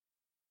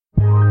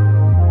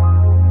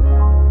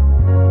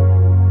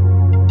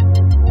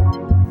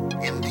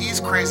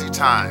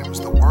Sometimes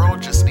the world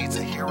just needs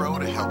a hero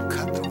to help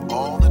cut through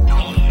all the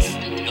noise.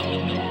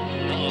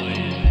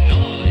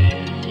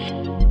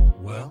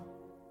 Well,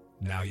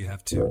 now you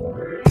have two.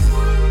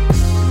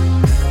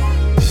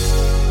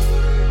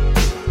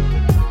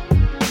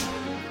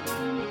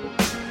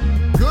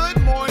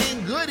 Good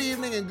morning, good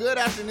evening, and good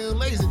afternoon,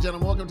 ladies and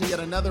gentlemen. Welcome to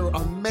yet another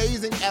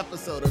amazing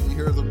episode of the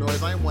Heroes of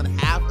Noise. I am one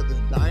half of this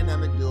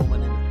dynamic duo. My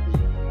name is Steve.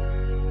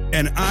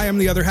 And I am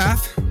the other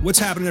half. What's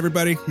happening,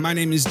 everybody? My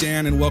name is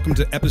Dan, and welcome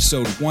to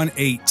episode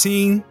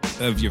 118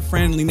 of your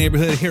friendly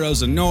neighborhood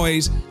Heroes of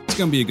Noise. It's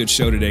going to be a good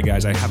show today,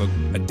 guys. I have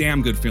a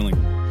damn good feeling.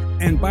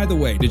 And by the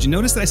way, did you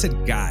notice that I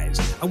said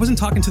guys? I wasn't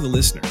talking to the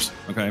listeners,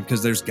 okay?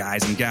 Because there's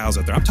guys and gals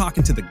out there. I'm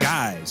talking to the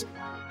guys.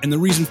 And the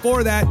reason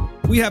for that,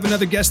 we have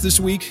another guest this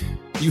week.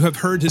 You have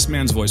heard this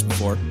man's voice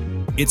before.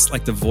 It's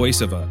like the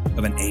voice of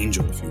an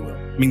angel, if you will.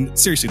 I mean,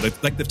 seriously,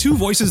 like the two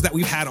voices that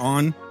we've had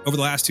on over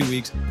the last 2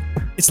 weeks,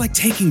 it's like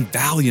taking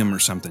Valium or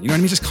something. You know what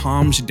I mean? It just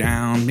calms you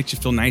down, makes you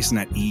feel nice and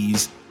at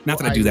ease. Not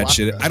that I do that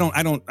shit. I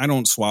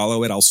don't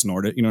swallow it. I'll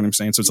snort it. You know what I'm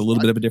saying? So it's a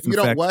little bit of a different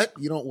effect. What?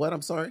 You don't what?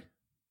 I'm sorry.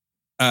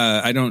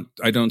 I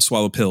don't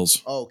swallow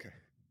pills. Oh, okay.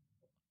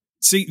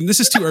 See, this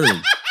is too early.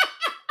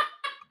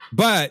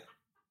 But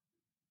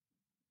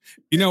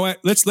you know what?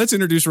 Let's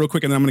introduce real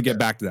quick, and then I'm going to get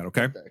back to that.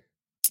 Okay.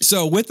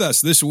 So with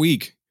us this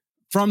week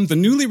from the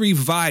newly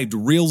revived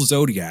Real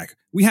Zodiac,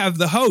 we have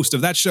the host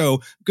of that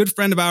show, good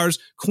friend of ours,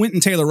 Quentin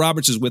Taylor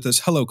Roberts is with us.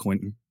 Hello,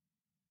 Quentin.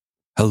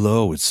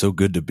 Hello, it's so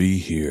good to be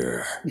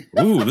here.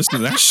 Ooh, listen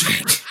to that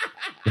shit.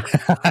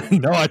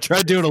 No, I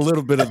tried doing a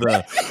little bit of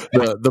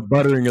the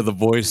buttering of the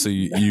voice that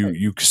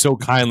you so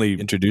kindly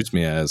introduced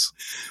me as.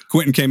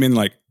 Quentin came in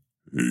like,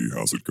 hey,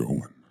 how's it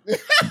going?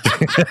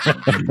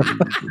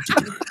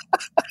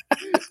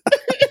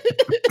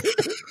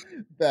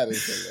 That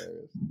is hilarious.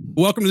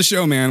 Welcome to the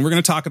show, man. We're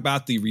going to talk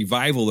about the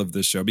revival of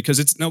this show because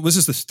this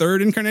is the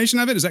third incarnation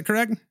of it. Is that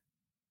correct?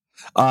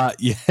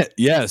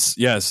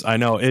 Yes, I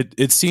know.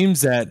 It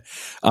seems that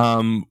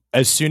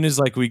as soon as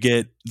like we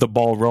get the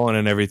ball rolling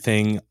and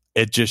everything,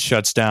 it just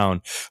shuts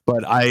down.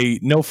 But I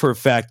know for a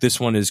fact this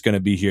one is going to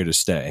be here to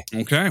stay.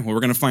 Okay, well,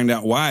 we're going to find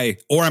out why,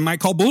 or I might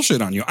call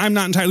bullshit on you. I'm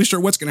not entirely sure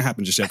what's going to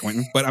happen just yet,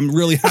 Quentin, but I'm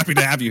really happy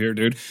to have you here,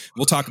 dude.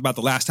 We'll talk about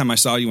the last time I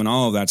saw you and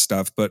all of that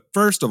stuff. But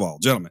first of all,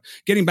 gentlemen,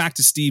 getting back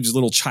to Steve's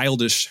little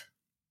childish,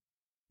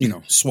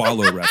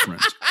 swallow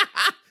reference.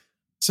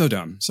 So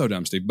dumb,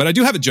 Steve. But I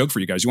do have a joke for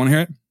you guys. You want to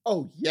hear it?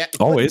 Oh, yeah.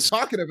 Always. What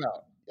are you talking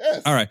about?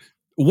 Yes. All right.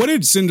 What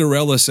did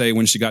Cinderella say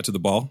when she got to the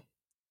ball?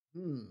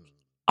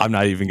 I'm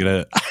not even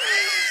going to.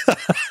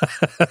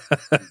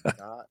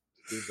 Not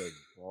to the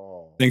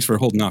ball. Thanks for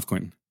holding off,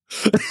 Quentin.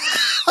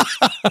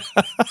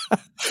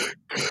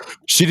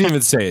 She didn't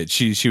even say it.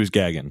 She was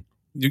gagging.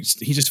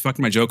 He just fucked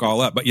my joke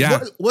all up. But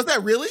yeah. Was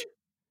that really?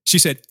 She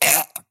said,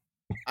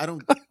 I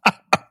don't.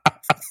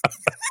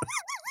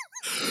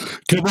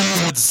 Come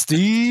on,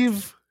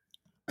 Steve.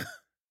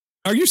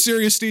 Are you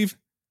serious, Steve?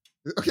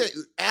 Okay,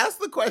 ask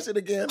the question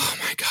again. Oh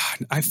my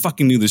God. I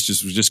fucking knew this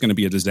was just going to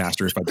be a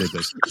disaster if I did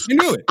this. I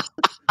knew it.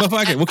 But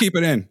fuck it. We'll keep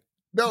it in.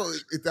 No,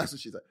 that's what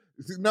she said.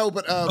 No,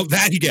 but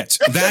that he gets.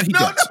 That he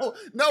gets.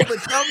 No, but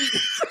tell me.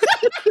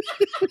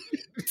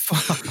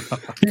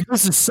 He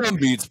misses some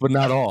beats, but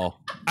not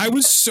all. I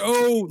was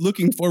so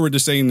looking forward to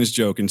saying this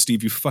joke, and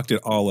Steve, you fucked it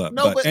all up.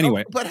 No, but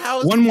anyway, but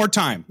how? One more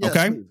time, Yes,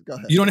 okay? Please, go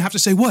ahead. You don't have to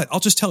say what. I'll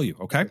just tell you,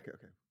 okay? Okay.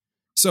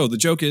 So the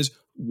joke is,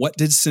 what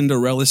did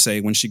Cinderella say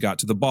when she got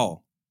to the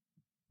ball?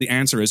 The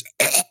answer is,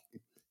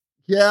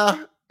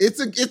 yeah,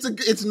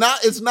 it's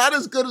not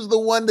as good as the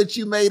one that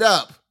you made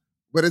up,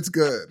 but it's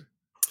good.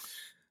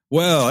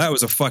 well, that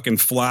was a fucking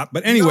flop.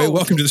 But anyway, No.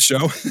 welcome to the show.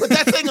 But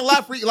that's saying a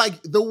lot for you.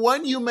 Like the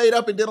one you made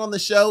up and did on the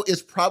show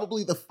is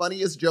probably the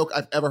funniest joke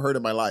I've ever heard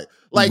in my life.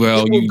 Like,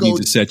 well, you need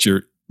to set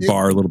your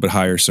bar a little bit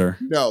higher, sir.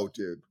 No,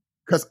 dude,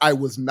 because I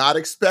was not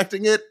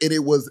expecting it, and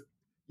it was.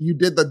 You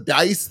did the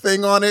dice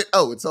thing on it.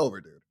 Oh, it's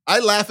over, dude. I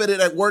laugh at it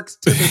at work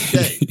to this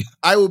day.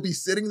 I will be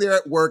sitting there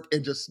at work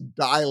and just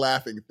die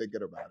laughing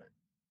thinking about it.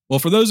 Well,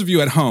 for those of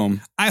you at home,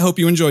 I hope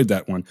you enjoyed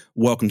that one.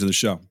 Welcome to the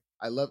show.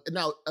 I love it.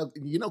 Now,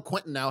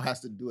 Quentin now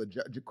has to do a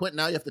joke. Quentin,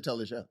 now you have to tell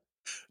the show.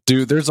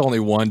 Dude, there's only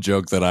one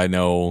joke that I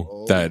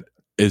know that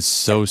is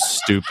so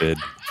stupid.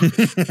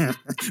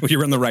 Well,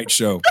 you're on the right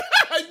show.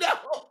 I know.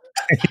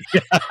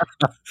 Yeah.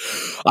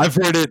 I've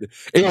heard it.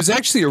 It was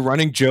actually a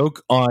running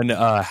joke on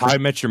How I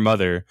Met Your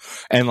Mother.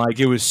 And like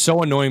it was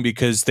so annoying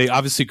because they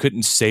obviously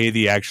couldn't say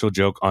the actual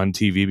joke on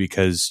TV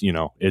because,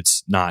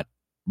 it's not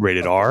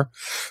rated R.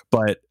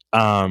 But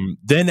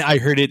then I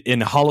heard it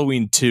in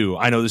Halloween 2.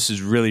 I know this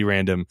is really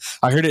random.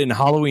 I heard it in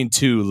Halloween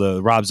 2,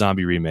 the Rob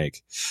Zombie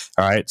remake.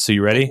 All right. So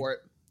you ready?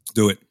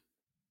 Do it.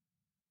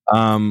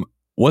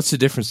 What's the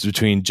difference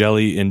between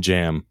jelly and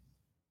jam?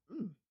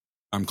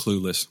 I'm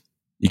clueless.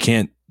 You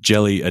can't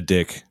jelly a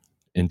dick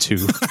in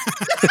two.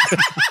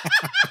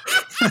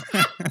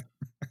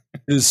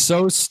 It's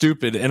so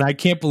stupid, and I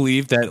can't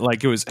believe that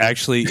like it was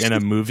actually in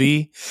a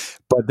movie,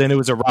 but then it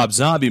was a Rob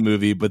Zombie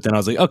movie. But then I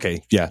was like,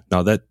 okay, yeah,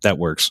 no, that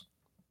works.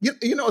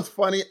 You know, it's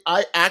funny.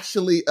 I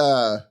actually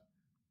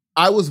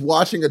I was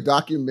watching a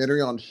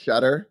documentary on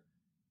Shudder,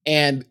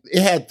 and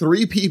it had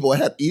 3 people. It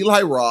had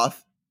Eli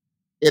Roth.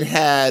 It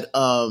had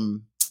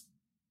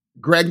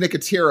Greg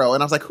Nicotero.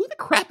 And I was like, who the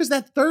crap is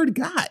that third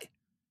guy?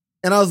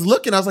 And I was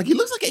looking, I was like, he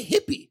looks like a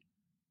hippie.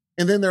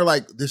 And then they're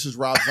like, this is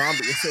Rob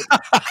Zombie. I said,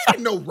 I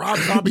didn't know Rob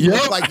Zombie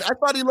looked like that. I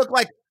thought he looked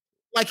like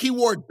he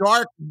wore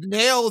dark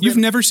nails. You've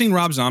never seen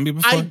Rob Zombie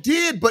before? I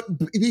did, but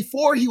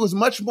before he was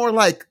much more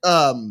like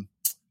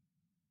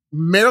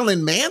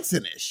Marilyn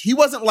Manson-ish. He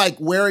wasn't like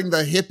wearing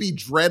the hippie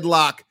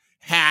dreadlock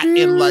hat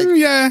and like.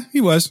 Yeah,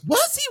 he was.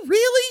 Was he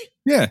really?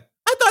 Yeah.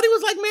 I thought he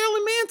was like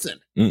Marilyn Manson.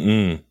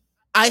 Mm-mm.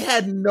 I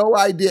had no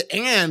idea.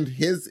 And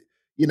his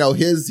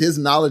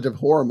knowledge of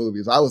horror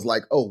movies, I was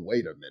like, oh,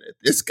 wait a minute.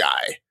 This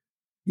guy,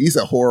 he's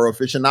a horror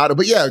aficionado.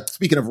 But yeah,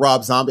 speaking of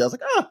Rob Zombie, I was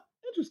like,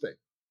 interesting.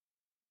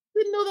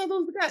 Didn't know that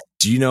was the guy.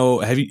 Do you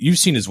know, you've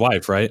seen his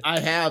wife, right? I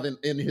have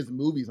in his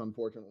movies,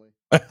 unfortunately.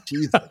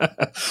 Jesus.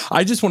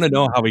 I just want to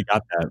know how he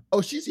got that.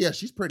 Oh, she's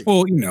pretty.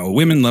 Well,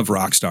 women love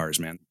rock stars,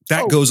 man.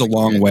 That goes a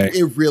long way.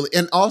 It really,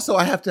 and also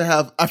I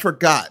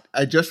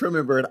just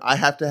remembered, I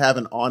have to have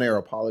an on-air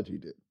apology,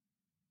 dude.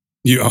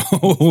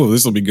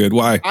 This will be good.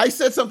 Why? I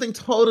said something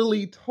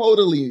totally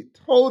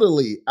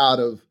out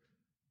of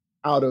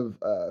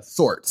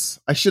sorts.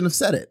 I shouldn't have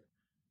said it.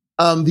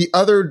 The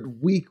other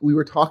week we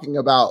were talking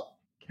about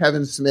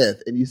Kevin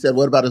Smith, and you said,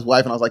 what about his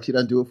wife? And I was like, she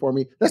doesn't do it for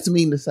me. That's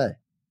mean to say.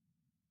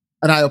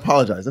 And I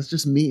apologize. That's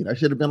just mean. I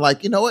should have been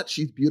like, you know what?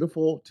 She's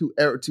beautiful to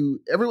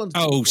everyone's.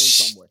 Oh,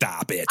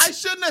 stop it! I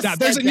shouldn't have said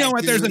that. You know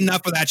what? There's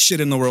enough of that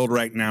shit in the world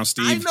right now,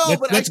 Steve. I know,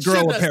 but let's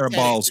grow a pair of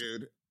balls.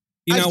 Dude.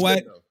 You know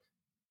what?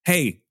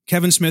 Hey,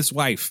 Kevin Smith's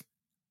wife.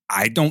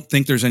 I don't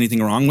think there's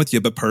anything wrong with you,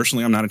 but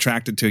personally, I'm not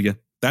attracted to you.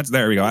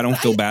 There we go. I don't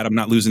feel bad. I'm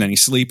not losing any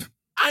sleep.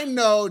 I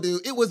know,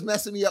 dude. It was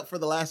messing me up for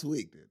the last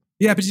week, dude.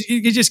 Yeah, but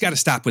you just got to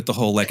stop with the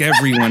whole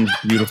everyone's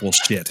beautiful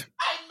shit.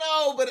 I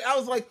know, but I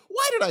was like,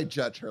 why did I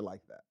judge her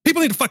like that?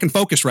 People need to fucking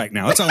focus right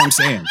now. That's all I'm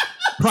saying.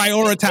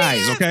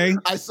 Prioritize, okay?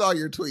 I saw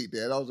your tweet,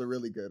 dude. That was a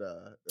really good.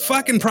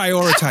 Fucking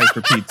prioritize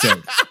for Pete's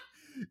sake.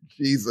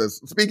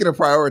 Jesus. Speaking of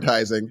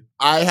prioritizing,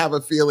 I have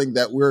a feeling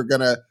that we're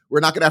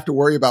not gonna have to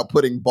worry about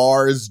putting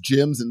bars,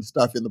 gyms, and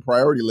stuff in the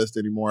priority list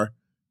anymore,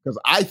 because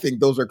I think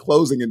those are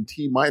closing in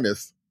T-.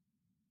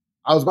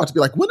 I was about to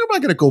be like, when am I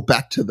gonna go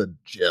back to the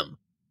gym?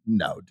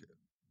 No, dude.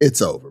 It's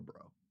over,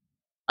 bro.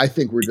 I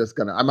think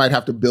I might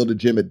have to build a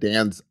gym at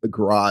Dan's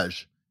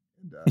garage.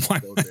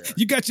 And, go there.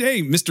 You got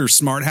Mr.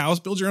 Smart House,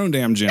 build your own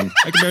damn gym.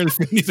 I can barely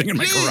fit anything in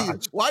my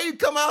garage. Why you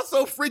come out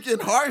so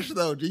freaking harsh,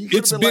 though? G?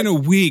 It's been a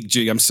week,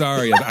 G. I'm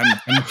sorry. I'm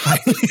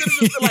highly,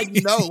 just like,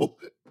 no.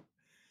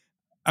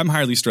 I'm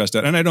highly stressed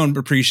out, and I don't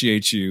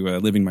appreciate you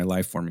living my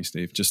life for me,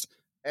 Steve. Just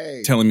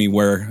telling me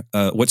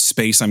what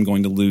space I'm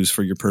going to lose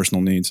for your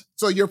personal needs.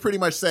 So you're pretty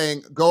much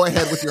saying, go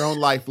ahead with your own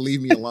life,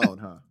 leave me alone,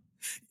 huh?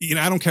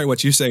 I don't care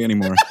what you say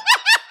anymore.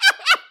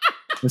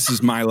 This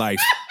is my life.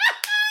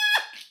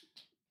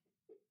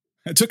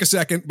 It took a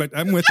second, but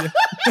I'm with you.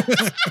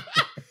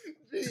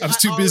 I was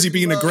too busy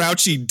being a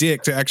grouchy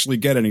dick to actually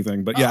get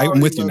anything. But yeah, I'm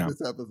with you now.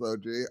 This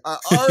episode, G. I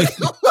already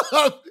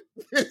love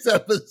this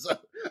episode.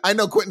 I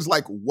know Quentin's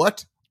like,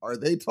 what are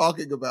they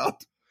talking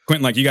about?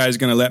 Quentin, like, you guys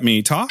going to let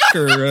me talk?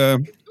 Or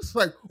it's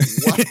like,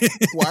 what?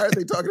 Why are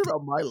they talking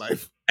about my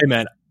life? Hey,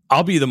 man,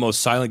 I'll be the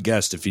most silent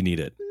guest if you need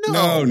it.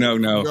 No.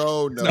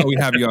 We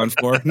have you on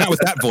for. Not with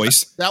that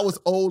voice. That was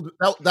old.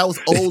 That was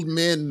old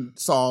men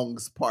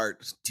songs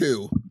part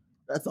 2.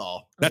 That's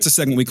all. That's a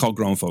segment we call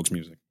grown folks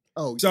music.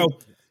 Oh, so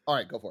all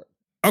right, go for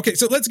it. Okay,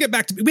 so let's get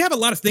back to. We have a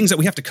lot of things that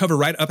we have to cover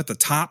right up at the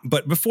top,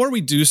 but before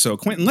we do so,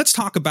 Quentin, let's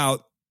talk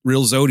about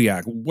Real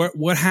Zodiac.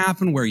 What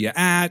happened? Where you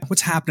at?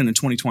 What's happening in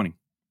 2020?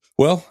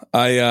 Well,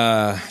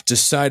 I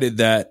decided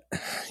that,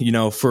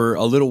 for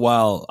a little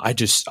while, I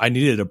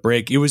needed a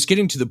break. It was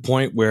getting to the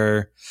point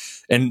where,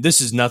 and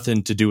this is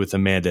nothing to do with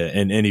Amanda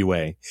in any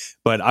way,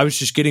 but I was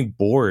just getting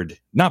bored.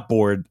 Not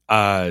bored.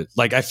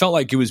 Like, I felt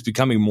like it was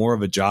becoming more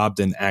of a job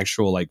than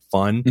actual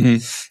fun.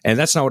 Mm-hmm. And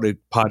that's not what a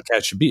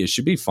podcast should be. It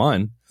should be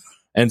fun.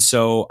 And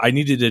so I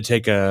needed to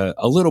take a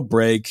little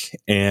break,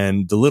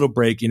 and the little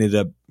break ended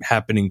up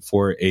happening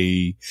for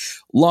a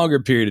longer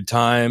period of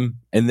time.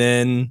 And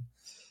then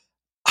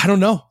I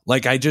don't know,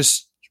 I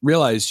just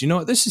realized,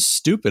 this is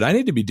stupid. I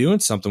need to be doing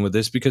something with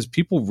this because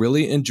people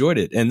really enjoyed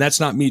it. And that's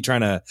not me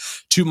trying to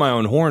toot my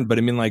own horn, but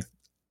I mean,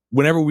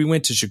 whenever we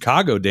went to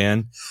Chicago,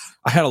 Dan,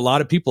 I had a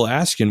lot of people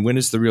asking, when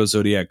is the Real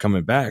Zodiac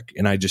coming back?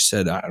 And I just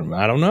said, I don't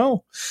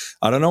know.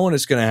 I don't know when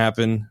it's going to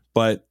happen.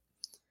 But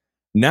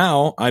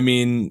now, I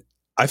mean,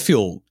 I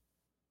feel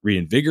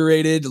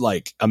reinvigorated.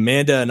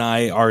 Amanda and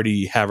I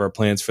already have our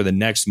plans for the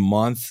next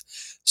month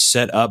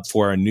set up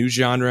for a new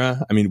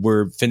genre. I mean,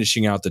 we're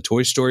finishing out the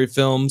Toy Story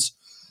films.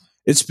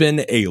 It's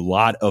been a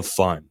lot of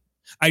fun.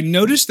 I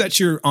noticed that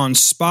you're on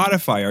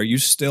Spotify. Are you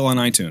still on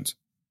iTunes?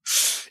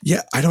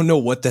 Yeah, I don't know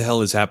what the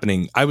hell is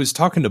happening. I was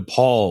talking to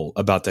Paul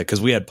about that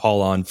because we had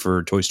Paul on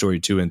for Toy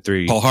Story 2 and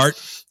 3. Paul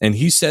Hart? And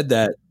he said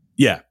that,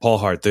 yeah, Paul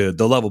Hart, the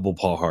lovable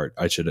Paul Hart,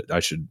 I should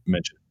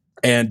mention.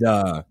 And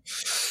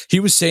he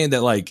was saying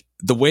that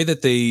the way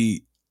that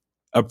they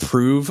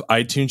approve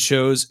iTunes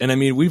shows. And I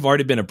mean, we've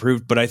already been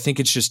approved, but I think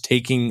it's just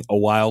taking a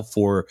while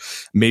for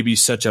maybe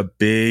such a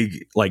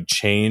big like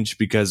change,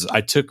 because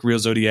I took Real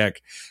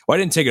Zodiac. Well, I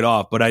didn't take it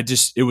off, but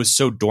it was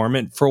so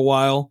dormant for a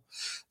while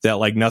that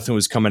like nothing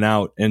was coming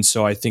out. And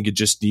so I think it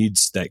just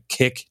needs that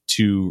kick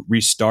to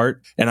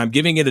restart. And I'm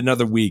giving it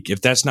another week.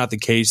 If that's not the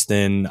case,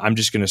 then I'm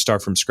just going to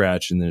start from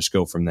scratch and then just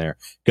go from there.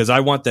 Because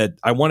I want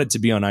it to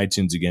be on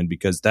iTunes again,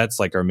 because that's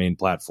like our main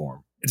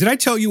platform. Did I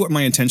tell you what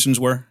my intentions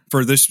were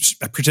for this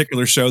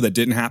particular show that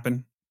didn't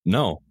happen?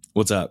 No.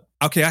 What's up?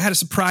 Okay, I had a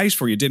surprise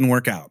for you. It didn't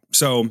work out.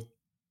 So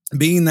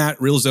being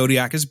that Real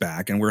Zodiac is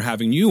back and we're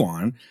having you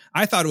on,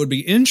 I thought it would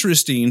be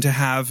interesting to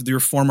have your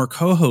former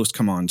co-host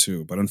come on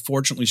too. But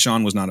unfortunately,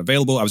 Sean was not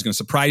available. I was going to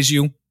surprise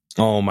you.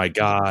 Oh my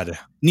God.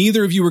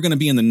 Neither of you were going to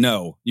be in the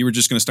know. You were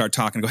just going to start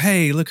talking and go,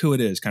 hey, look who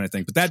it is kind of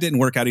thing. But that didn't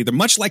work out either,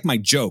 much like my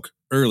joke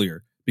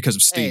earlier because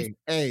of Steve.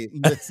 Hey,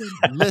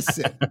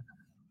 listen.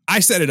 I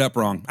set it up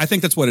wrong. I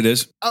think that's what it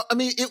is. I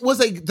mean,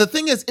 the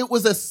thing is, it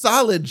was a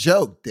solid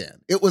joke,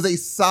 Dan. It was a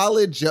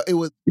solid joke. It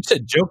was. You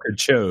said joke or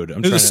chode? It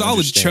was a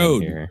solid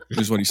chode,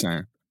 is what he's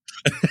saying.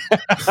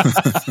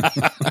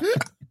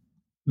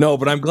 No,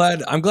 but I'm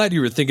glad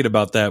you were thinking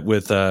about that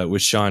with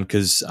Sean,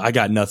 because I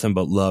got nothing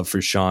but love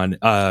for Sean.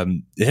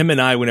 Him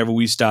and I, whenever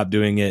we stopped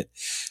doing it,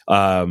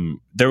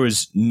 there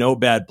was no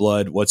bad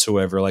blood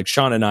whatsoever. Like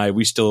Sean and I,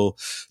 we still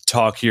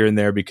talk here and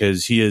there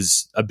because he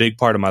is a big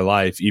part of my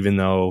life, even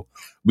though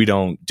we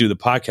don't do the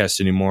podcast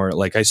anymore.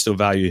 Like I still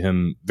value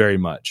him very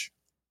much.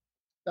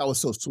 That was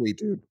so sweet,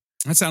 dude.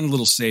 That sounded a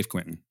little safe,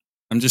 Quentin.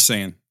 I'm just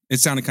saying.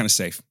 It sounded kind of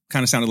safe.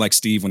 Kind of sounded like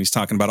Steve when he's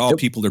talking about all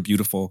people are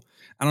beautiful.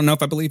 I don't know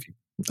if I believe you.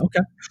 Okay.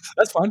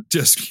 That's fine.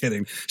 Just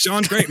kidding.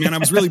 Sean's great, man. I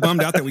was really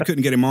bummed out that we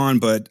couldn't get him on,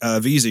 but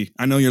VZ,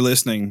 I know you're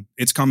listening.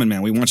 It's coming,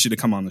 man. We want you to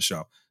come on the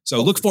show.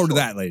 So look forward to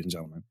that, ladies and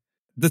gentlemen.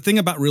 The thing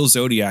about Real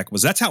Zodiac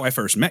was that's how I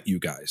first met you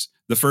guys.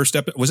 The first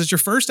was it your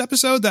first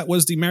episode that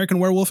was the American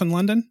Werewolf in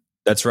London?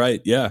 That's right.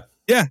 Yeah.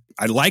 Yeah.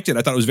 I liked it.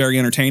 I thought it was very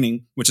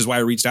entertaining, which is why I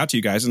reached out to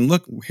you guys. And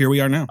look, here we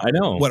are now. I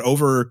know. What,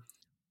 over a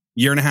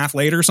year and a half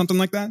later or something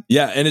like that?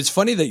 Yeah. And it's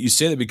funny that you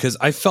say that, because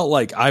I felt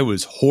like I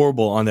was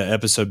horrible on that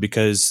episode,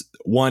 because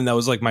one, that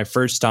was like my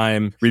first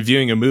time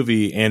reviewing a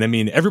movie. And I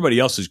mean, everybody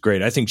else was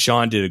great. I think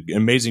Sean did an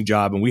amazing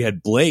job, and we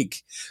had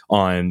Blake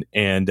on,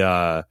 and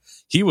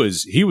he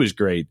was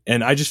great.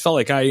 And I just felt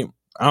like I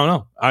don't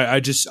know.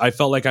 I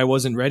felt like I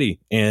wasn't ready.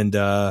 And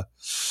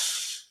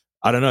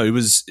I don't know. It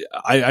was,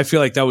 I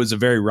feel like that was a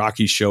very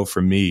rocky show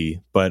for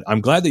me, but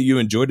I'm glad that you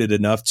enjoyed it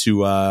enough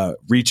to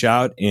reach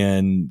out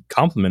and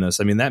compliment us.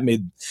 I mean, that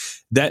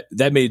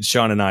made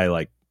Sean and I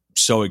like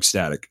so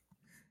ecstatic.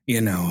 You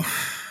know,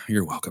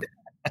 you're welcome.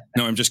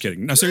 No, I'm just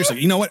kidding. No,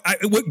 seriously. You know what?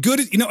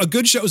 A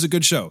good show is a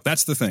good show.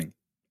 That's the thing.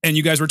 And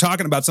you guys were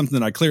talking about something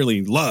that I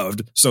clearly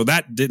loved, so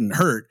that didn't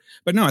hurt.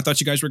 But no, I thought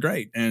you guys were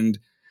great. And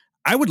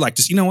I would like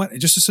to see, you know what,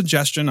 just a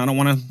suggestion. I don't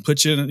want to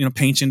put you,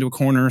 paint you into a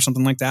corner or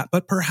something like that,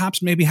 but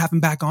perhaps maybe have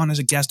him back on as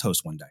a guest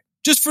host one day,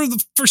 just for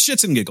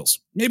shits and giggles.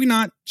 Maybe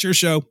not. It's your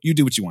show. You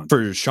do what you want.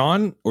 For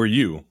Sean or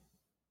you?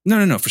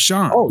 No, for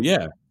Sean. Oh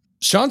yeah.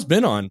 Sean's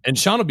been on, and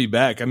Sean will be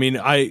back. I mean,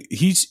 I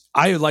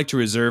would like to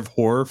reserve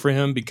horror for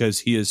him because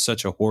he is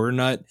such a horror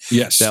nut.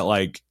 Yes. That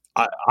like,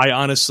 I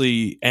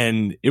honestly,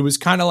 and it was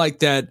kind of like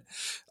that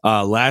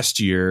last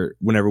year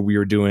whenever we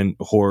were doing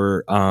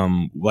horror,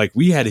 like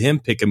we had him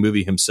pick a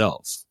movie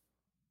himself.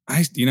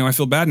 I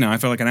feel bad now. I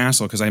feel like an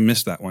asshole because I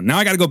missed that one. Now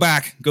I got to go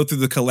back, go through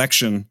the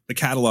collection, the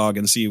catalog,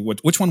 and see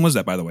which one was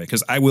that, by the way,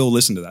 because I will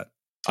listen to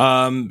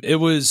that. It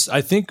was,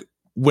 I think,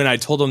 when I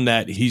told him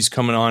that he's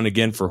coming on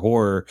again for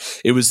horror,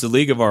 it was The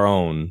League of Our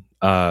Own.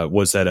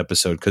 Was that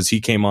episode, because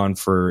he came on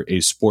for a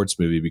sports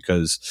movie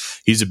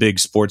because he's a big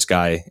sports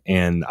guy,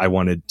 and I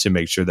wanted to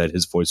make sure that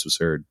his voice was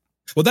heard.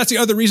 Well, that's the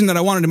other reason that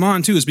I wanted him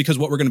on too, is because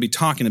what we're going to be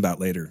talking about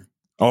later.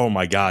 Oh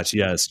my gosh,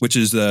 yes. Which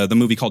is the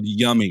movie called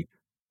Yummy.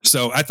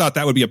 So I thought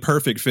that would be a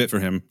perfect fit for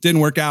him.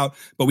 Didn't work out,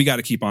 but we got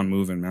to keep on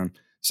moving, man.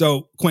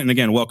 So Quentin,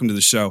 again, welcome to the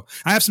show.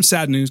 I have some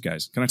sad news,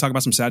 guys. Can I talk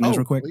about some sad news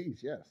real quick?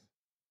 Please, yes.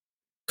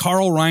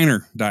 Carl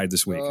Reiner died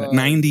this week at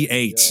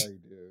 98.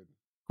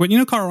 Quentin, you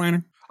know Carl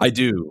Reiner? I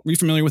do. Were you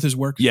familiar with his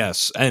work?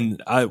 Yes.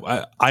 And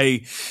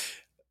I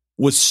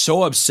was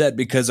so upset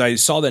because I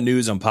saw the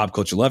news on Pop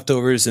Culture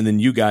Leftovers, and then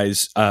you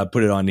guys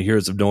put it on the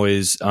Heroes of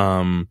Noise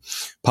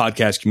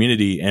podcast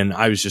community. And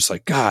I was just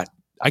like, God,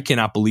 I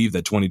cannot believe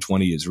that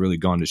 2020 has really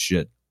gone to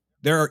shit.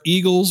 There are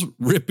eagles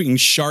ripping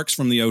sharks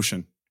from the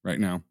ocean right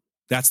now.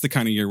 That's the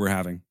kind of year we're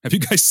having. Have you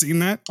guys seen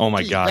that? Oh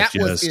my gosh,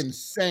 that was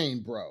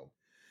insane, bro.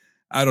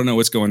 I don't know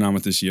what's going on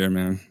with this year,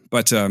 man.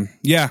 But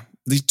yeah,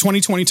 the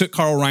 2020 took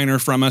Carl Reiner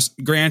from us.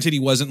 Granted, he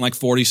wasn't like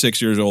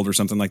 46 years old or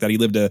something like that. He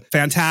lived a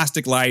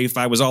fantastic life.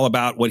 I was all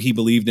about what he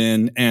believed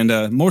in.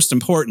 And most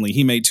importantly,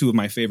 he made two of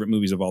my favorite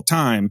movies of all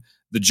time,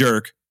 The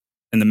Jerk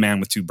and The Man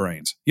with Two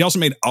Brains. He also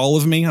made All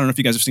of Me. I don't know if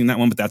you guys have seen that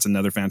one, but that's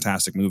another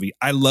fantastic movie.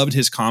 I loved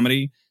his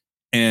comedy.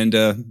 And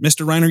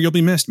Mr. Reiner, you'll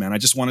be missed, man. I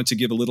just wanted to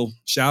give a little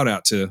shout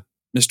out to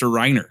Mr.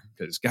 Reiner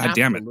because, God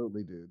damn it,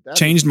 dude.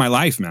 Changed my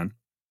life, man.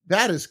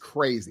 That is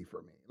crazy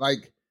for me.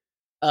 Like,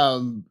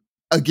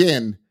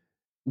 again,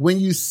 when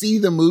you see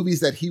the movies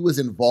that he was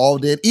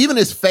involved in, even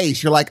his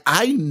face, you're like,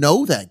 I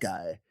know that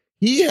guy.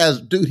 He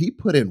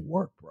put in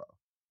work, bro.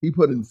 He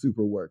put in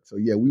super work. So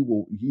yeah,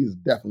 he is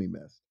definitely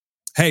missed.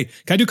 Hey,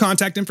 can I do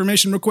contact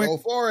information real quick? Go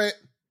for it.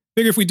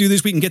 Figure if we do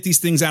this, we can get these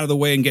things out of the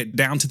way and get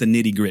down to the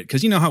nitty grit.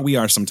 Because you know how we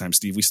are sometimes,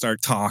 Steve. We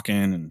start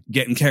talking and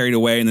getting carried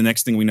away. And the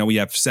next thing we know, we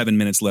have 7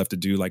 minutes left to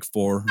do like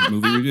 4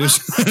 movie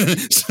reviews.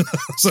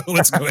 so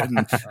let's go ahead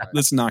and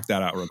let's knock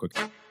that out real quick.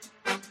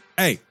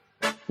 Hey,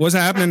 what's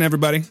happening,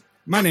 everybody?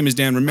 My name is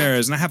Dan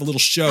Ramirez, and I have a little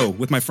show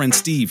with my friend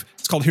Steve.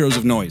 It's called Heroes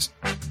of Noise.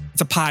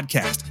 It's a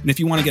podcast. And if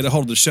you want to get a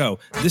hold of the show,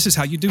 this is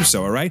how you do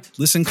so, all right?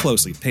 Listen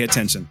closely. Pay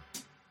attention.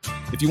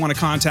 If you want to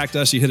contact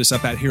us, you hit us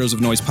up at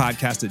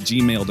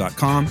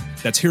heroesofnoisepodcast@gmail.com.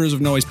 That's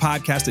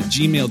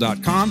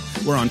heroesofnoisepodcast@gmail.com.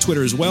 We're on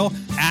Twitter as well,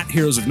 at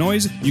Heroes of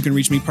Noise. You can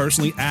reach me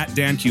personally at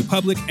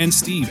DanQPublic and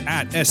Steve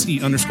at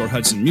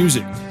SE_Hudson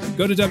Music.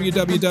 Go to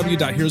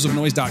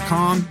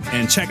www.heroesofnoise.com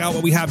and check out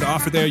what we have to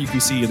offer there. You can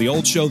see the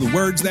old show, The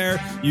Words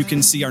there. You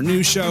can see our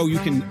new show. You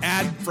can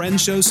add friend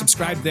shows,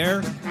 subscribe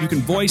there. You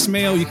can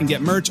voicemail. You can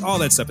get merch, all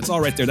that stuff. It's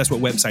all right there. That's what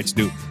websites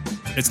do.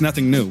 It's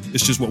nothing new.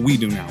 It's just what we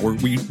do now.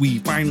 We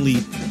finally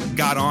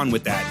got on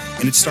with that,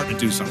 and it's starting to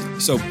do something.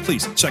 So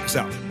please check us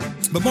out.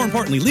 But more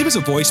importantly, leave us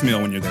a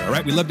voicemail when you're there, all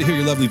right? We love to hear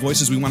your lovely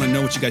voices. We want to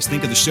know what you guys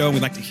think of the show, and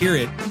we'd like to hear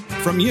it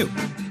from you.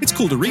 It's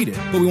cool to read it,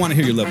 but we want to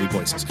hear your lovely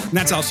voices. And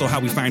that's also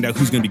how we find out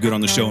who's going to be good on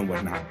the show and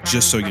whatnot,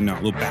 just so you know,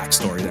 a little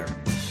backstory there.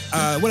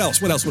 What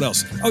else?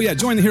 Oh, yeah,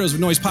 join the Heroes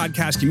of Noise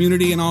podcast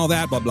community and all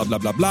that, blah, blah, blah,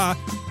 blah, blah.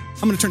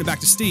 I'm going to turn it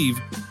back to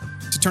Steve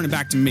to turn it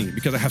back to me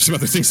because I have some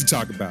other things to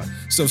talk about.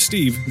 So,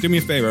 Steve, do me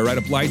a favor, all right?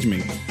 Oblige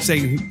me.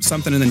 Say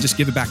something and then just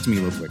give it back to me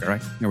real quick, all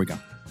right? Here we go.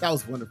 That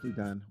was wonderfully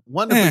done.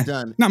 Wonderfully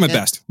done. Not my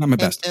best.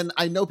 And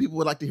I know people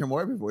would like to hear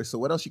more of your voice, so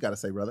what else you got to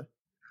say, brother?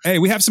 Hey,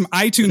 we have some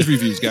iTunes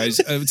reviews, guys.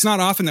 It's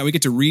not often that we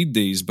get to read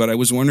these, but I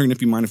was wondering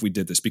if you mind if we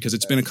did this because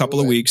it's been a couple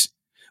of weeks.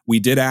 We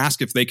did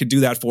ask if they could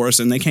do that for us,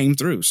 and they came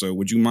through. So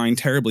would you mind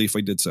terribly if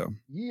we did so?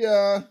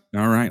 Yeah.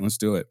 All right, let's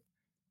do it.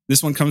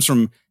 This one comes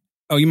from,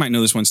 you might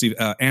know this one, Steve.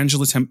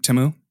 Angela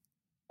Temu.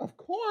 Of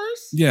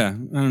course. Yeah,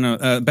 I don't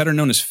know. Better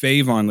known as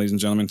Favon, ladies and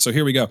gentlemen. So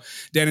here we go.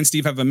 Dan and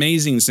Steve have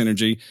amazing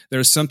synergy.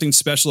 There's something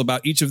special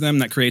about each of them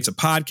that creates a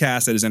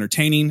podcast that is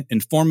entertaining,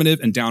 informative,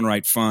 and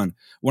downright fun.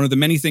 One of the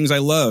many things I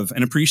love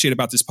and appreciate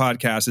about this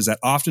podcast is that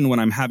often when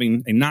I'm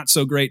having a not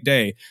so great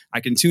day, I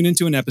can tune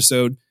into an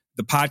episode,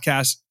 the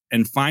podcast,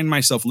 and find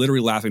myself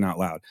literally laughing out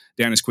loud.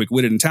 Dan is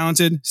quick-witted and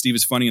talented. Steve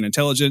is funny and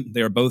intelligent.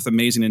 They are both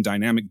amazing and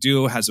dynamic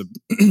duo. Has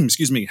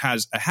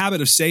a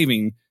habit of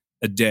saving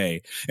a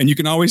day. And you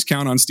can always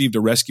count on Steve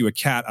to rescue a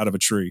cat out of a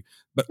tree.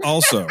 But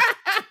also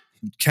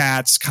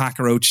cats,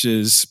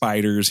 cockroaches,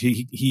 spiders.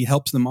 He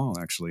helps them all,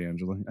 actually,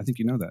 Angela. I think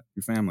you know that,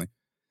 your family.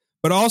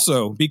 But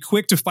also be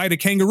quick to fight a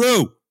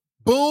kangaroo.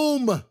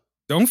 Boom.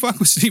 Don't fuck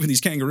with Steve and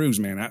these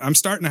kangaroos, man. I'm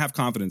starting to have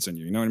confidence in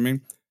you. You know what I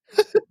mean?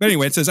 But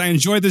anyway, it says, I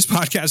enjoyed this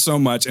podcast so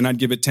much, and I'd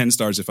give it 10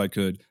 stars if I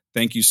could.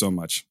 Thank you so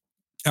much.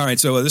 All right,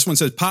 so this one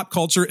says pop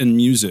culture and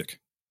music.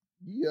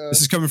 Yeah.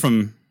 This is coming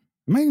from...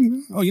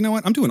 you know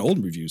what? I'm doing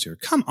old reviews here.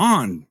 Come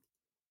on.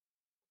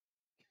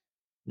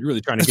 You're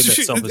really trying to get that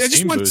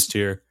self-esteem boost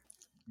here.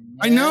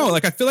 I know. I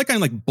feel like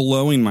I'm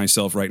blowing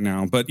myself right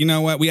now. But you know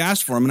what? We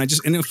asked for them,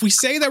 and if we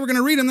say that we're going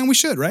to read them, then we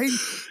should, right?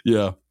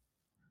 Yeah.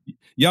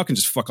 Y'all can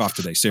just fuck off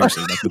today.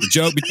 Seriously. With the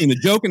joke, between the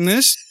joke and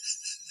this,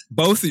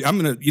 both. I'm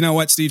going to, you know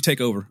what? Steve,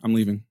 take over. I'm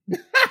leaving.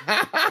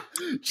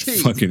 Gee,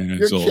 fucking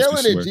assholes. You're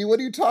killing it, G. What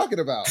are you talking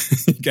about?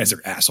 You guys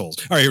are assholes.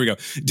 All right, here we go.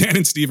 Dan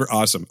and Steve are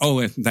awesome.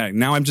 Oh,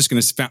 now I'm just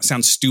going to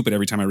sound stupid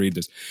every time I read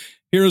this.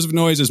 Heroes of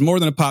Noise is more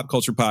than a pop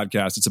culture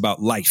podcast. It's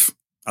about life.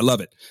 I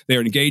love it. They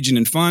are engaging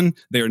and fun.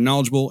 They are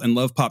knowledgeable and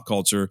love pop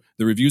culture.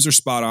 The reviews are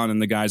spot on,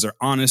 and the guys are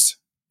honest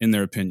in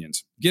their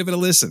opinions. Give it a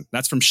listen.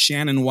 That's from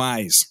Shannon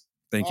Wise.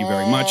 Thank you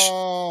very much.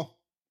 I'm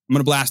going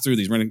to blast through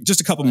these. We're gonna, just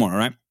a couple more, all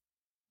right?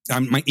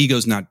 My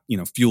ego's not,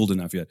 fueled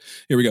enough yet.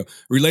 Here we go.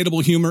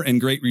 Relatable humor and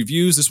great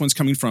reviews. This one's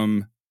coming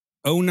from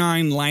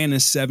 09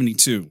 Lioness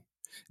 72.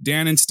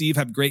 Dan and Steve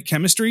have great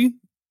chemistry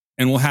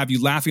and will have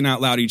you laughing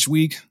out loud each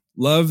week.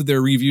 Love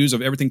their reviews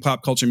of everything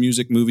pop culture,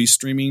 music, movies,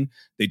 streaming.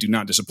 They do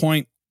not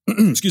disappoint.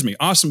 Excuse me.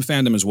 Awesome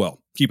fandom as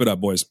well. Keep it up,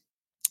 boys.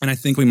 And I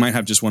think we might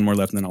have just one more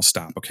left and then I'll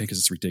stop, okay? Because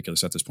it's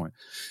ridiculous at this point.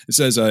 It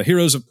says,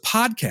 Heroes of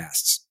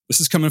Podcasts.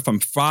 This is coming from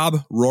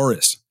Fob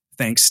Roris.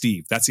 Thanks,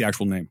 Steve. That's the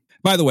actual name.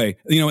 By the way,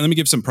 let me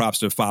give some props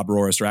to Fob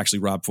Roris, or actually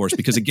Rob Force,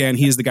 because again,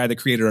 he is the guy that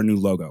created our new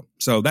logo.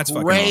 So that's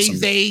fucking awesome.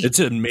 It's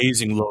an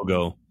amazing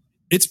logo.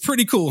 It's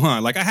pretty cool, huh?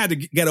 I had to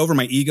get over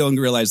my ego and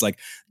realize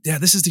yeah,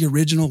 this is the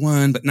original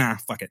one, but nah,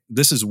 fuck it.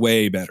 This is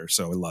way better.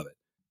 So I love it.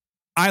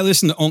 I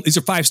listen to these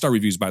are 5-star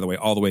reviews, by the way,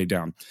 all the way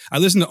down. I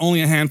listen to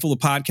only a handful of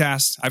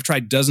podcasts. I've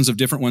tried dozens of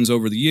different ones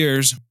over the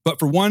years, but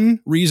for one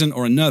reason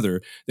or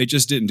another, they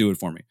just didn't do it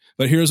for me.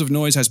 But Heroes of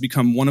Noise has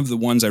become one of the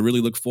ones I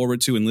really look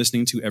forward to and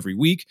listening to every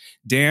week.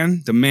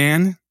 Dan, the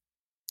man,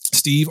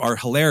 Steve are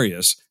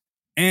hilarious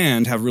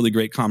and have really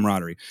great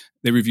camaraderie.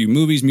 They review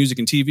movies, music,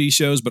 and TV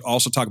shows, but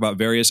also talk about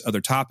various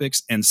other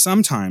topics and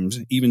sometimes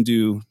even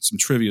do some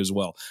trivia as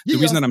well. The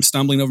reason that I'm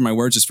stumbling over my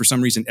words is for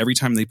some reason, every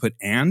time they put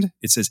and,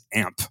 it says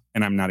amp,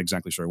 and I'm not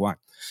exactly sure why.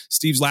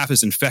 Steve's laugh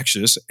is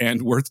infectious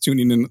and worth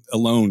tuning in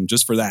alone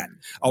just for that.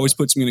 Always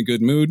puts me in a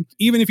good mood.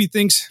 Even if he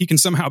thinks he can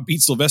somehow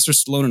beat Sylvester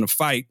Stallone in a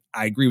fight,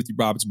 I agree with you,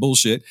 Bob. It's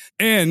bullshit.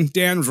 And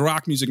Dan's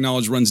rock music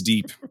knowledge runs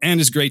deep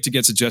and is great to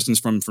get suggestions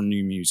from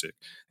new music.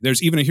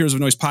 There's even a Heroes of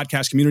Noise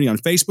podcast community on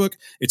Facebook.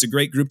 It's a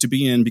great group to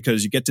be in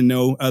because you get to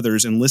know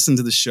others and listen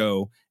to the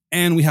show.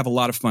 And we have a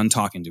lot of fun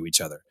talking to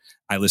each other.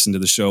 I listen to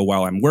the show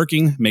while I'm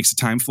working, makes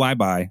the time fly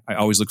by. I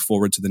always look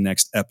forward to the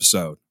next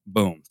episode.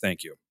 Boom.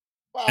 Thank you.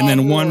 And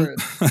then one,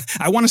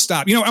 I want to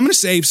stop. I'm going to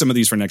save some of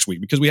these for next week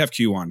because we have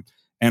Q on.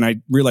 And I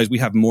realized we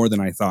have more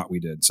than I thought we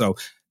did.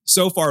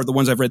 So far, the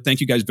ones I've read,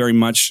 thank you guys very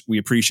much. We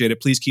appreciate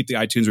it. Please keep the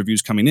iTunes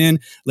reviews coming in.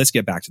 Let's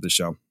get back to the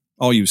show.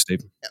 All you,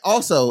 Steve.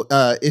 Also,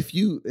 I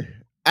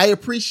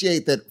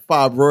appreciate that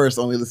Bob Royce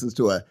only listens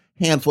to a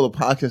handful of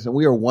podcasts, and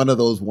we are one of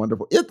those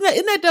wonderful. Isn't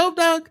that dope,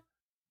 Doug?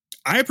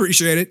 I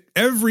appreciate it.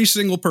 Every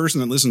single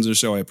person that listens to the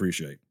show, I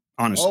appreciate.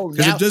 Honestly,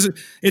 because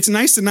it's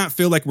nice to not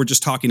feel like we're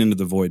just talking into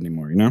the void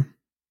anymore.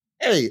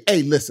 Hey,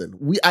 listen.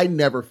 I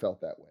never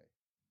felt that way.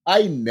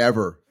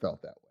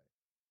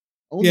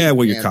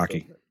 Only you're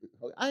cocky.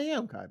 I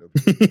am kind of.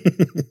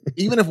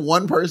 Even if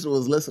one person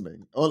was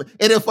listening. And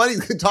it's funny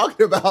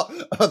talking about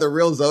the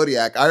Real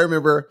Zodiac. I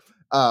remember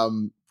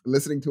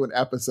listening to an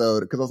episode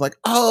because I was like,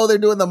 oh, they're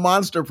doing the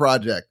Monster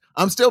Project.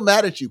 I'm still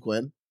mad at you,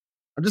 Quinn.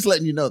 I'm just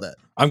letting you know that.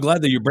 I'm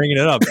glad that you're bringing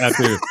it up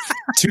after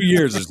 2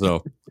 years or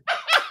so.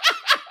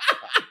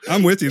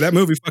 I'm with you. That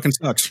movie fucking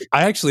sucks.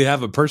 I actually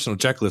have a personal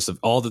checklist of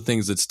all the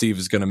things that Steve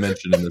is going to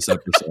mention in this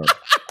episode.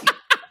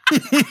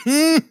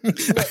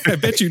 I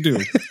bet you do.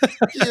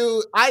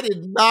 I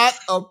did not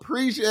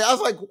appreciate it. I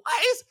was like,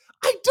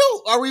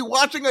 are we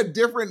watching a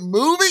different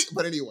movie?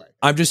 But anyway.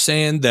 I'm just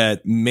saying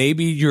that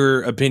maybe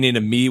your opinion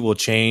of me will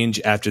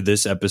change after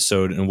this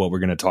episode and what we're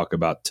going to talk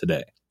about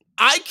today.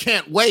 I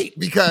can't wait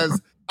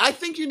because I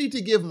think you need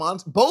to give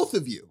both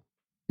of you.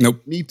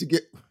 Nope. Need to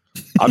get.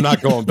 I'm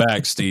not going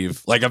back,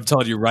 Steve. Like I'm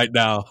telling you right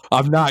now,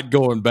 I'm not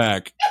going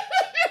back.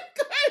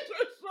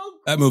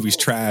 That movie's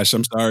trash.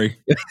 I'm sorry.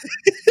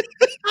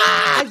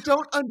 I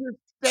don't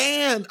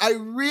understand. I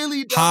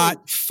really don't.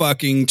 Hot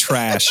fucking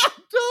trash.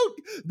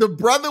 The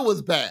brother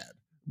was bad,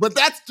 but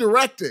that's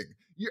directing.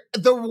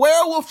 The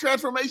werewolf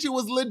transformation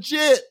was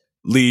legit.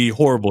 Lee,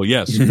 horrible,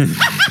 yes.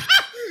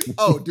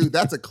 Oh, dude,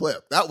 that's a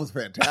clip. That was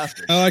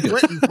fantastic. I like it.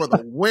 Clinton for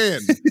the win.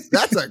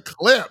 That's a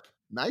clip.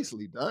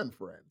 Nicely done,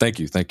 friend. Thank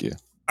you.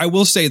 I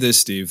will say this,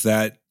 Steve,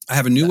 that I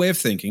have a new way of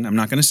thinking. I'm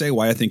not going to say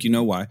why. I think you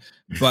know why.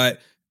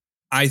 But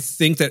I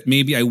think that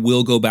maybe I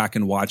will go back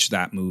and watch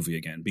that movie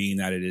again, being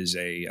that it is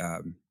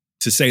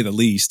to say the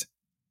least,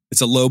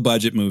 it's a low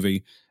budget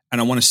movie.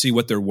 And I want to see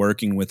what they're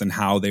working with and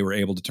how they were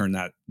able to turn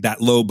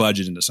that low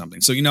budget into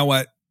something. So you know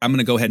what? I'm going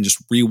to go ahead and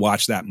just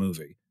rewatch that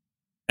movie.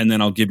 And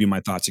then I'll give you my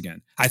thoughts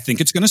again. I think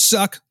it's going to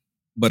suck,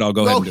 but I'll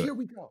go ahead and do it. Here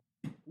we go.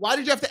 Why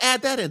did you have to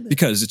add that in there?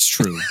 Because it's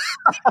true.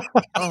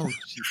 Oh,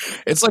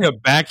 geez. It's like a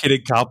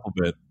backhanded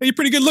compliment. Hey, you're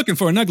pretty good looking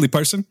for an ugly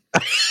person.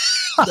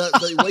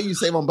 The way you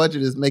save on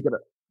budget is make it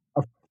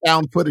a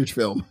found footage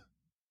film.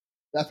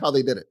 That's how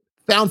they did it.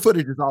 Found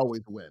footage is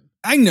always a win.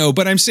 I know,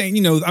 but I'm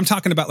saying, I'm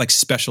talking about like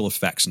special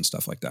effects and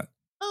stuff like that.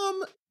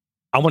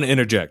 I want to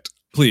interject.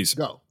 Please.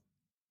 Go.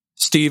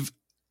 Steve,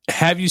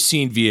 have you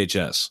seen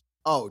VHS?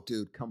 Oh,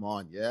 dude, come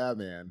on. Yeah,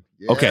 man.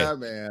 Okay.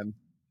 Man.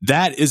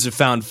 That is a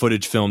found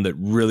footage film that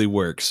really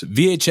works.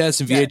 VHS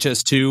and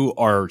VHS 2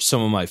 are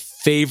some of my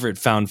favorite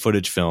found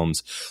footage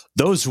films.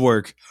 Those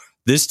work.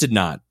 This did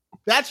not.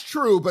 That's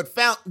true, but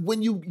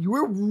when you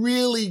were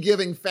really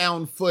giving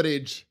found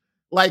footage,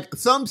 like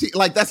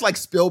that's like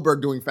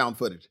Spielberg doing found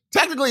footage.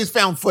 Technically, it's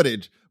found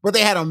footage, but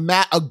they had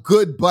a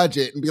good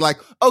budget and be like,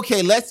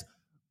 okay, let's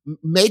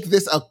make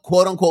this a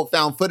quote unquote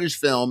found footage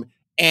film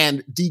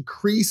and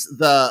decrease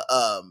the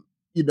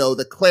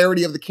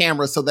clarity of the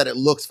camera so that it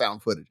looks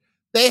found footage.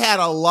 They had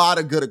a lot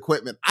of good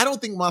equipment. I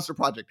don't think Monster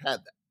Project had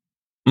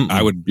that.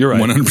 I would You're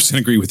right. 100%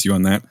 agree with you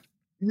on that.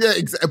 Yeah,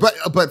 exactly.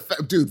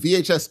 But dude,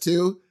 VHS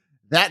 2,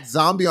 that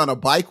zombie on a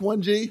bike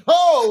 1G,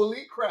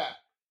 holy crap.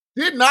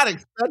 Did not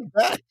expect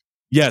that.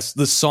 Yes,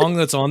 the song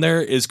that's on there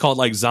is called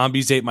like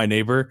Zombies Ate My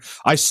Neighbor.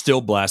 I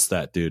still blast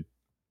that, dude.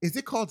 Is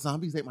it called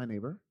Zombies Ate My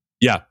Neighbor?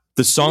 Yeah.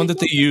 The song that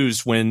they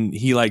use when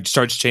he like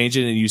starts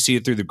changing and you see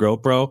it through the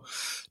GoPro,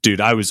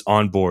 dude, I was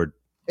on board.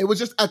 It was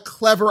just a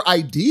clever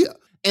idea.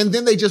 And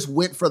then they just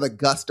went for the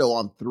gusto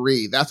on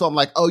 3. That's why I'm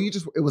like,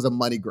 it was a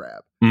money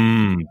grab.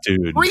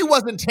 Dude. 3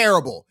 wasn't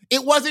terrible.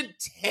 It wasn't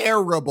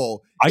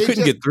terrible. I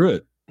couldn't get through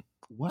it.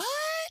 What?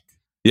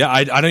 Yeah,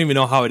 I don't even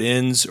know how it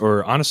ends,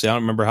 or honestly, I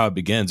don't remember how it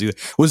begins either.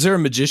 Was there a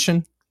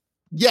magician?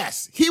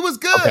 Yes, he was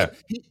good. Okay.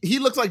 He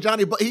looks like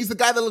Johnny. He's the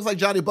guy that looks like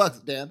Johnny Bucks,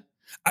 Dan.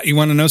 You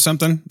want to know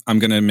something? I'm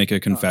going to make a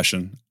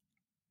confession.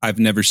 I've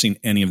never seen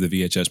any of the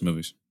VHS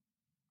movies.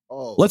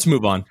 Oh, let's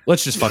move on.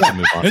 Let's just fucking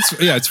move on.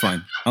 It's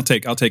fine. I'll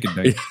take it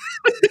back.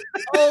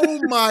 Oh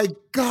my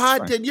God,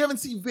 Fine. Dan, you haven't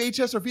seen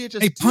VHS or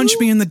VHS? Hey, punch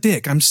me in the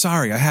dick. I'm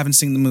sorry. I haven't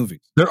seen the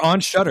movie. They're on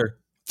Shudder.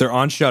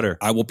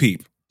 I will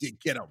peep.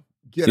 Get them.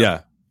 Get them.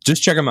 Yeah,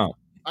 just check them out.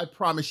 I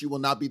promise you will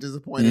not be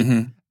disappointed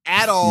Mhm.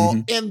 at all.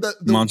 Mhm. And the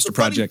Monster the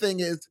funny Project. thing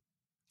is,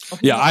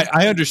 Yeah,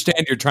 I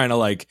understand you're trying to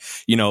like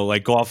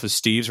go off of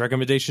Steve's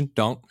recommendation.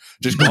 Don't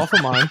just go off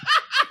of mine.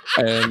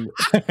 And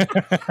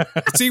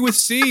See, with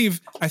Steve,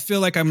 I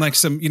feel like I'm like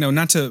some,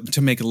 not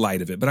to make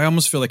light of it, but I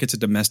almost feel like it's a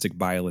domestic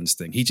violence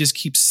thing. He just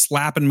keeps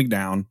slapping me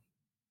down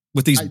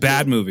with these I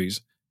bad do.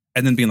 movies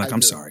and then being like, I I'm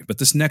do. sorry, but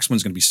this next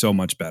one's going to be so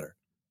much better.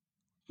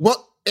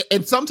 well,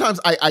 and sometimes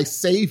I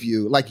save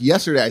you. Like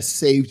yesterday, I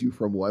saved you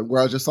from one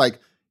where I was just like,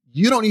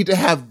 you don't need to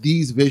have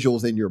these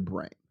visuals in your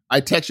brain. I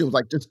text you, I was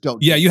like, just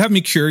don't. Yeah, you have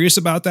me curious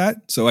about that,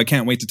 so I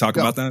can't wait to talk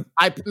No. about that.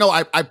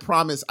 I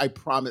promise.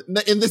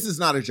 And this is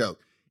not a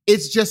joke.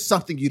 It's just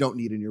something you don't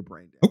need in your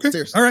brain. Dan. Okay.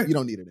 Seriously, All right. you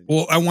don't need it in.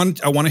 Well, I want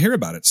to hear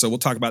about it, so we'll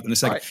talk about it in a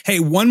second. All right. Hey,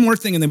 one more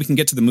thing, and then we can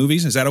get to the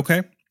movies. Is that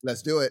okay?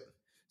 Let's do it.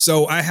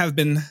 So I have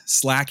been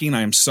slacking.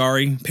 I am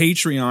sorry.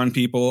 Patreon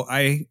people,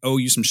 I owe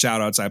you some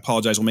shout outs. I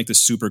apologize. We'll make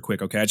this super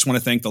quick. Okay. I just want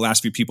to thank the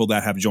last few people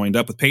that have joined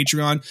up with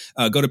Patreon.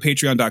 Go to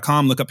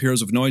patreon.com, look up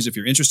Heroes of Noise if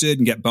you're interested,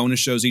 and get bonus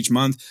shows each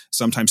month,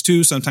 sometimes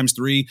 2, sometimes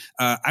 3.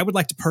 I would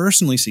like to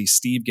personally see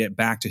Steve get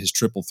back to his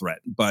triple threat,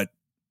 but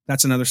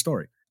that's another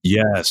story.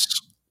 yes,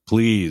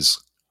 please.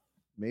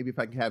 Maybe if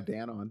I can have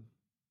Dan on.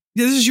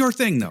 Yeah, this is your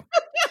thing though.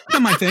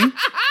 Not my thing.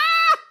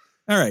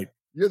 All right.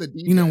 You're the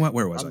DJ. You know what?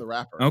 Where was I'm I? the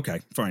rapper.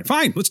 Okay,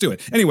 fine. Let's do it.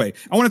 Anyway,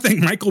 I want to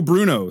thank Michael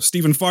Bruno,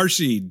 Stephen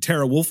Farshid,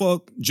 Tara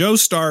Woolfolk, Joe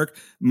Stark,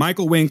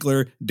 Michael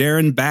Winkler,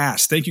 Darren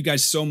Bass. Thank you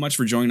guys so much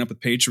for joining up with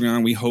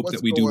Patreon. We hope What's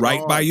that we do going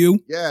right on? by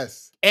you.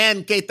 Yes.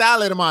 And ¿qué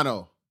tal,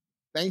 hermano?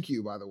 Thank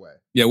you, by the way.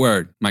 Yeah,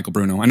 word, Michael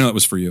Bruno. I know it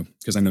was for you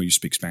because I know you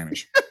speak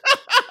Spanish.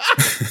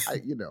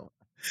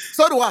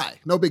 So do I.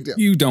 No big deal.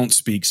 You don't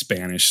speak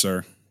Spanish,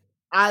 sir.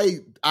 I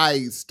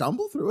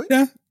stumble through it.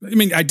 Yeah, I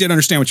mean, I did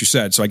understand what you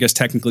said, so I guess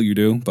technically you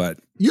do, but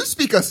You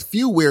speak a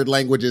few weird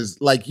languages,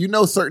 like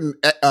certain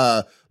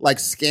like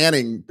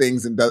scanning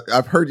things, and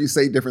I've heard you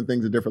say different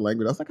things in different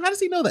languages. I was like, how does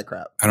he know that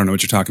crap? I don't know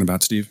what you're talking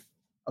about, Steve.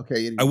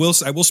 Okay, I will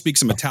speak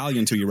some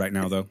Italian to you right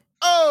now, though.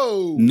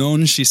 Oh,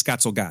 Non ci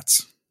scazzo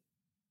gats.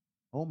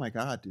 oh my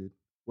god, dude,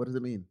 what does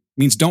it mean?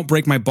 Means don't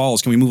break my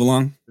balls. Can we move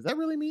along? Does that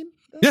really mean?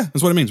 Yeah,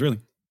 that's what it means, really.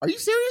 Are you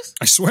serious?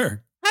 I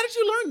swear. How did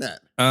you learn that?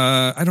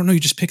 I don't know. You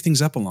just pick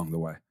things up along the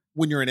way.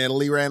 When you're in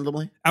Italy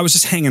randomly? I was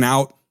just hanging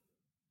out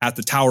at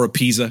the Tower of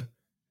Pisa,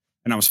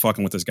 and I was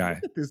fucking with this guy.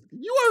 Look at this.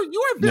 You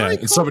are very.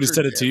 And somebody cultured,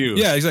 said it to Dan. you.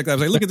 Yeah, exactly. I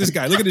was like, look at this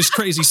guy. Look at his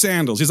crazy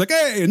sandals. He's like,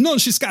 hey, non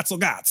ci scazzo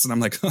gats. And I'm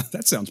like, oh,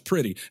 that sounds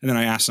pretty. And then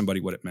I asked somebody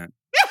what it meant.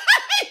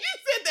 You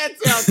said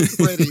that sounds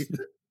pretty.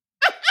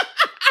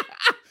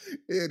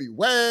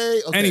 Anyway.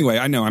 Okay. Anyway,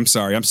 I know. I'm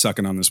sorry. I'm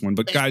sucking on this one.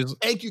 But guys,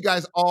 Thank you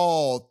guys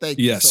all. Thank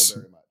you Yes. so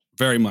very much.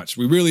 very much.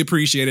 We really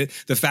appreciate it.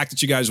 The fact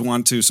that you guys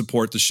want to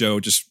support the show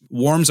just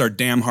warms our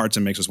damn hearts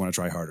and makes us want to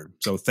try harder.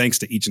 So thanks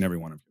to each and every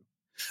one of you.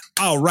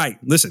 All right.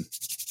 Listen,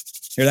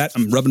 hear that?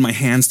 I'm rubbing my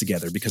hands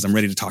together because I'm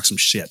ready to talk some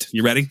shit.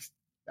 You ready?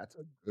 That's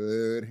a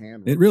good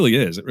hand. It really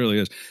is. It really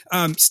is.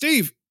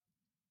 Steve,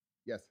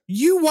 Yes.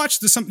 you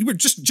watched you were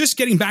just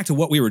getting back to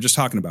what we were just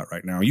talking about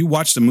right now. You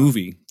watched a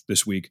movie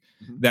this week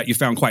Mhm. that you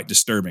found quite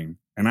disturbing.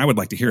 And I would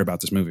like to hear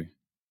about this movie.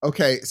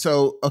 Okay.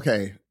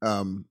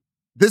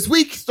 This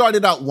week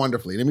started out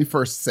wonderfully. Let me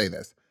first say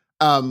this.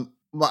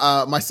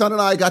 My son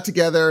and I got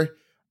together.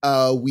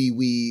 I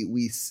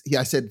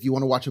said, do you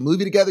want to watch a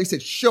movie together? He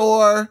said,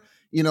 sure.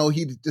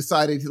 He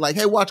decided, he's like,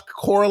 hey, watch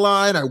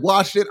Coraline. I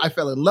watched it. I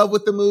fell in love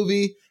with the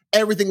movie.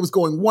 Everything was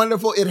going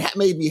wonderful. It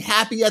made me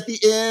happy at the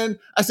end.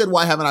 I said,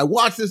 why haven't I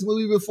watched this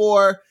movie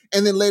before?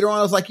 And then later on,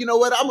 I was like, you know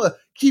what? I'm going to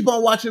keep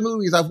on watching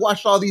movies. I've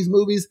watched all these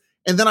movies.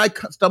 And then I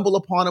stumbled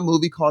upon a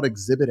movie called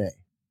Exhibit A.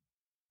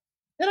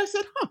 And I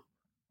said, huh.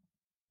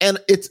 And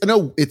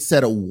it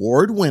said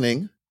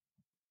award-winning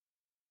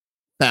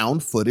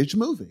found footage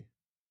movie.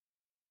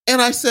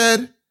 And I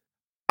said,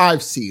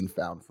 I've seen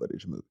found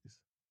footage movies.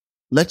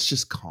 Let's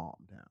just calm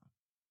down.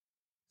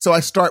 So I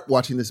start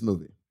watching this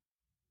movie.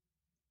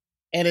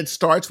 And it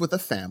starts with a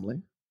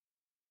family.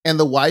 And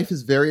the wife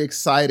is very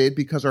excited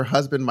because her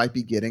husband might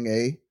be getting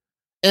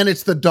and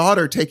it's the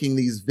daughter taking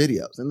these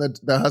videos. And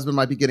the husband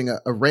might be getting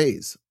a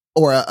raise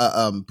or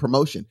a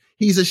promotion.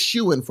 He's a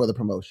shoo-in for the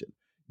promotion.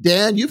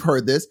 Dan, you've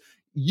heard this.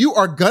 You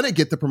are going to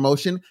get the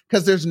promotion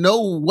because there's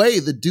no way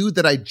the dude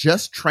that I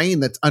just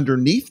trained that's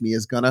underneath me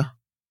is going to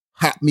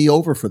hop me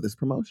over for this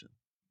promotion.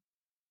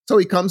 So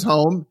he comes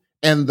home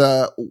and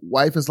the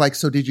wife is like,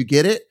 so did you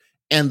get it?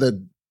 And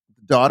the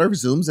daughter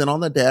zooms in on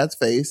the dad's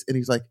face and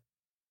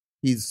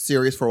he's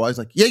serious for a while. He's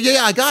like,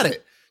 yeah, I got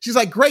it. She's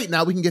like, great.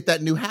 Now we can get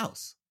that new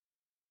house.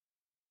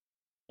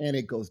 And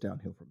it goes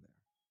downhill from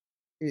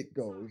there. It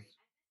goes.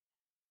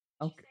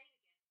 Okay.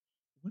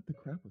 What the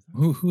crap was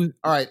that? Who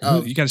All right.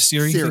 you got a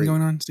Siri thing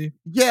going on, Steve?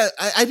 Yeah,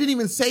 I didn't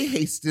even say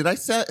haste. Did I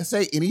say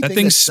anything? That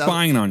thing's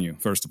spying on you,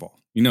 first of all.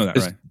 You know that,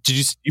 right?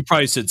 Did you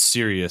probably said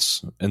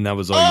serious, and that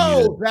was all you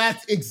needed. Oh,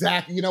 that's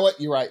exactly. You know what?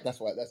 You're right. That's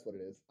what it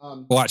is.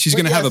 Watch, he's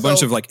going to have a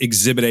bunch of like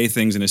Exhibit A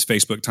things in his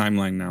Facebook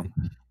timeline now.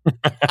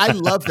 I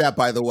love that,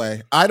 by the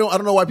way. I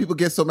don't know why people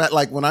get so mad.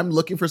 Like when I'm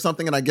looking for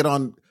something and I get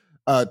on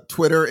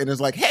Twitter and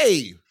it's like,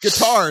 "Hey,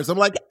 guitars," I'm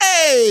like,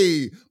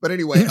 "Hey," but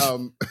anyway,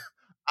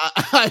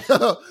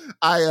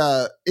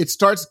 it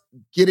starts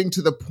getting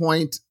to the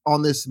point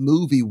on this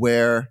movie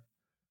where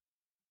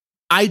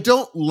I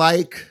don't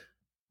like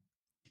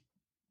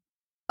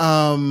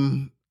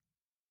I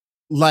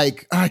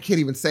can't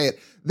even say it.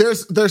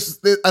 There's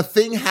a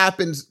thing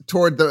happens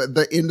toward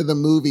the end of the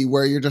movie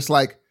where you're just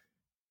like,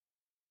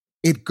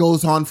 it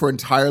goes on for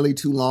entirely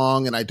too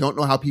long, and I don't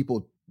know how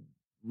people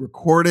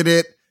recorded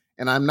it,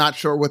 and I'm not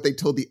sure what they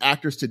told the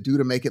actors to do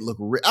to make it look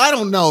I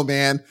don't know,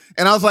 man.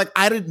 And I was like,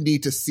 I didn't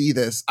need to see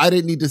this. I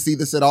didn't need to see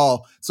this at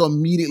all. So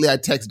immediately I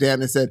text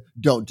Dan and said,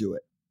 don't do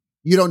it.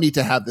 You don't need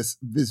to have this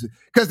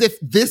because if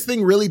this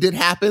thing really did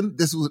happen,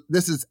 this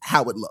is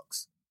how it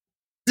looks.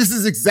 This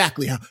is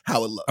exactly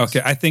how it looks.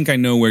 Okay, I think I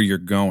know where you're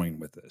going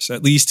with this,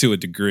 at least to a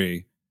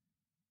degree.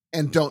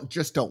 And don't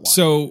watch.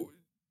 So,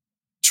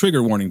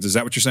 trigger warnings, is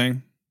that what you're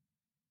saying?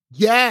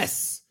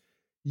 Yes.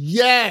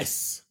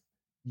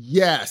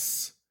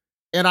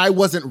 And I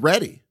wasn't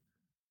ready.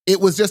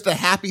 It was just a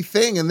happy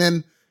thing. And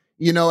then,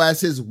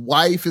 as his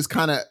wife is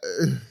kind of,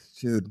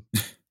 dude,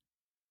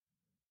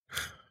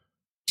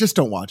 just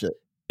don't watch it.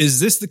 Is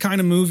this the kind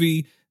of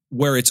movie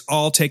where it's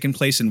all taking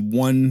place in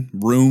one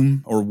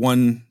room or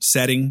one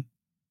setting?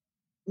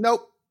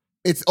 Nope.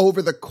 It's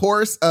over the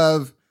course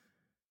of,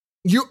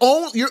 you're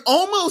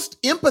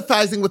almost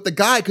empathizing with the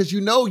guy because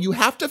you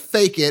have to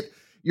fake it.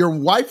 Your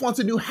wife wants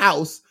a new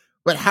house,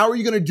 but how are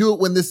you going to do it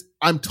when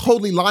I'm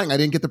totally lying, I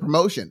didn't get the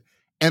promotion.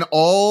 And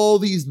all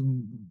these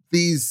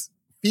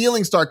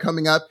feelings start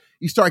coming up.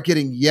 You start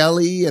getting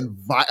yelly and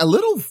a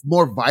little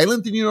more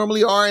violent than you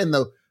normally are. And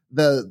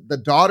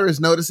the daughter is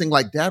noticing,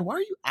 like, Dad, why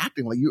are you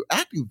acting like you're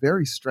acting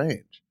very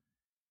strange?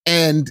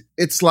 And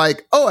it's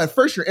like, oh, at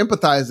first you're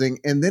empathizing,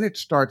 and then it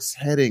starts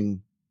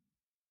heading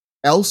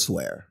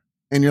elsewhere.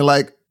 And you're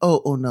like,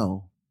 oh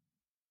no.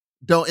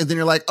 Don't. And then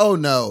you're like, oh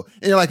no.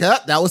 And you're like,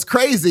 that was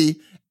crazy.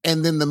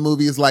 And then the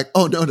movie is like,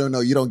 oh no,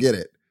 you don't get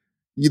it.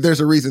 There's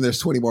a reason there's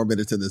 20 more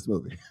minutes in this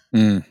movie.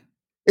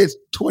 It's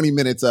 20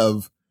 minutes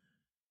of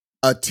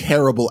a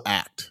terrible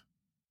act.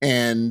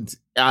 And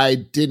I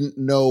didn't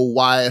know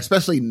why,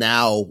 especially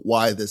now,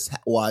 why this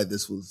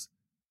was,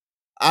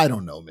 I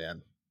don't know,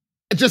 man.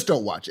 Just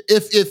don't watch it.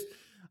 If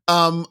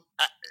I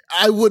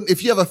wouldn't,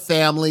 if you have a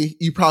family,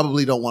 you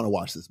probably don't want to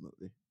watch this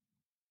movie.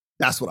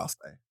 That's what I'll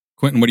say.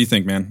 Quentin, what do you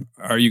think, man?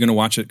 Are you going to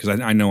watch it? Because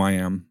I know I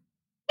am.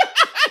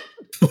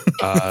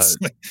 Yeah,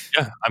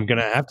 I'm going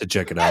to have to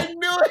check it out. I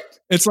knew it.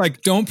 It's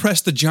like, don't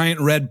press the giant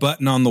red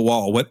button on the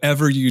wall.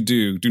 Whatever you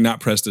do not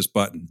press this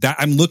button.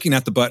 I'm looking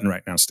at the button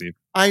right now, Steve.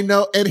 I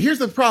know. And here's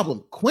the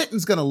problem.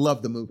 Quentin's going to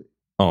love the movie.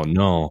 Oh,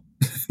 no.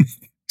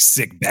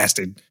 Sick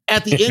bastard.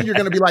 At the end, you're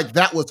going to be like,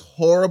 that was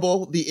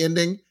horrible, the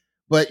ending.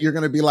 But you're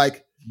going to be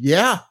like,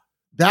 yeah,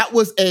 that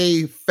was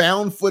a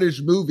found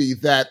footage movie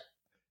that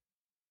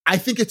I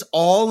think it's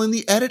all in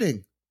the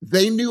editing.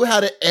 They knew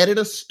how to edit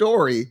a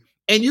story.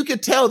 And you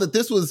could tell that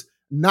this was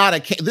not I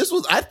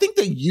think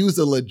they use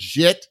a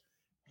legit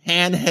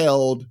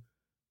handheld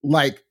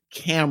like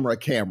camera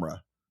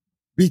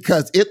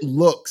because it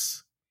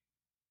looks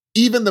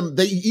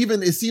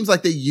it seems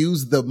like they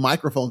use the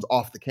microphones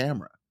off the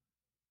camera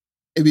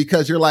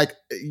because you're like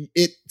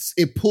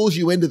it pulls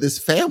you into this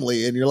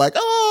family and you're like,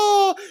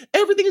 oh,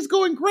 everything is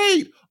going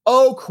great.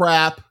 Oh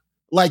crap.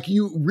 Like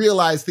you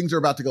realize things are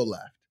about to go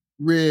left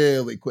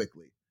really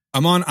quickly.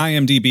 I'm on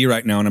IMDb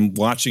right now and I'm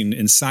watching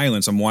in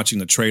silence. I'm watching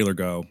the trailer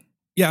go,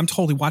 yeah, I'm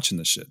totally watching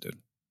this shit, dude.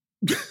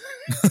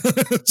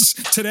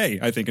 Today,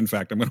 I think, in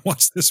fact, I'm going to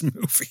watch this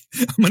movie.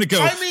 I'm going to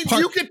go. I mean,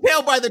 you can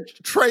tell by the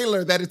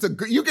trailer that it's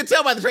you can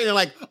tell by the trailer,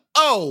 like,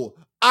 oh,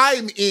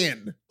 I'm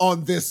in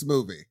on this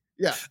movie.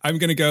 Yeah. I'm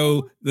going to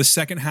go the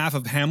second half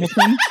of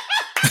Hamilton.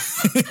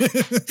 And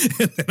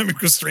then I'm going to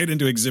go straight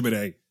into Exhibit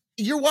A.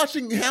 You're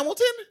watching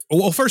Hamilton?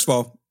 Well, first of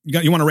all,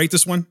 you want to rate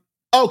this one?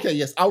 Okay,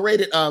 yes. I'll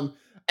rate it.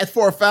 As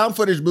for a found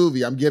footage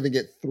movie, I'm giving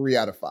it 3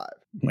 out of 5.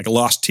 Like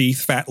lost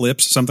teeth, fat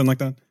lips, something like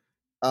that?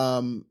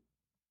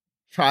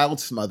 Child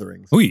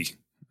smothering. Ooh,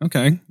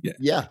 okay.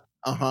 Yeah.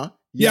 Uh-huh.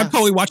 Yeah, I'm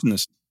totally watching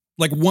this.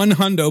 Like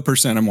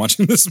 100% I'm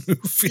watching this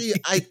movie. See,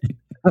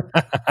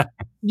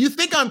 you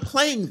think I'm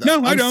playing though?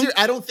 No, I don't.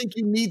 I don't think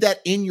you need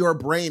that in your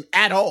brain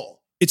at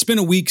all. It's been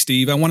a week,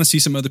 Steve. I want to see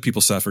some other people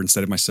suffer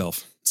instead of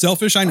myself.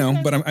 Selfish, I know,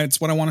 okay. But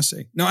it's what I want to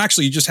say. No,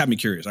 actually, you just had me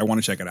curious. I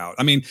want to check it out.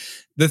 I mean,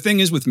 the thing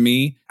is with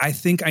me, I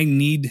think I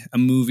need a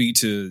movie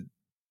to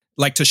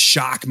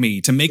shock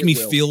me, to make me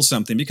feel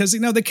something because,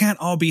 they can't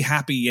all be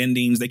happy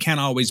endings. They can't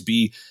always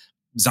be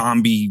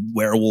zombie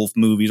werewolf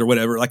movies or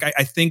whatever. Like,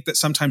 I think that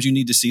sometimes you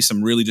need to see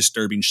some really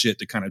disturbing shit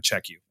to kind of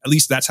check you. At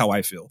least that's how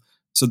I feel.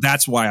 So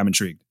that's why I'm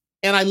intrigued.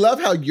 And I love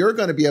how you're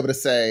going to be able to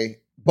say,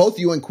 both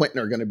you and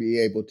Quentin are going to be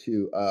able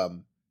to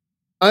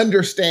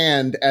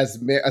understand,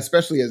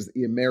 especially as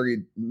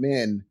married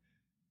men,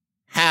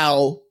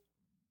 how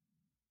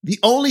the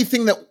only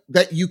thing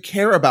that you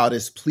care about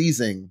is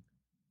pleasing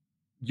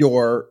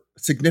your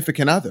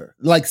significant other.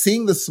 Like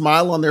seeing the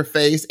smile on their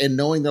face and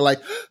knowing they're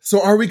like,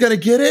 so are we going to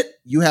get it?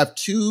 You have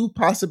two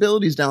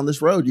possibilities down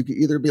this road. You can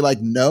either be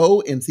like,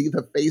 no, and see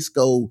the face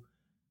go,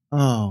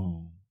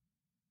 oh,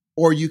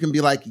 or you can be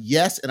like,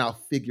 yes, and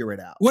I'll figure it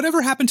out.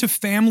 Whatever happened to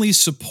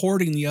families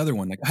supporting the other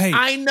one? Like, hey,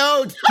 I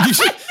know.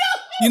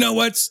 you know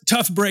what's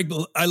tough break,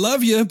 but I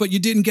love you, but you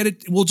didn't get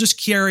it. We'll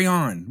just carry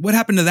on. What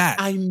happened to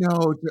that? I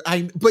know.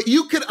 But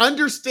you could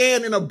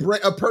understand in a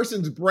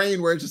person's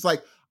brain where it's just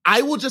like,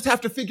 I will just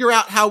have to figure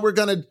out how we're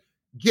going to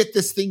get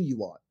this thing you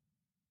want.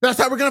 That's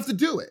how we're going to have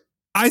to do it.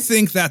 I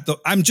think that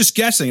I'm just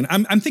guessing.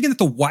 I'm thinking that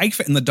the wife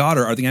and the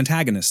daughter are the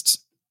antagonists.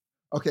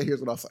 Okay,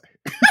 here's what I'll say.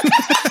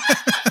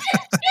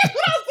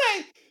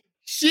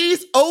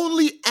 She's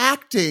only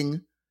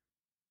acting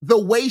the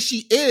way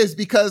she is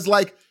because,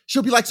 like,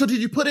 she'll be like, so did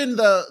you put in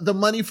the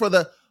money for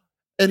the,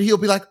 and he'll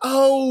be like,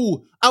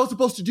 oh, I was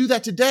supposed to do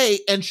that today.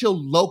 And she'll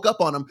loke up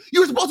on him.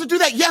 You were supposed to do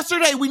that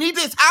yesterday. We need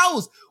this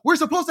house. We're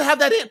supposed to have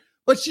that in.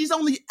 But she's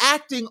only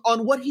acting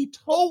on what he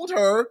told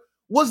her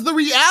was the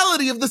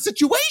reality of the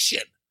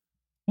situation.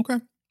 Okay.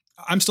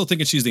 I'm still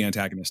thinking she's the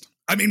antagonist.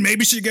 I mean,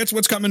 maybe she gets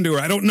what's coming to her.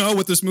 I don't know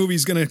what this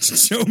movie's going to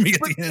show me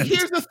at the end.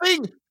 Here's the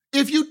thing.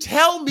 If you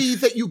tell me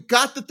that you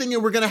got the thing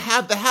and we're going to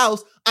have the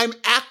house, I'm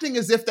acting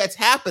as if that's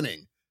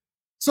happening.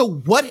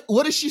 So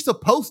what is she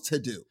supposed to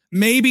do?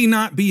 Maybe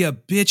not be a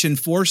bitch and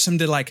force him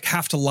to like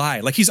have to lie.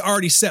 Like he's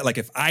already said, like,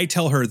 if I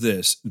tell her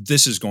this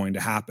is going to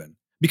happen.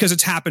 Because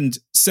it's happened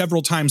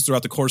several times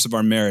throughout the course of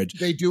our marriage.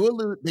 They do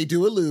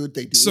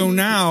allude. So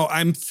now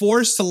I'm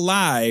forced to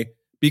lie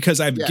because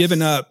I've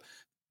given up,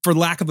 for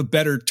lack of a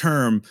better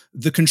term,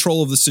 the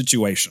control of the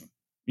situation.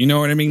 You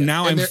know what I mean? Yes.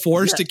 Now I'm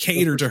forced to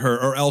cater to her,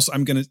 or else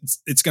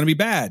it's gonna be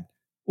bad.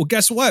 Well,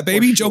 guess what,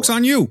 baby? Sure. Joke's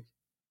on you.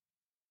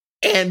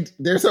 And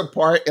there's a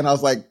part, and I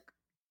was like,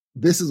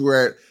 this is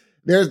where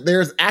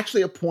there's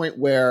actually a point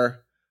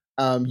where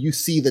you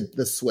see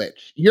the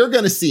switch. You're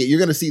gonna see it. You're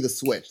gonna see the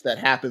switch that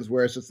happens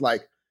where it's just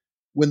like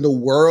when the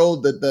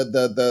world,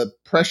 the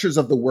pressures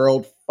of the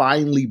world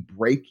finally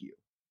break you.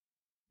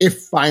 It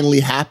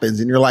finally happens,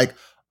 and you're like,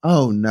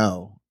 oh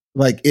no,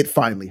 like it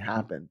finally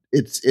happened.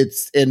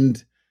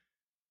 And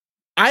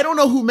I don't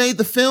know who made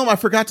the film. I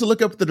forgot to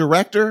look up the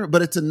director,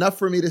 but it's enough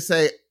for me to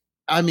say,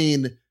 I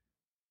mean,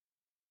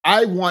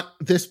 I want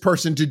this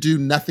person to do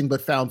nothing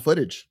but found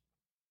footage.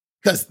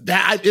 Because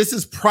this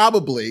is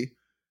probably,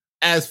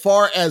 as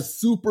far as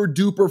super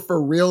duper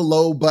for real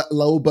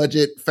low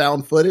budget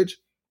found footage,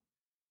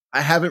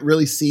 I haven't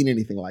really seen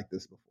anything like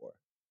this before.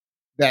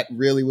 That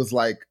really was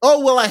like,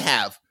 oh, well, I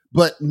have,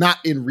 but not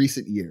in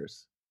recent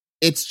years.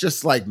 It's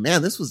just like,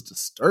 man, this was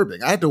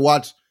disturbing. I had to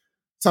watch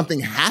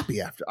something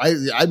happy after.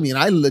 I mean,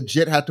 I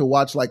legit had to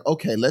watch like,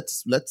 okay,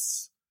 let's.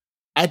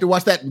 I had to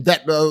watch that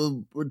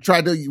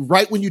try to,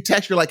 right when you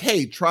text, you're like,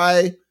 hey,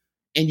 try,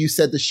 and you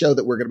said the show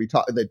that we're going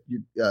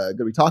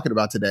to be talking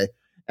about today,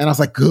 and I was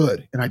like,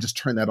 good, and I just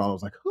turned that on. I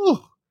was like,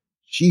 oh,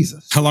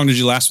 Jesus. How long did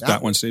you last with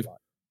that one, Steve?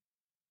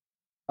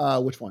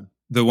 Which one?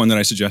 The one that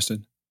I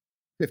suggested.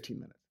 15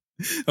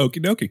 minutes.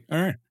 Okie dokie.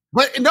 All right.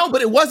 But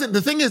it wasn't.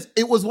 The thing is,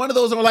 it was one of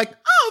those that were like,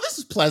 oh, this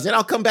is pleasant.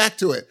 I'll come back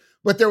to it.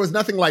 But there was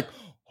nothing like,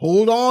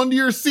 hold on to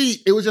your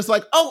seat. It was just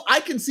like, oh, I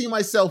can see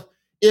myself.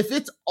 If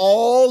it's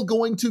all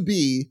going to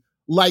be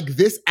like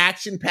this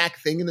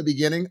action-packed thing in the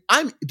beginning,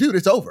 dude,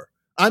 it's over.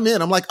 I'm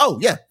in. I'm like, oh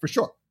yeah, for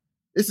sure.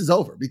 This is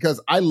over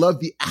because I love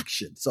the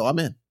action. So I'm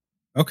in.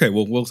 Okay.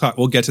 Well,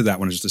 we'll get to that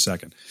one in just a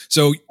second.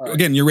 So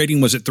again, your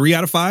rating, was it 3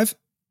 out of 5?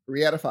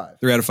 3 out of 5.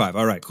 3 out of 5.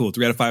 All right, cool.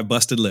 3 out of 5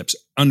 busted lips.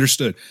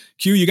 Understood.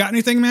 Q, you got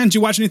anything, man? Did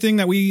you watch anything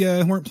that we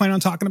weren't planning on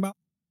talking about?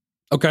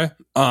 Okay.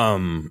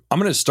 I'm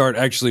going to start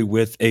actually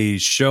with a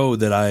show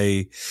that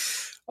I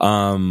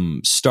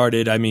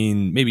started,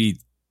 maybe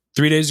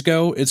 3 days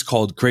ago. It's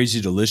called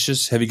Crazy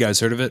Delicious. Have you guys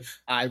heard of it?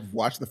 I've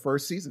watched the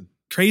first season.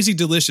 Crazy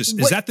Delicious.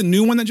 Is that the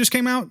new one that just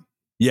came out?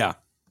 Yeah.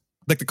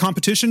 Like the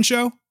competition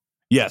show?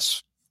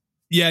 Yes.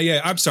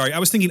 Yeah. I'm sorry. I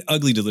was thinking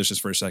Ugly Delicious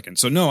for a second.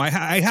 So no, I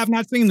have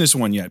not seen this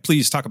one yet.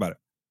 Please talk about it.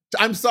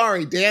 I'm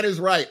sorry. Dan is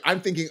right.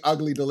 I'm thinking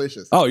Ugly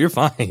Delicious. Oh, you're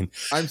fine.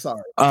 I'm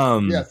sorry.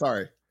 Yeah,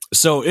 sorry.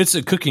 So it's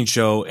a cooking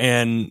show,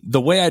 and the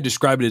way I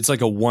describe it, it's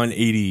like a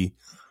 180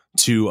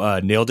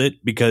 to Nailed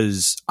It,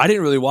 because I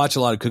didn't really watch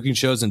a lot of cooking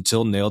shows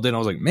until Nailed It. And I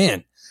was like,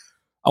 man,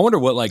 I wonder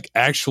what like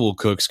actual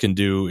cooks can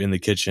do in the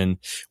kitchen.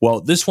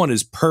 Well, this one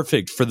is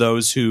perfect for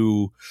those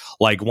who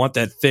like want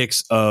that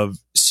fix of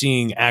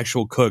seeing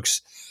actual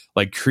cooks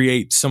like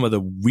create some of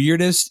the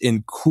weirdest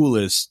and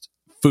coolest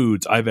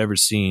foods I've ever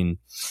seen.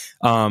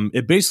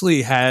 It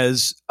basically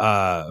has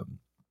a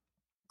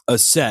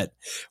set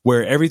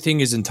where everything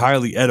is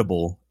entirely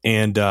edible,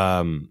 and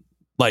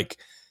like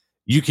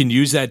you can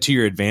use that to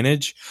your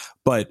advantage.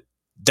 But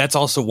that's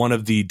also one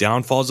of the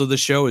downfalls of the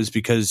show, is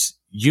because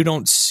you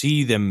don't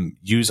see them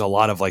use a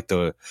lot of like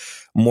the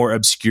more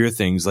obscure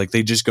things. Like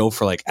they just go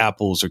for like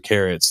apples or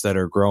carrots that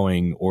are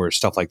growing or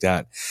stuff like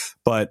that.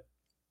 But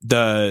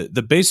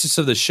the basis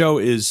of the show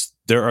is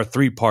there are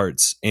 3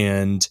 parts,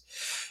 and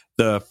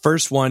The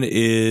first one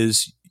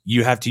is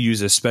you have to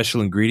use a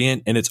special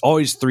ingredient, and it's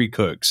always 3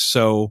 cooks.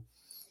 So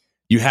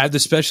you have the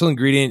special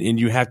ingredient, and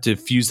you have to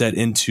fuse that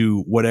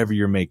into whatever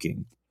you're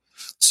making.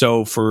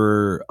 So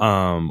for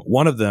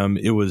one of them,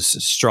 it was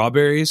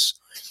strawberries,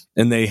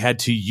 and they had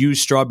to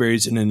use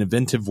strawberries in an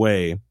inventive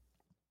way.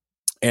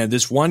 And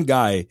this one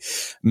guy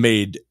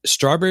made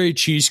strawberry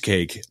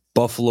cheesecake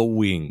buffalo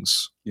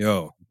wings.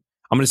 Yo,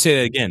 I'm going to say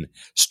that again.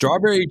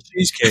 Strawberry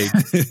cheesecake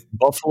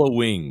buffalo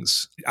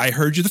wings. I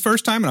heard you the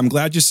first time, and I'm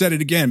glad you said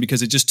it again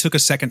because it just took a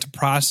second to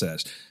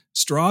process.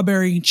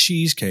 Strawberry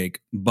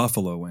cheesecake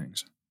buffalo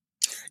wings.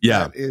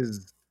 Yeah. That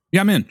is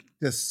Yeah, I'm in.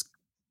 just.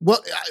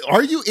 Well,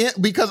 are you in?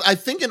 Because I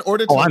think in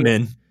order to, I'm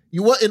in.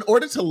 in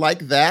order to like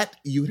that,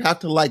 you'd have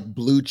to like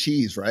blue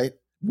cheese, right?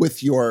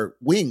 With your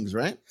wings,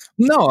 right?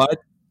 No,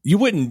 you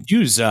wouldn't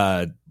use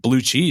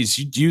blue cheese.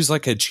 You'd use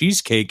like a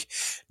cheesecake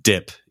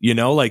dip,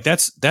 like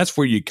that's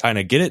where you kind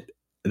of get it.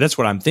 That's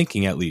what I'm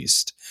thinking, at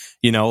least.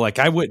 Like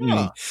I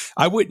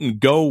wouldn't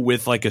go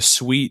with like a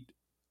sweet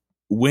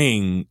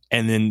wing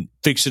and then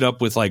fix it up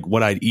with like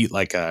what I'd eat,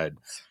 like a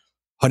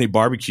honey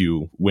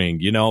barbecue wing,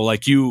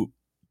 like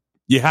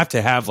you have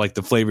to have like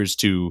the flavors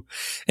to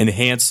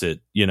enhance it.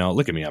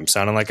 Look at me. I'm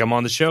sounding like I'm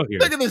on the show here.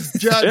 Look at this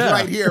judge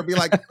right here. Be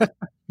like,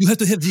 you have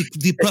to have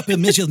the proper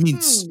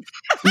measurements.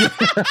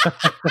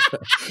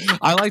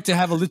 I like to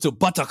have a little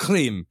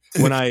buttercream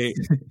when I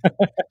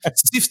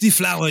sift the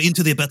flour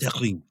into the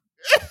buttercream.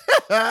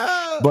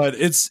 But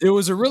it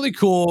was a really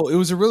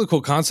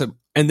cool concept.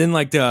 And then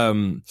like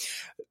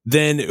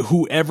then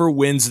whoever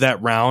wins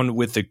that round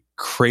with the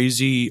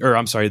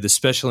the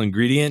special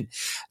ingredient,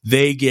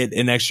 they get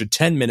an extra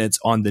 10 minutes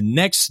on the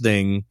next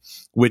thing,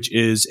 which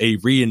is a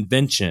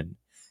reinvention.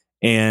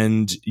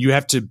 And you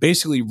have to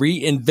basically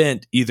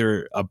reinvent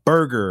either a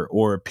burger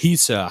or a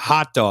pizza,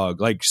 hot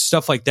dog, like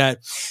stuff like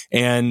that.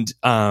 And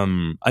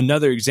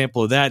another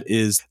example of that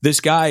is this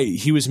guy,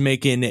 he was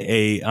making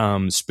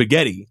a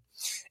spaghetti,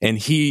 and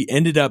he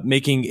ended up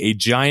making a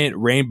giant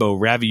rainbow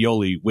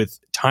ravioli with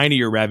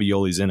tinier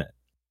raviolis in it.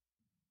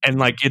 And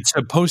like it's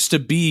supposed to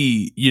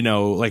be,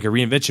 like a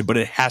reinvention, but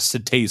it has to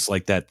taste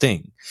like that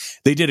thing.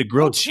 They did a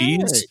grilled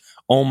cheese.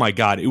 Oh my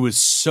God. It was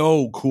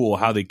so cool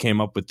how they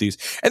came up with these.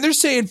 And they're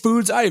saying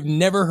foods I have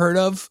never heard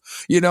of,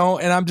 and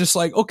I'm just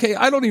like, okay,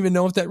 I don't even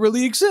know if that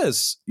really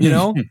exists,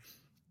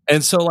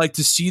 And so like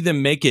to see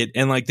them make it,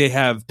 and like they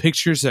have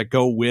pictures that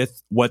go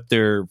with what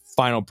their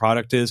final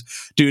product is.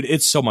 Dude,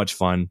 it's so much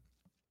fun.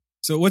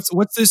 So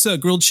what's this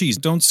grilled cheese?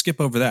 Don't skip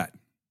over that.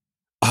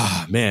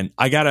 Ah, man,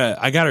 I gotta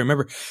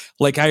remember.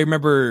 Like I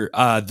remember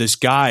this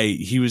guy,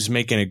 he was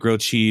making a grilled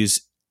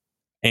cheese,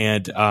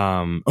 and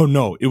oh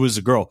no, it was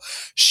a girl.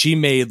 She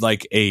made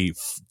like a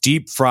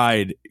deep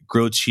fried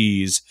grilled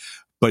cheese,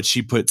 but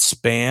she put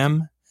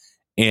Spam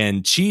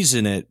and cheese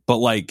in it. But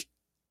like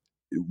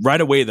right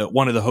away,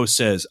 one of the hosts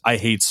says, "I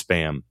hate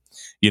Spam."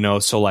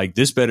 So like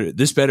this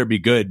better be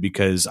good,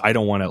 because I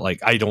don't want to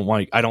I don't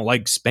like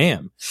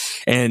Spam.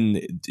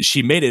 And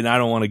she made it, and I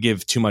don't want to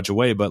give too much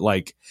away, but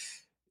like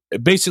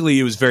basically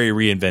it was very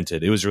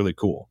reinvented. It was really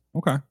cool.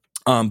 Okay.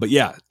 But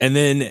yeah. And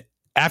then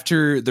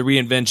after the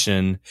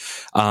reinvention,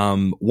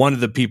 one of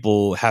the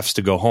people has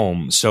to go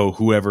home. So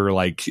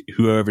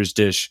whoever's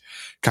dish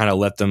kind of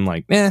let them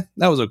that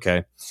was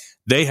okay.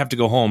 They have to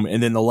go home.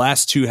 And then the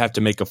last two have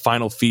to make a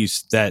final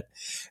feast that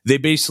they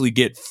basically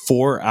get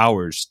 4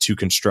 hours to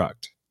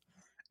construct.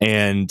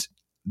 And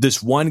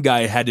this one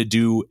guy had to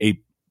do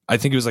I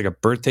think it was like a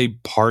birthday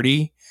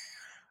party,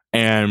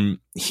 and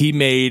he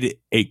made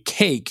a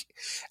cake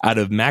out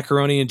of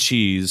macaroni and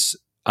cheese,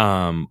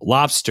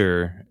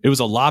 lobster. It was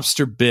a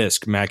lobster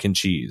bisque mac and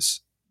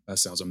cheese. That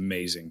sounds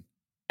amazing.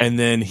 And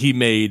then he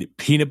made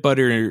peanut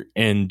butter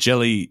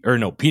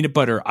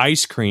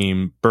ice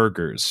cream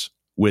burgers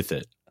with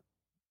it.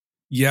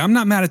 Yeah, I'm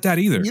not mad at that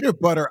either.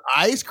 peanut butter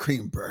ice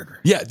cream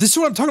burger. Yeah, this is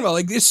what I'm talking about.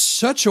 Like, it's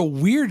such a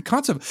weird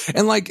concept.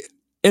 And like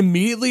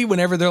immediately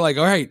whenever they're like,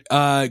 all right,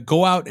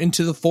 go out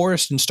into the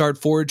forest and start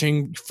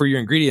foraging for your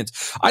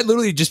ingredients, I'd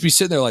literally just be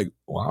sitting there like,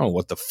 well, I don't know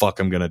what the fuck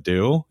I'm going to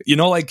do.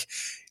 Like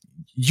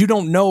you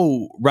don't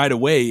know right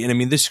away. And I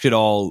mean, this could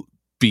all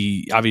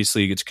be,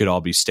 obviously it could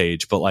all be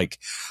staged, but like,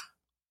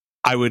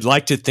 I would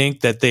like to think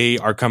that they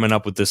are coming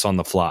up with this on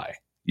the fly,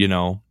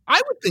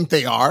 I would think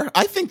they are.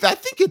 I think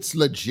it's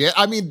legit.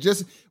 I mean,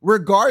 just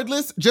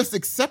regardless, just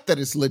accept that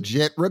it's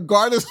legit,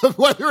 regardless of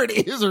whether it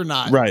is or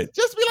not. Right.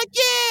 Just be like,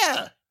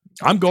 yeah.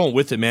 I'm going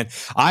with it, man.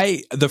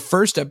 The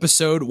first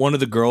episode, one of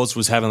the girls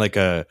was having like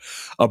a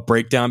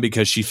breakdown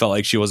because she felt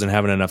like she wasn't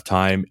having enough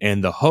time.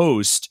 And the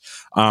host,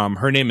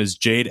 her name is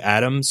Jade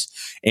Adams,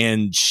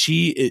 and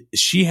she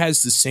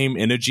has the same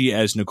energy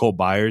as Nicole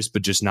Byers,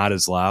 but just not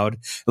as loud.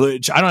 I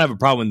don't have a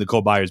problem with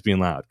Nicole Byers being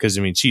loud, because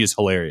I mean, she is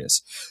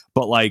hilarious.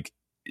 But like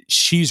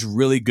she's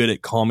really good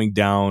at calming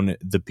down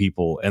the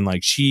people. And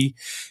like she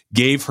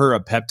gave her a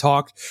pep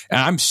talk, and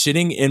I'm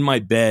sitting in my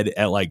bed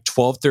at like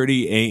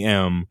 12:30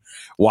 a.m.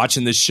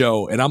 watching this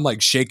show, and I'm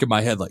like shaking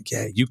my head like,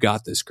 yeah, you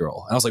got this,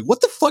 girl. And I was like,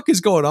 what the fuck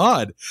is going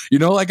on? You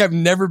know, like I've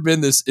never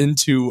been this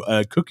into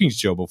a cooking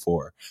show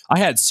before. I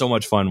had so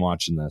much fun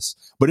watching this,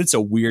 but it's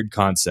a weird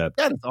concept.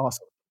 That is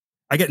awesome.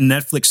 I get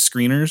Netflix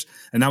screeners,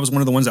 and that was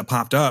one of the ones that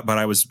popped up, but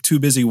I was too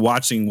busy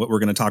watching what we're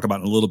going to talk about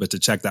in a little bit to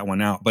check that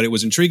one out. But it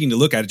was intriguing to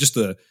look at it. Just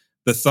the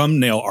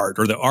thumbnail art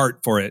or the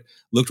art for it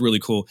looked really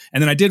cool.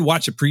 And then I did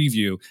watch a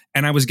preview,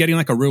 and I was getting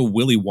like a real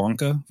Willy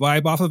Wonka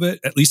vibe off of it,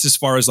 at least as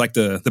far as like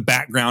the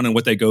background and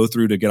what they go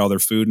through to get all their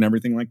food and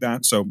everything like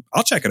that. So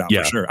I'll check it out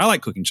for sure. I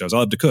like cooking shows. I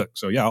love to cook.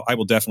 So yeah, I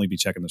will definitely be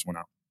checking this one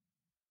out.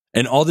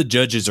 And all the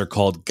judges are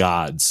called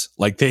gods.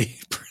 Like they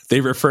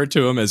refer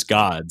to them as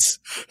gods.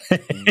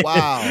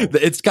 Wow.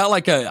 It's got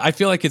like I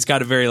feel like it's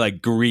got a very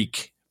like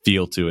Greek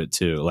feel to it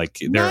too. Like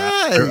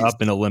they're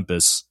up in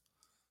Olympus.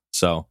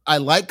 So I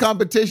like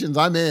competitions.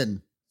 I'm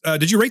in.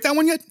 Did you rate that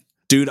one yet?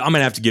 Dude, I'm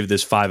going to have to give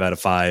this 5 out of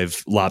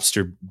 5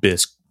 lobster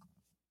bisque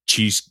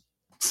cheese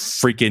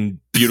freaking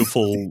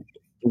beautiful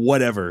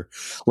whatever.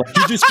 Like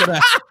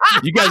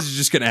you guys are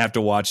just gonna have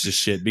to watch this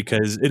shit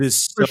because it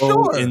is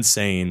so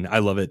insane. I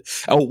love it.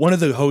 Oh, one of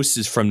the hosts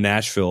is from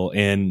Nashville,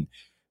 and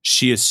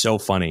she is so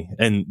funny.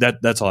 And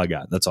that's all I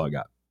got. That's all I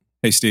got.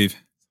 Hey, Steve.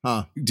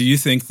 Do you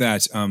think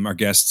that our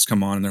guests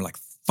come on and they're like,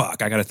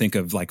 fuck, I got to think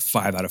of like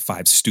 5 out of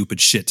 5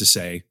 stupid shit to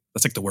say?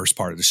 That's like the worst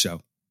part of the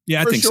show.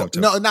 Yeah, I think so too.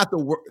 No, not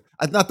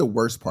the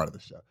worst part of the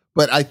show.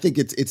 But I think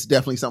it's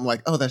definitely something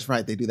like, oh, that's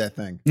right. They do that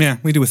thing. Yeah,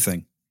 we do a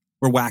thing.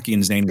 We're wacky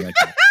and zany like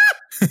that.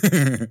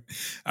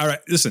 All right,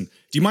 listen.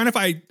 Do you mind if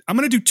I'm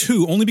going to do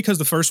 2 only because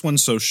the first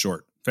one's so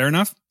short? Fair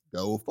enough?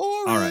 Go for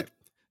it. All right.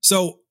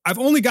 So I've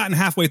only gotten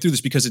halfway through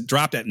this because it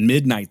dropped at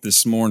midnight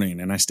this morning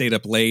and I stayed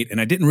up late and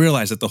I didn't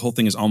realize that the whole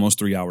thing is almost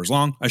 3 hours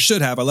long. I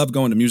should have. I love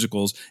going to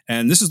musicals.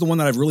 And this is the one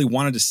that I've really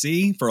wanted to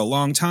see for a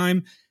long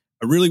time.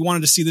 I really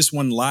wanted to see this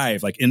one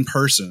live, like in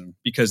person,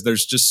 because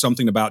there's just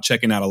something about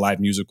checking out a live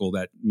musical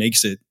that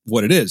makes it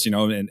what it is, you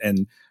know,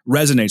 and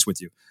resonates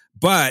with you.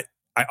 But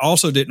I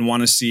also didn't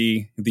want to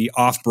see the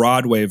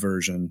off-Broadway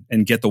version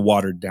and get the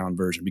watered-down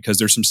version because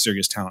there's some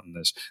serious talent in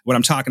this. What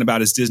I'm talking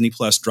about is Disney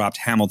Plus dropped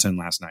Hamilton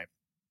last night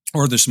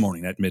or this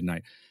morning at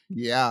midnight.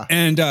 Yeah.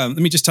 And let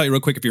me just tell you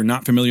real quick, if you're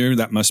not familiar,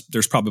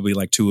 there's probably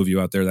like 2 of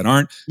you out there that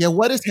aren't. Yeah,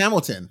 what is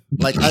Hamilton?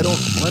 Like,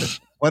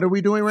 what are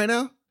we doing right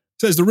now?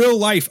 It says the real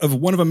life of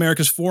one of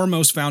America's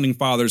foremost founding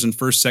fathers and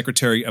first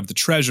Secretary of the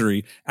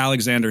Treasury,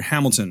 Alexander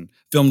Hamilton,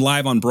 filmed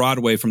live on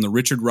Broadway from the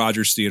Richard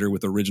Rogers Theater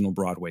with original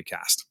Broadway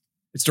cast.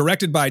 It's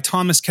directed by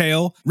Thomas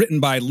Kail, written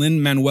by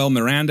Lin-Manuel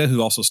Miranda,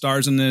 who also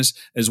stars in this,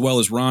 as well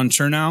as Ron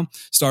Chernow.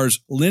 Stars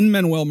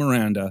Lin-Manuel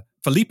Miranda,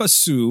 Philippa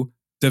Soo,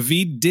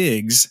 Daveed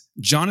Diggs,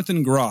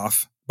 Jonathan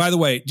Groff. By the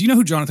way, do you know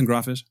who Jonathan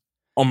Groff is?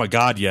 Oh my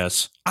God,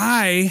 yes.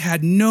 I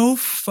had no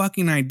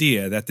fucking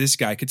idea that this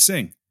guy could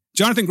sing.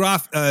 Jonathan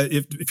Groff,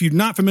 if you're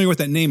not familiar with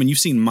that name and you've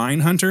seen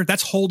Mindhunter,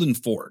 that's Holden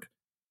Ford,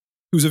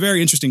 who's a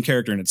very interesting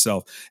character in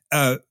itself.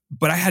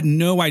 But I had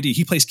no idea.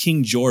 He plays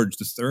King George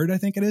III, I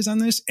think it is, on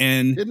this.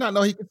 And did not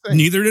know he could sing.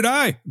 Neither did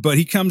I. But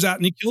he comes out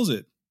and he kills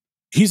it.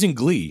 He's in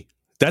Glee.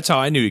 That's how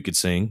I knew he could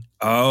sing.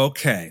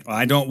 Okay. Well,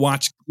 I don't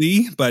watch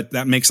Glee, but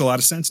that makes a lot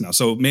of sense now.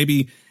 So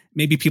maybe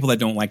people that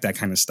don't like that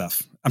kind of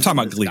stuff. I'm talking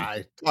about Glee.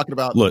 Guy talking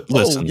about,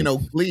 listen.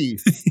 Glee.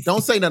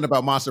 Don't say nothing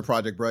about Monster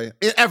Project, bro.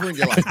 Ever in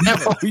your life.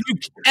 Ever.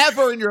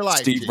 Ever in your life.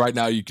 Steve, right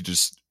now you could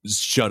just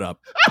shut up.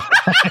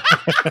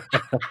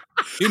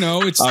 You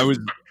know, it's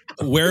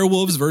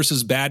werewolves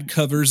versus bad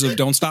covers of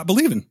Don't Stop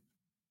Believing.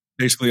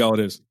 Basically all it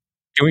is.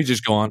 Can we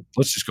just go on?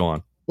 Let's just go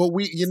on. But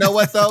you know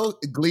what though?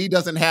 Glee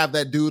doesn't have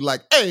that dude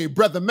like, hey,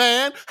 brother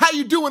man, how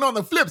you doing on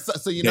the flip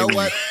side? So you know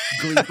what?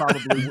 Glee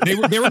probably they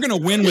were going to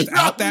win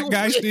without that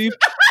guy, Steve.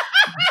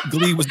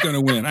 Glee was going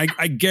to win.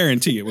 I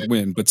guarantee it would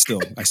win, but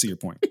still, I see your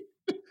point.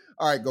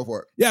 All right, go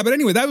for it. Yeah, but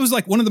anyway, that was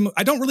like one of the.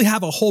 I don't really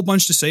have a whole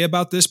bunch to say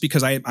about this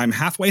because I'm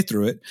halfway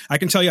through it. I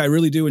can tell you, I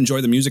really do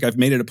enjoy the music. I've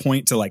made it a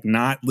point to like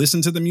not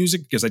listen to the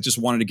music because I just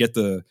wanted to get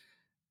the.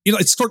 You know,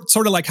 it's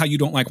sort of like how you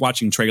don't like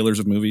watching trailers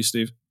of movies,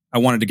 Steve. I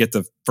wanted to get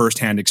the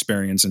firsthand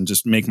experience and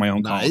just make my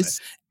own call on it.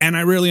 And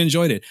I really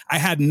enjoyed it. I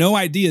had no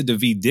idea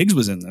Daveed Diggs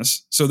was in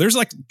this. So there's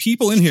like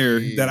people in here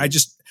that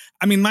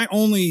my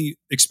only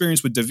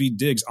experience with Daveed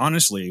Diggs,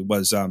 honestly,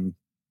 was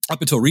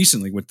up until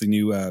recently with the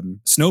new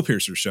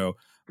Snowpiercer show,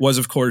 was,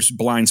 of course,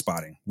 Blind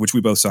Spotting, which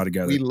we both saw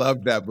together. We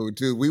loved that, boo,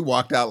 too. We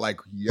walked out like,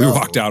 yo. We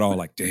walked out all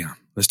like, damn,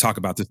 let's talk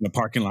about this in the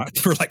parking lot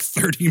for like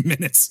 30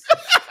 minutes.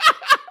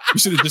 We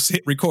should have just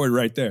hit record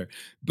right there.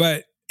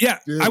 But yeah,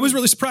 dude. I was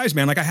really surprised,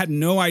 man. Like I had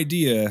no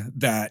idea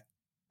that.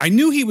 I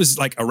knew he was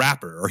like a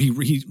rapper or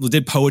he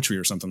did poetry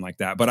or something like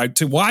that. But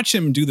to watch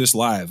him do this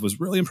live was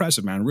really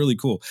impressive, man. Really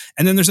cool.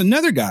 And then there's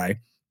another guy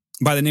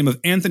by the name of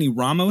Anthony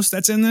Ramos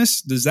that's in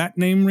this. Does that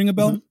name ring a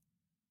bell? Mm-hmm.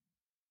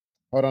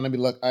 Hold on, let me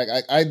look.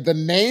 I the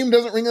name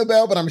doesn't ring a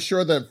bell, but I'm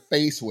sure the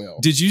face will.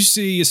 Did you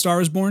see A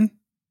Star Is Born?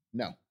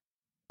 No.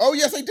 Oh,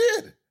 yes, I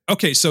did.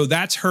 Okay, so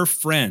that's her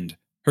friend.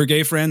 Her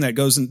gay friend that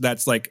goes and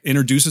that's like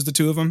introduces the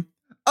two of them.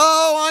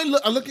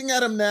 Oh, I'm looking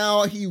at him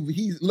now. He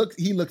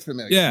looks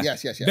familiar. Yeah.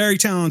 Yes. Very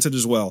talented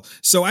as well.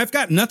 So I've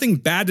got nothing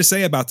bad to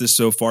say about this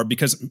so far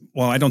because,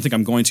 well, I don't think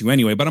I'm going to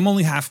anyway, but I'm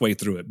only halfway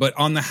through it. But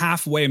on the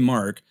halfway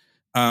mark,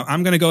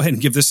 I'm going to go ahead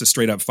and give this a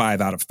straight up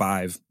 5 out of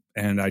 5.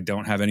 And I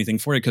don't have anything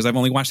for it because I've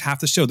only watched half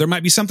the show. There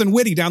might be something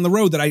witty down the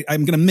road that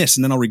I'm going to miss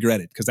and then I'll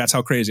regret it because that's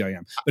how crazy I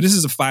am. But this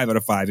is a 5 out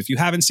of 5. If you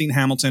haven't seen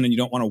Hamilton and you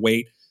don't want to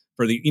wait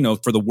for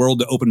the world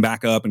to open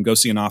back up and go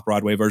see an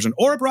off-Broadway version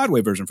or a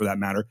Broadway version for that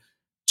matter,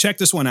 check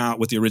this one out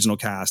with the original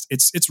cast.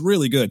 It's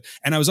really good.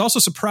 And I was also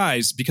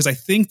surprised because I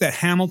think that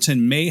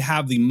Hamilton may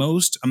have the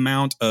most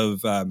amount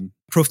of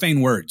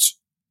profane words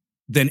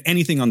than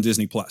anything on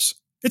Disney Plus.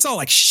 It's all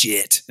like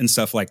shit and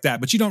stuff like that,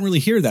 but you don't really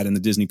hear that in the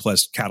Disney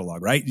Plus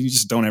catalog, right? You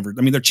just don't ever.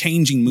 I mean, they're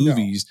changing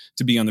movies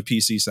to be on the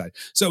PC side.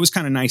 So it was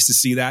kind of nice to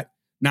see that.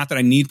 Not that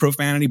I need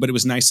profanity, but it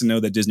was nice to know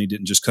that Disney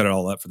didn't just cut it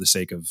all up for the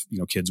sake of,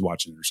 kids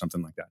watching it or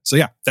something like that. So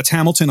yeah, that's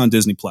Hamilton on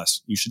Disney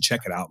Plus. You should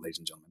check it out, ladies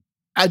and gentlemen.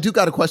 I do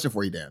got a question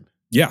for you, Dan.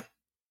 Yeah.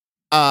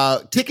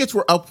 Tickets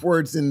were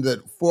upwards in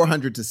the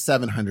 $400 to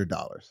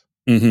 $700.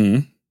 Mm-hmm.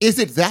 Is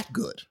it that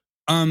good?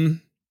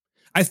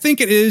 I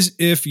think it is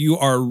if you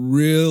are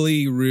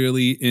really,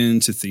 really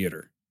into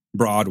theater,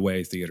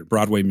 Broadway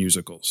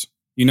musicals.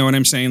 You know what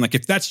I'm saying? Like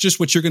if that's just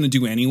what you're going to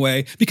do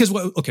anyway, because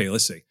okay,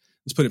 let's see.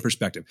 Let's put it in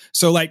perspective.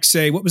 So like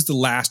say, what was the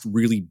last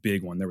really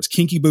big one? There was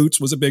Kinky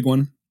Boots was a big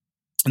one.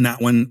 And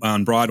that one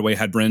on Broadway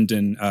had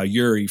Brendan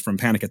Urie from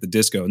Panic at the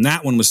Disco. And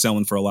that one was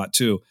selling for a lot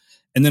too.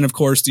 And then of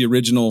course the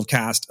original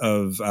cast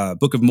of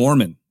Book of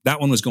Mormon, that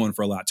one was going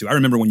for a lot too. I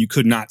remember when you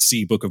could not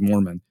see Book of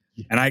Mormon.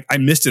 And I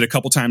missed it a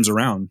couple times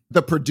around.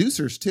 The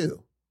Producers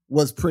too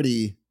was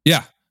pretty,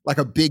 like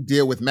a big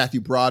deal with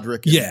Matthew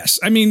Broderick. Yes.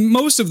 I mean,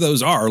 most of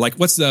those are like,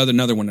 what's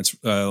another one that's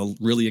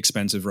really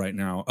expensive right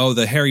now? Oh,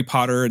 the Harry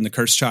Potter and the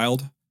Cursed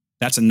Child.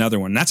 That's another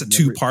one. That's a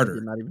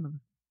 2-parter.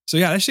 So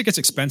yeah, that shit gets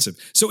expensive.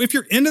 So if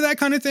you're into that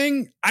kind of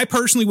thing, I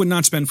personally would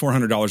not spend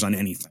 $400 on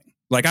anything.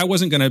 Like I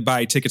wasn't going to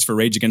buy tickets for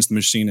Rage Against the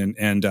Machine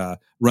and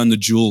Run the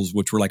Jewels,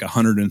 which were like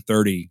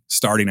 130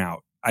 starting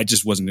out. I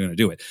just wasn't going to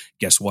do it.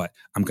 Guess what?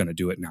 I'm going to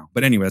do it now.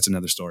 But anyway, that's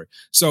another story.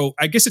 So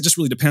I guess it just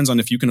really depends on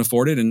if you can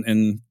afford it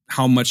and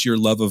how much your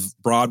love of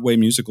Broadway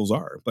musicals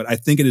are. But I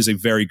think it is a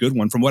very good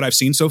one. From what I've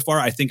seen so far,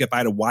 I think if I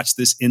had to watch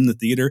this in the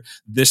theater,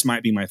 this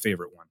might be my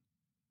favorite one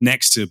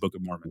next to Book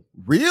of Mormon.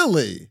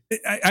 Really?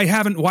 I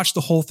haven't watched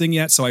the whole thing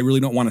yet, so I really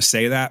don't want to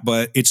say that,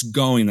 but it's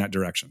going that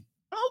direction.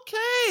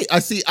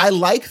 Okay. I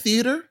like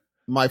theater.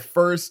 My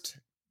first,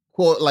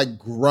 quote, like not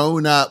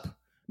grown up,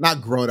 I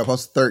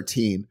was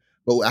 13.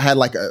 But I had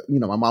like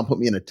my mom put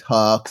me in a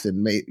tux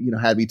and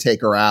had me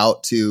take her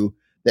out to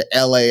the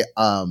LA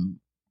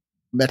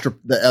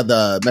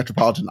the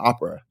Metropolitan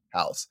Opera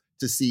House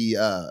to see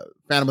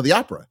Phantom of the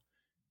Opera.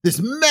 This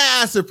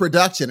massive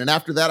production. And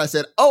after that I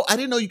said, oh, I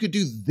didn't know you could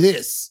do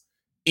this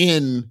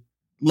in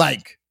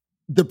like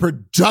the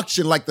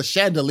production, like the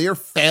chandelier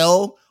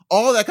fell,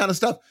 all that kind of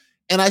stuff.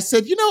 And I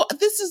said,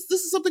 this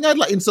is something I'd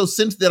like. And so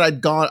since then I've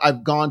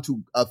gone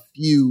to a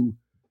few,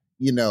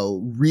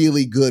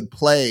 really good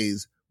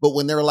plays. But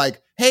when they were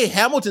like, hey,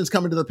 Hamilton's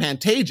coming to the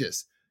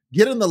Pantages,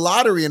 get in the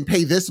lottery and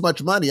pay this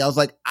much money. I was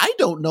like, I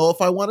don't know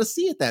if I want to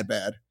see it that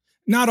bad.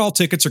 Not all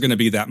tickets are going to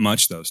be that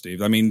much though,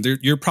 Steve. I mean,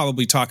 you're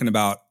probably talking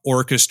about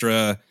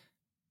orchestra,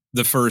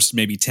 the first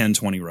maybe 10,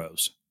 20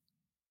 rows.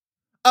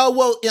 Oh,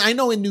 well, I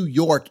know in New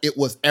York, it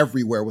was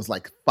everywhere was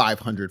like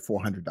 $500,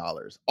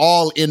 $400,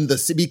 all in the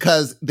city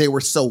because they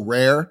were so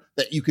rare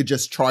that you could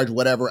just charge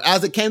whatever.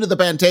 As it came to the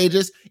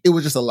Pantages, it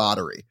was just a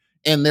lottery.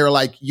 And they're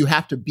like, you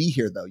have to be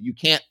here, though. You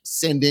can't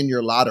send in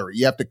your lottery.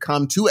 You have to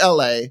come to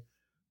LA,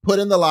 put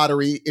in the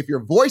lottery. If your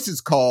voice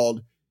is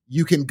called,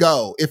 you can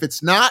go. If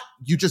it's not,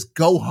 you just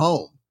go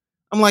home.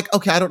 I'm like,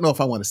 okay, I don't know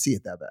if I want to see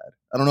it that bad.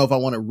 I don't know if I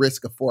want to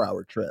risk a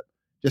 4-hour trip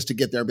just to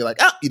get there and be like,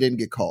 you didn't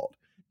get called.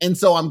 And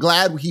so I'm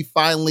glad he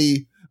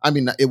finally,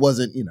 it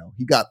wasn't,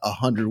 he got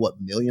 $100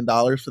 million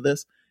for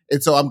this.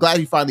 And so I'm glad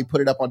he finally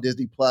put it up on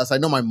Disney Plus. I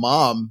know my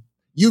mom,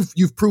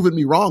 you've proven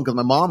me wrong because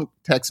my mom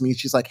texts me.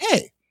 She's like,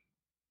 hey,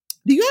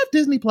 do you have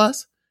Disney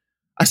Plus?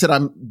 I said,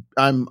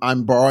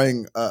 I'm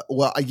borrowing.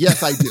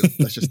 Yes, I do.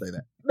 Let's just say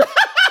that.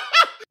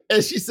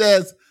 And she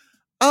says,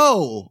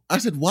 oh, I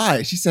said,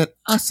 why? She said,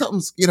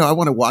 something's, I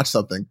want to watch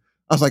something.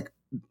 I was like,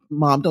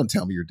 Mom, don't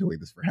tell me you're doing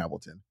this for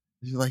Hamilton.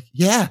 And she's like,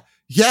 yeah,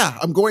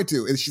 I'm going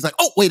to. And she's like,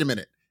 oh, wait a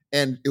minute.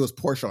 And it was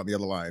Portia on the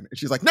other line. And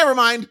she's like, never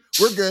mind.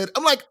 We're good.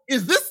 I'm like,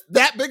 is this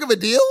that big of a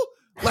deal?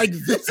 Like,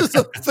 this is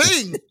a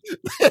thing.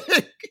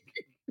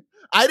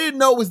 I didn't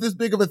know it was this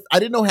big of I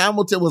didn't know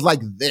Hamilton was like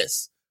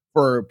this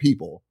for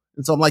people.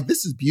 And so I'm like,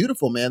 this is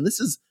beautiful, man.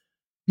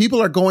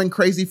 People are going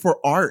crazy for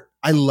art.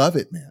 I love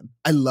it, man.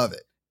 I love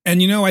it.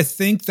 And, I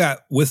think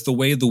that with the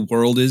way the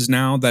world is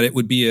now, that it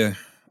would be a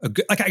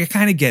good, like, I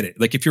kind of get it.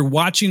 Like if you're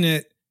watching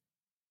it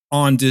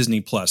on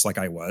Disney Plus, like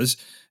I was,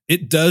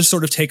 it does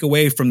sort of take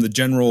away from the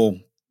general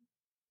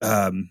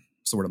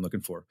That's the word I'm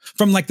looking for.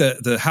 From like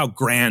the how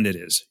grand it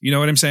is. You know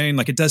what I'm saying?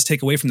 Like it does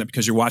take away from that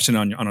because you're watching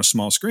on a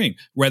small screen.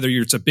 Whether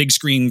it's a big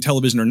screen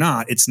television or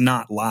not, it's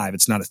not live.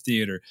 It's not a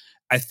theater.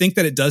 I think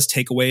that it does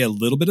take away a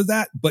little bit of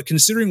that. But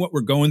considering what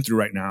we're going through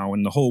right now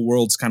and the whole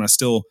world's kind of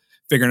still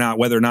figuring out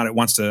whether or not it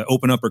wants to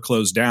open up or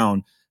close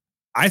down,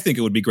 I think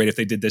it would be great if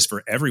they did this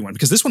for everyone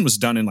because this one was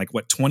done in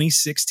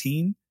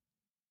 2016.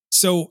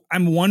 So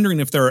I'm wondering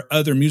if there are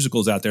other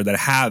musicals out there that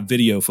have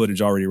video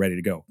footage already ready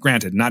to go.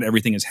 Granted, not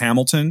everything is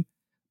Hamilton,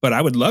 but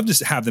I would love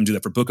to have them do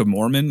that for Book of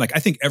Mormon. Like, I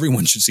think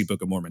everyone should see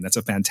Book of Mormon. That's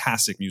a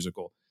fantastic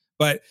musical.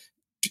 But,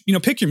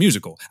 pick your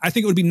musical. I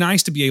think it would be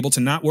nice to be able to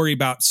not worry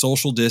about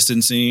social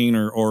distancing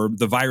or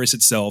the virus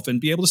itself and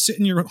be able to sit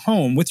in your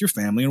home with your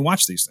family and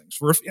watch these things.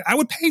 I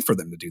would pay for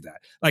them to do that.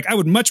 Like, I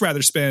would much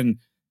rather spend,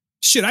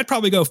 I'd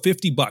probably go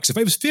 $50. If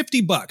it was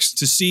 $50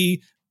 to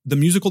see the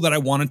musical that I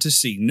wanted to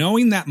see,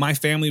 knowing that my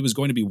family was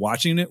going to be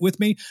watching it with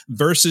me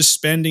versus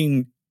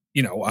spending,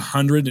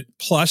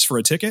 $100+ for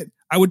a ticket,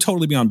 I would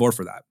totally be on board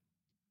for that.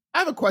 I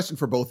have a question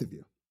for both of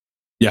you.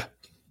 Yeah.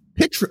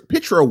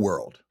 Picture a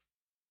world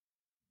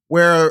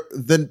where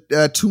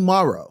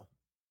tomorrow,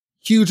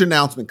 huge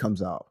announcement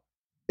comes out.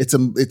 It's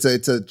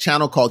a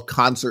channel called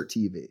Concert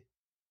TV,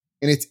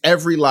 and it's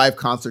every live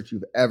concert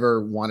you've ever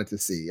wanted to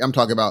see. I'm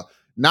talking about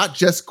not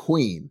just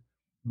Queen,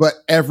 but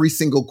every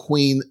single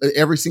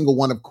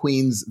one of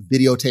Queen's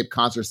videotape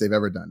concerts they've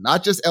ever done.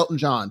 Not just Elton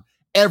John,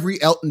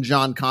 every Elton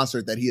John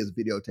concert that he has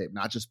videotaped.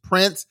 Not just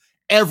Prince,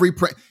 every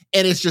Prince.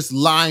 And it's just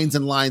lines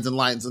and lines and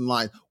lines and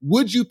lines.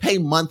 Would you pay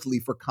monthly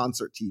for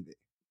Concert TV?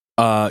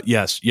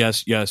 Yes.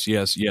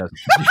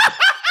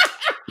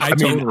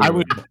 I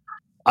would.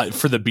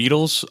 For the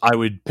Beatles, I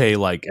would pay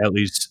at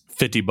least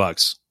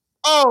 $50.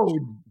 Oh,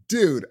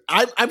 dude,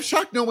 I'm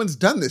shocked no one's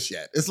done this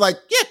yet. It's like,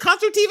 yeah,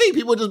 Concert TV.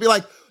 People would just be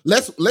like,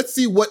 let's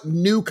see what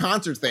new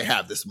concerts they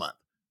have this month.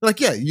 Like,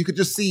 yeah, you could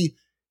just see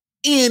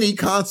any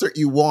concert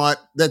you want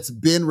that's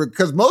been,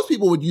 because most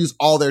people would use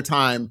all their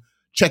time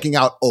checking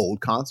out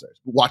old concerts,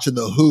 watching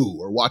The Who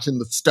or watching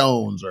the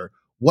Stones or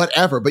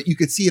whatever. But you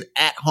could see it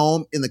at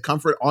home in the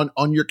comfort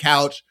on your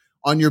couch,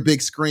 on your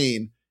big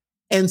screen,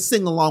 and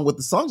sing along with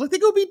the songs. I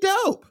think it would be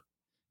dope.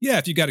 Yeah,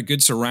 if you got a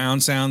good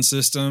surround sound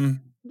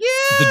system. Yeah.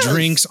 The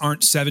drinks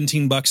aren't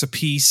 $17 a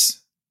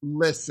piece.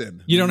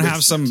 Listen. You don't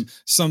have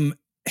some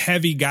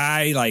heavy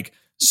guy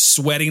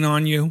sweating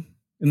on you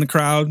in the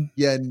crowd.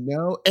 Yeah,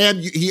 no. And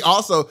he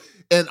also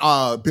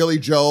Billy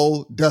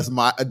Joel does.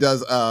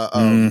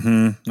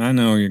 I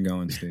know where you're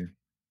going, Steve.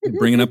 You're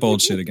bringing up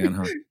old shit again,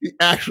 huh? He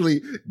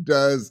actually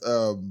does.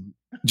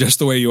 Just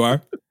the Way You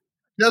Are.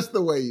 Just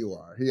the Way You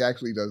Are. He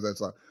actually does that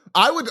song.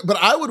 I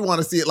would want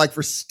to see it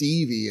for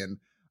Stevie and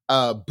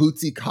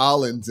Bootsy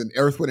Collins and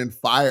Earth, Wind and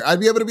Fire. I'd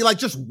be able to be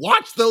just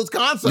watch those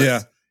concerts.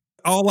 Yeah.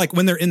 All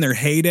when they're in their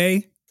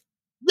heyday.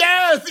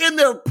 Yes, in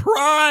their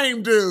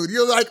prime, dude.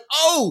 You're like,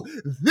 oh,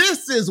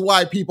 this is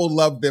why people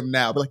love them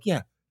now. But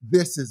yeah,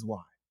 this is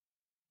why.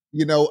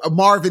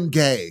 Marvin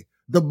Gaye,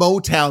 the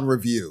Motown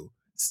Review.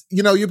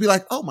 You'll be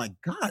like, oh my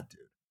God, dude.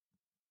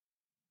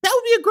 That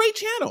would be a great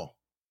channel.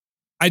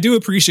 I do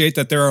appreciate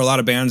that there are a lot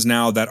of bands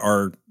now that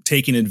are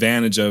taking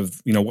advantage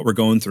of, what we're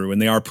going through,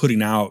 and they are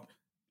putting out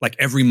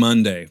every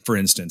Monday, for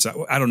instance.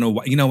 I don't know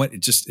what,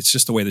 it's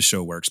just the way the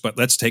show works. But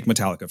let's take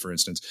Metallica, for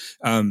instance.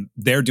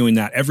 They're doing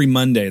that every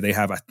Monday. They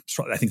have, I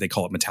think they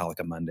call it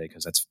Metallica Monday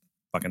because that's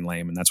fucking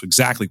lame. And that's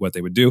exactly what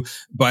they would do.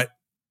 But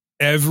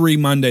every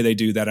Monday they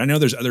do that. I know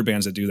there's other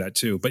bands that do that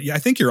too. But yeah, I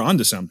think you're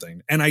onto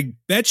something. And I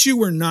bet you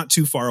we're not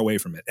too far away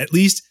from it. At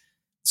least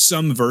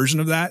some version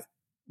of that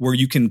where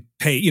you can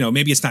pay,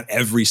 maybe it's not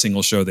every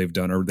single show they've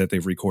done or that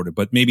they've recorded,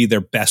 but maybe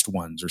their best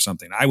ones or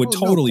something. I would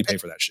totally pay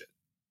for that shit.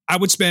 I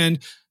would spend...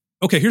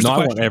 Okay, here's the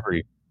question. I want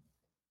every.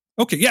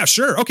 Okay, yeah,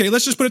 sure. Okay,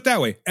 let's just put it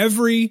that way.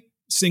 Every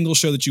single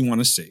show that you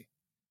want to see,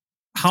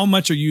 how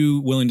much are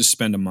you willing to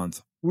spend a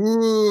month?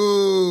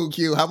 Ooh,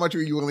 Q, how much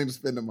are you willing to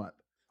spend a month?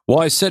 Well,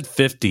 I said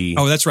 50.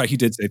 Oh, that's right. He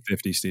did say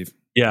 50, Steve.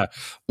 Yeah,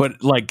 but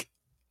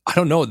I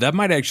don't know. That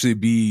might actually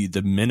be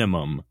the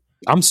minimum.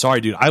 I'm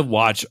sorry, dude. I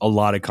watch a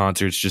lot of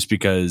concerts just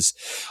because,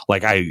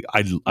 I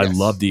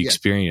love the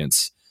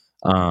experience.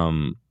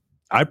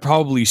 I'd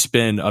probably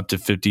spend up to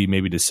 50,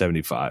 maybe to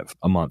 75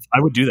 a month. I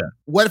would do that.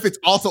 What if it's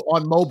also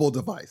on mobile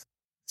device?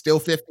 Still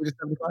 50 to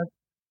 75?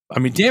 I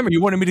mean, damn, are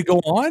you wanting me to go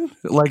on?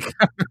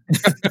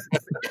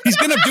 He's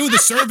going to do the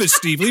service,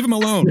 Steve. Leave him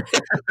alone.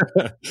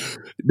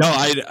 No,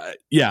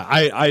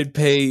 I'd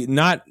pay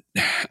not.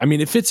 I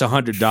mean, if it's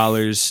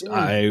 $100,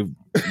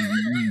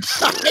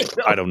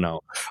 I don't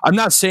know. I'm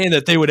not saying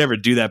that they would ever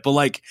do that,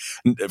 but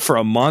for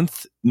a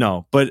month,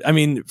 no. But I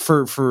mean,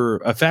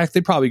 for a fact,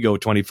 they'd probably go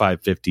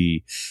 25,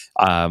 50.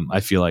 I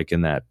feel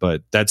in that,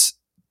 but that's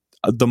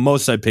the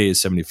most I'd pay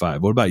is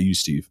 75. What about you,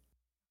 Steve?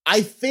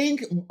 I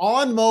think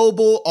on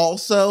mobile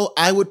also,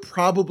 I would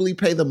probably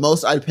pay the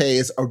most I'd pay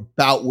is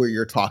about where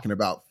you're talking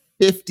about.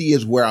 50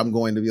 is where I'm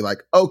going to be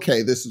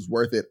okay, this is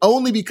worth it.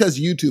 Only because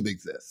YouTube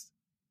exists.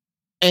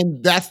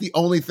 And that's the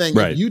only thing.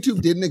 Right. If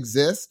YouTube didn't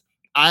exist,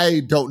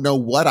 I don't know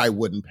what I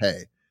wouldn't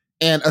pay.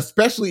 And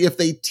especially if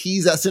they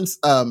tease us, since,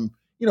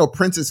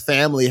 Prince's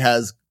family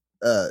has,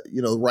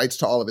 rights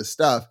to all of his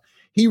stuff.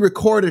 He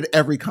recorded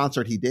every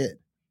concert he did.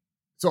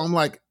 So I'm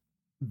like,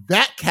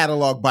 that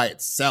catalog by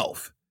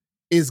itself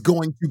is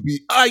going to be,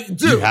 I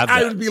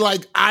would be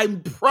like,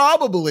 I'm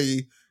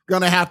probably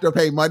going to have to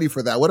pay money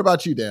for that. What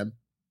about you, Dan?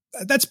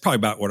 That's probably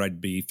about what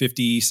I'd be,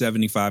 $50,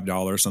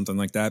 $75, something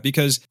like that.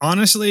 Because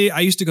honestly,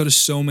 I used to go to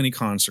so many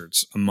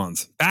concerts a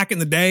month. Back in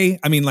the day,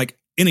 I mean, like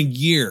in a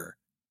year,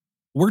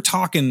 we're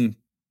talking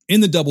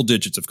in the double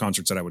digits of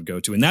concerts that I would go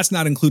to. And that's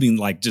not including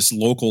like just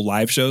local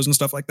live shows and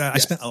stuff like that.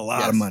 Yes. I spent a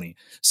lot of money.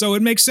 So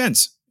it makes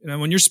sense.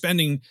 When you're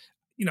spending,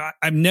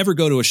 I never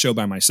go to a show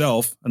by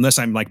myself unless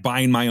I'm like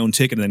buying my own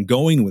ticket and then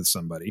going with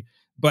somebody.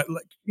 But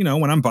like,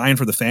 when I'm buying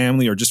for the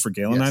family or just for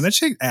Gail and I, that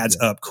shit adds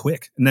up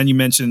quick. And then you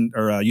mentioned,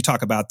 or you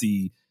talk about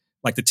the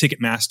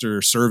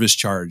Ticketmaster service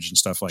charge and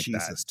stuff like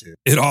that. Dude.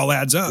 It all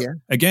adds up. Yeah.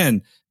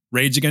 Again,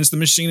 Rage Against the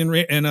Machine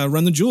and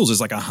Run the Jewels is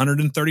like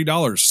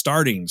 $130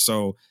 starting.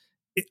 So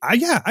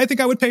I think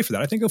I would pay for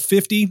that. I think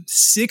 50,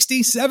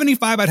 60,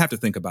 75, I'd have to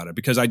think about it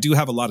because I do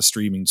have a lot of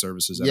streaming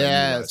services. That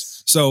I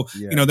utilize. So,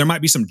 there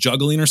might be some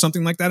juggling or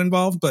something like that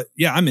involved, but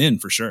yeah, I'm in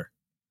for sure.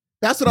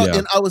 That's what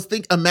I was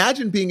thinking.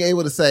 Imagine being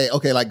able to say,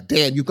 okay, like,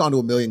 Dan, you've gone to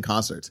 1 million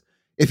concerts.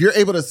 If you're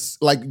able to,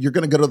 like, you're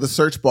going to go to the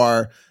search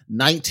bar,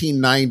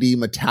 1990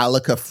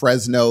 Metallica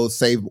Fresno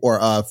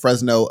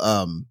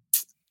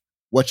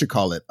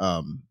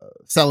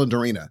Sound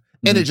Arena.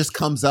 And it just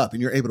comes up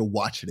and you're able to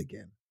watch it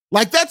again.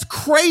 Like, that's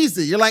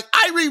crazy. You're like,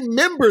 I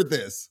remember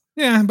this.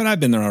 Yeah, but I've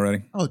been there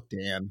already. Oh,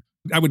 Dan.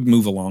 I would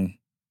move along.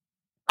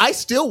 I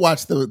still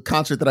watch the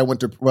concert that I went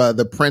to,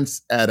 the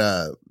Prince at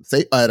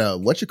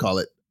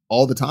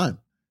all the time,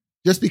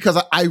 just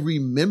because I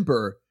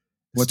remember.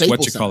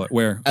 Call it?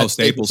 Where? Oh,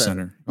 Staples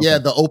Center. Okay. Yeah,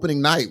 the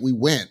opening night we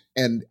went,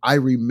 and I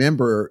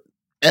remember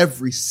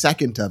every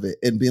second of it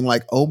and being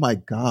like, "Oh my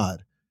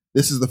God,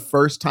 this is the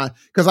first time."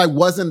 Because I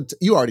wasn't.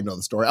 You already know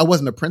the story. I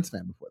wasn't a Prince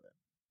fan before that.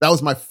 That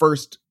was my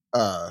first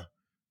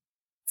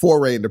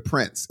foray into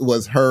Prince. It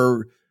was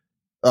her,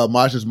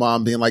 Maja's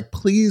mom, being like,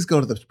 "Please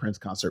go to the Prince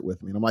concert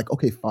with me," and I'm like,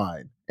 "Okay,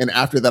 fine." And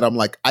after that, I'm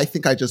like, I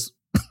think I just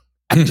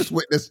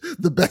witnessed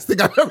the best thing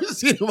I've ever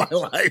seen in my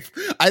life.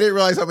 I didn't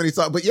realize how many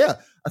songs, but yeah.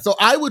 So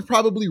I would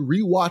probably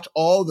rewatch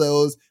all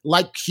those.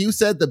 Like Q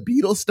said, the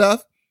Beatles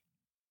stuff.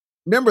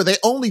 Remember, they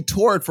only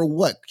toured for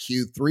what,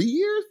 Q, 3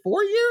 years,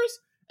 4 years?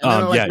 And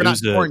then we're not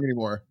touring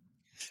anymore.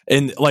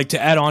 And like,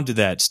 to add on to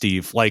that,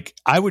 Steve, like,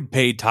 I would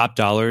pay top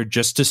dollar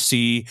just to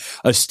see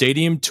a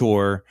stadium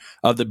tour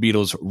of the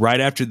Beatles right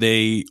after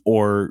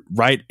or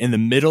right in the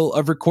middle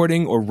of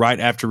recording or right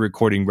after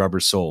recording Rubber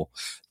Soul.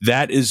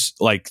 That is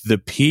like the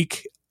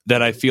peak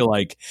that I feel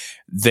like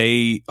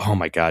oh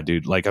my God,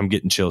 dude, like, I'm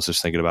getting chills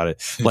just thinking about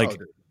it. Like,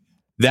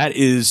 that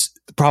is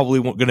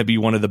probably going to be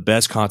one of the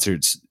best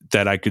concerts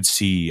that I could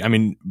see. I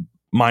mean,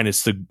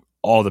 minus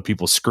all the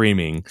people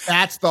screaming.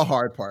 That's the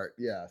hard part.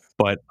 Yeah.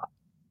 But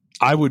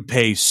I would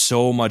pay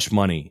so much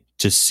money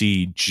to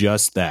see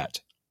just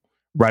that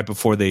right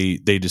before they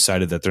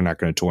decided that they're not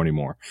going to tour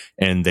anymore.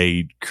 And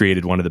they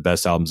created one of the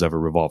best albums ever,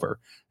 Revolver.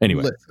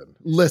 Anyway.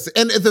 Listen.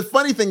 And the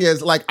funny thing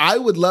is, like, I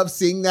would love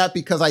seeing that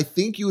because I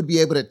think you would be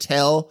able to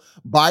tell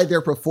by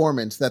their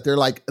performance that they're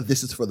like,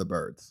 this is for the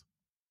birds.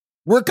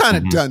 We're kind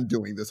of done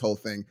doing this whole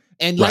thing.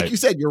 And like you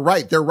said, you're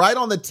right. They're right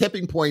on the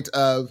tipping point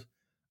of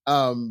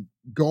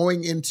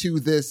going into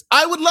this.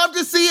 I would love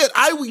to see it.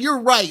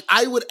 You're right.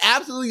 I would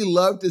absolutely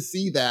love to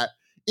see that.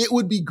 It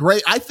would be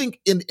great. I think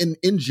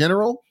in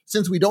general,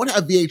 since we don't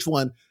have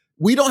VH1,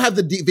 we don't have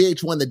the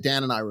VH1 that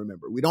Dan and I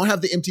remember. We don't have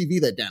the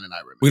MTV that Dan and I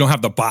remember. We don't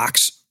have the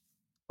box.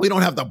 We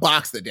don't have the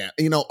box that Dan,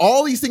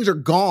 all these things are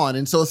gone.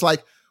 And so it's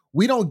like,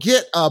 we don't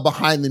get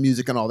behind the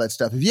music and all that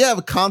stuff. If you have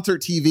a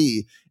concert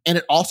TV and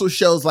it also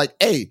shows like,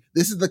 hey,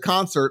 this is the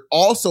concert,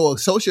 also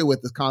associated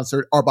with this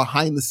concert are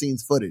behind the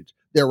scenes footage.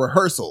 Their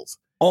rehearsals.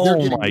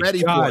 Oh my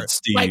God,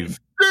 Steve. Like,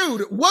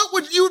 dude,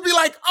 you would be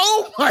like,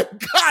 oh my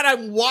God,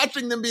 I'm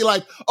watching them be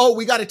like, oh,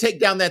 we got to take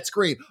down that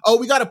screen. Oh,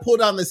 we got to pull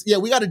down this. Yeah,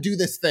 we got to do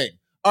this thing.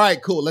 All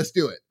right, cool. Let's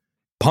do it.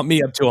 Pump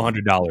me up to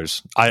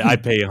 $100. I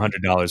pay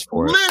 $100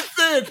 for it.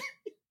 Listen,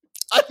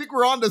 I think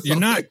we're on to something. You're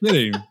not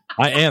kidding.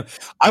 I am.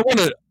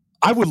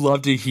 I would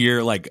love to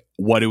hear like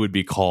what it would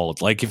be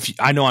called. Like,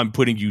 I know I'm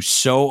putting you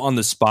so on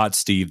the spot,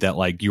 Steve, that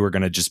like you were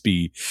going to just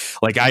be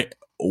like,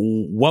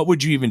 what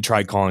would you even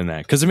try calling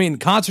that? Because I mean,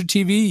 concert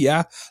TV,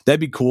 yeah, that'd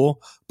be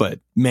cool. But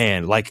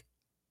man, like,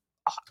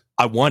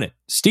 I want it,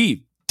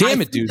 Steve.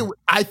 Damn it, dude.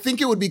 I think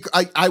it would be.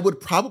 I would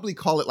probably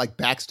call it like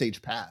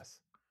Backstage Pass,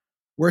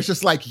 where it's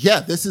just like,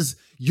 yeah,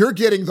 you're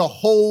getting the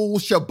whole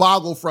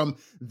shabagle from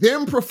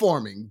them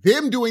performing,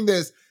 them doing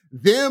this,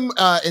 them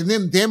and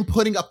then them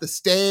putting up the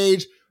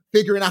stage,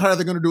 figuring out how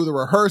they're going to do the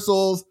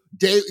rehearsals.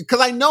 Because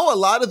I know a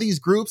lot of these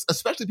groups,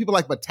 especially people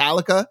like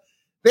Metallica,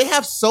 they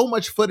have so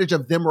much footage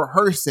of them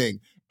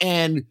rehearsing,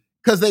 and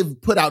because they've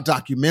put out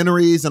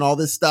documentaries and all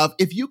this stuff.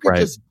 If you could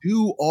just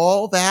do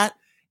all that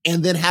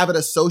and then have it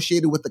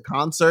associated with the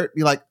concert,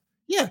 be like,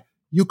 yeah,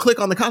 you click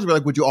on the concert, be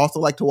like, would you also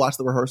like to watch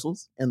the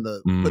rehearsals and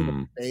the putting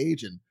up the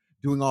stage and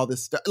doing all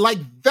this stuff? Like,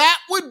 that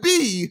would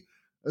be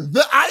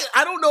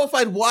I don't know if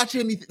I'd watch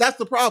anything. That's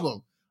the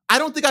problem. I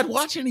don't think I'd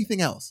watch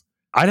anything else.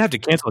 I'd have to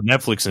cancel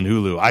Netflix and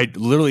Hulu. I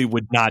literally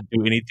would not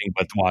do anything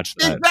but watch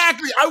that.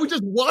 Exactly. I would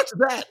just watch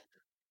that.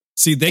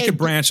 See, they could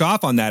branch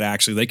off on that,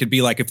 actually. They could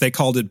be like, if they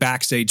called it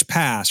Backstage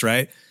Pass,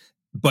 right?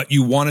 But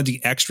you wanted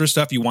the extra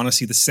stuff. You want to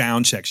see the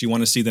sound checks. You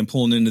want to see them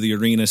pulling into the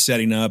arena,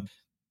 setting up,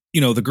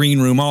 the green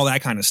room, all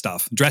that kind of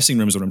stuff. Dressing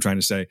room is what I'm trying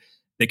to say.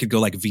 They could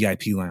go like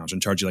VIP lounge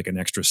and charge you like an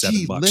extra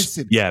 $7.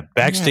 Listen, yeah,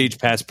 Backstage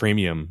Pass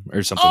Premium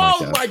or something like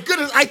that. Oh my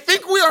goodness. I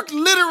think we are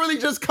literally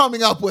just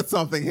coming up with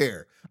something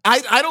here.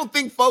 I don't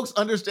think folks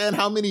understand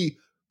how many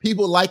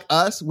people like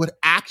us would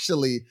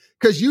actually,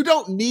 because you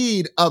don't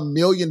need 1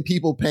 million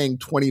people paying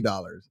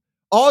 $20.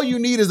 All you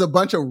need is a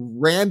bunch of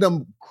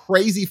random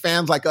crazy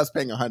fans like us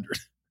paying $100.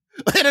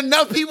 And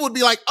enough people would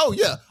be like, oh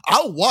yeah,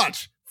 I'll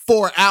watch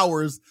 4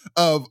 hours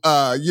of,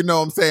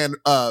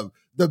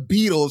 the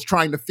Beatles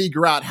trying to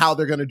figure out how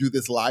they're going to do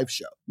this live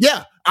show.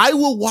 Yeah, I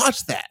will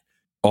watch that.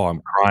 Oh,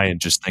 I'm crying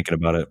just thinking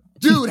about it.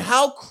 Dude,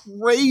 how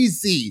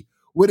crazy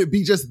would it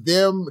be just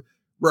them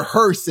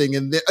rehearsing?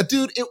 And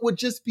dude, it would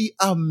just be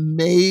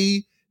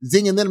amazing.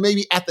 And then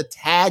maybe at the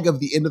tag of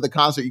the end of the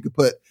concert, you could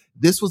put,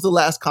 this was the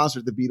last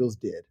concert the Beatles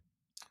did.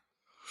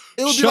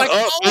 It would be like,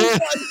 oh my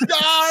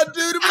God,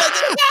 dude. It'd be like,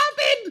 it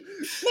happened.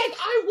 Like,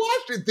 I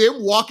watched it.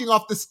 Them walking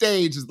off the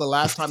stage is the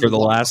last time. For the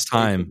last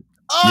time.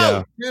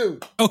 Oh, yeah.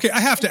 Dude. Okay, I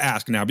have to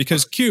ask now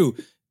because Q,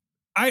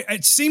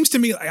 it seems to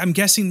me, I'm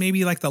guessing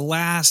maybe like the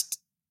last,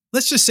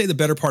 let's just say the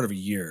better part of a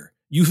year,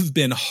 you've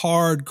been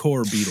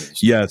hardcore Beatles.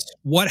 Yes.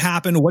 What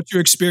happened? What's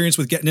your experience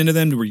with getting into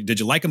them? Did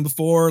you like them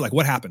before? Like,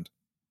 what happened?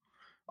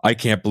 I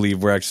can't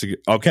believe we're actually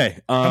okay.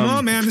 Come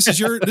on, man! This is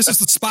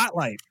the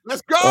spotlight.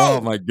 Let's go!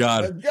 Oh my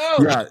God! Let's go!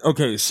 Yeah.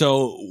 Okay.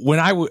 So when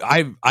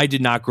I did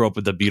not grow up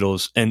with the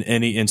Beatles in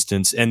any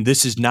instance, and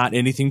this is not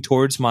anything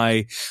towards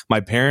my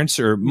parents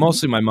or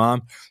mostly my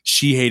mom.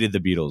 She hated the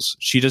Beatles.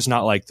 She does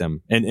not like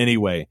them in any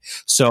way.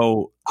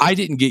 So I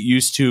didn't get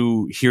used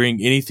to hearing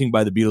anything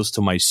by the Beatles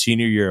till my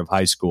senior year of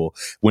high school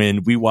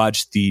when we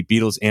watched the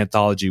Beatles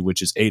anthology,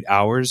 which is 8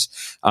 hours.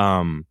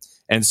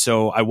 And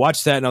so I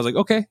watched that and I was like,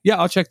 okay, yeah,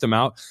 I'll check them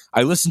out.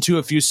 I listened to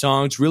a few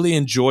songs, really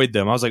enjoyed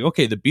them. I was like,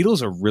 okay, the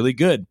Beatles are really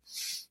good.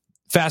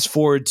 Fast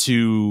forward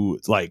to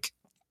like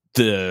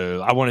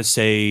I want to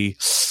say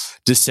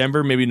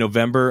December, maybe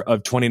November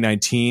of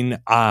 2019.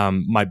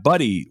 My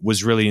buddy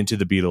was really into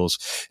the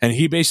Beatles and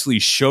he basically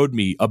showed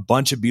me a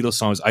bunch of Beatles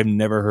songs I've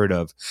never heard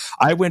of.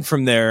 I went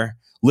from there,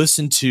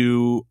 listened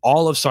to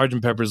all of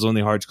Sgt. Pepper's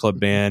Lonely Hearts Club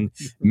Band,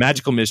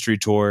 Magical Mystery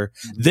Tour,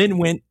 then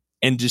went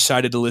and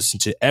decided to listen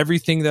to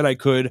everything that I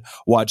could,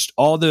 watched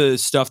all the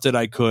stuff that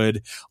I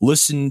could,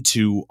 listened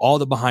to all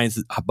the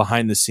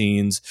behind the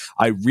scenes.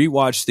 I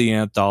rewatched the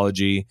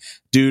anthology.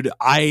 Dude,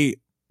 I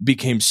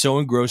became so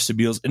engrossed to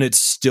Beatles and it's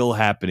still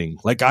happening.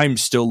 Like I'm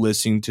still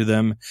listening to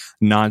them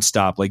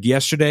nonstop. Like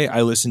yesterday,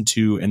 I listened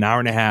to an hour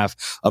and a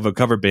half of a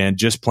cover band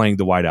just playing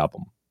the White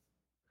Album.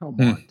 Come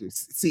on, dude.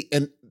 See,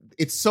 and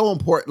it's so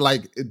important.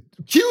 Like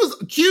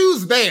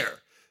Q's there.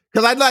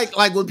 Cause I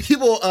like when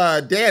people,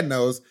 Dan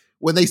knows,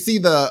 when they see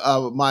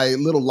my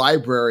little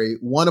library,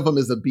 one of them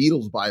is a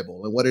Beatles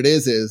Bible. And what it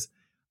is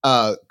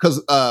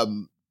because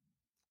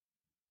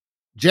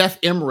Jeff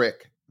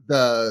Emmerich,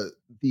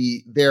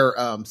 their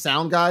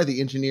sound guy,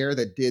 the engineer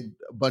that did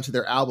a bunch of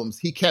their albums,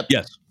 he kept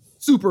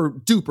super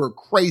duper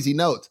crazy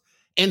notes.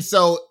 And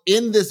so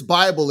in this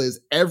Bible is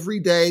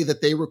every day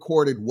that they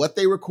recorded, what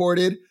they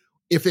recorded,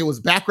 if it was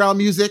background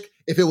music,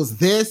 if it was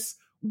this,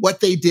 what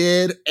they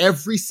did,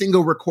 every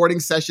single recording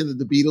session that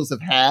the Beatles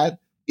have had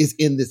is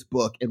in this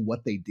book and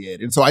what they did.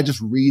 And so I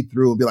just read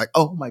through and be like,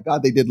 oh my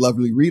God, they did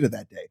Lovely Rita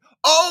that day.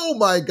 Oh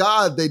my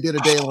God, they did A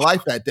Day in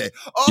Life that day.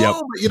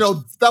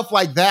 Oh, stuff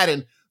like that.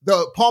 And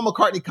the Paul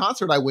McCartney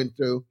concert I went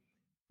to,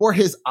 for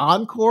his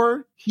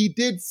encore, he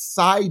did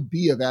side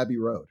B of Abbey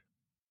Road.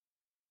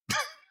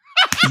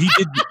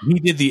 He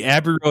did the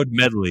Abbey Road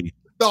medley.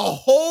 The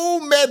whole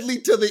medley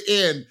to the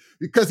end,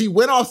 because he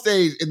went off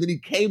stage and then he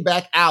came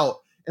back out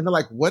and they're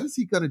like, what is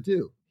he going to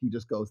do? He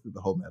just goes through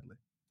the whole medley.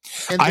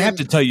 I have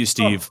to tell you,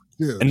 Steve,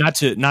 and not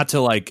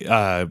to like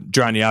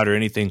drown you out or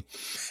anything.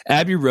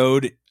 Abbey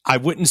Road, I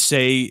wouldn't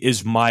say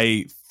is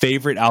my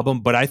favorite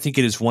album, but I think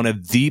it is one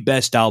of the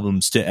best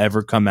albums to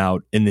ever come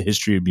out in the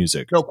history of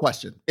music. No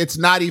question. It's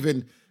not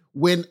even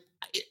when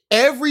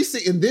every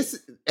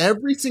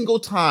single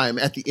time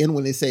at the end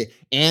when they say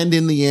 "and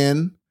in the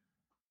end,"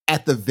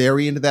 at the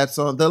very end of that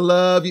song, "The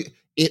love you,"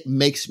 it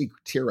makes me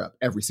tear up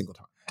every single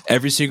time.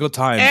 Every single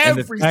time. And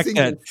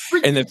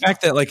the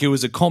fact that like it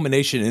was a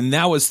culmination and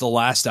that was the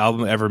last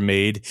album ever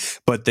made,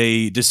 but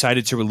they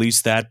decided to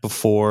release that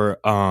before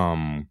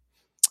help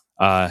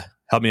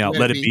me out,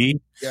 Let It Be.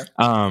 Yeah.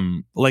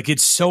 Like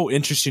it's so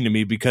interesting to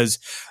me because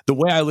the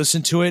way I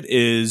listen to it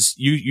is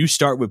you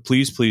start with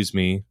Please Please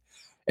Me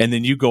and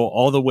then you go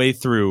all the way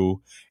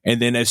through.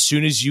 And then as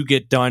soon as you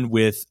get done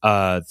with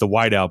the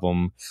White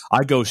Album,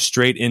 I go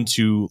straight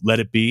into Let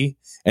It Be.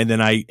 And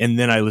then I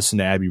listen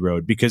to Abbey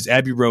Road because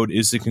Abbey Road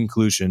is the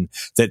conclusion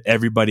that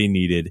everybody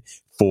needed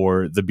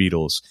for the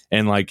Beatles.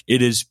 And like,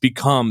 it has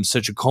become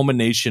such a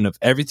culmination of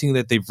everything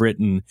that they've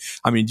written.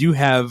 I mean, you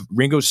have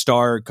Ringo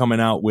Starr coming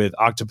out with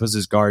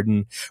Octopus's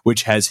Garden,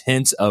 which has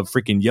hints of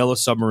freaking Yellow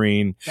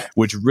Submarine,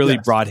 which really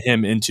brought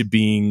him into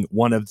being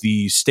one of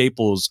the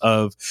staples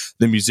of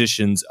the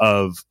musicians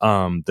of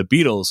the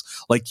Beatles.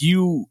 Like,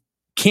 you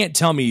can't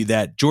tell me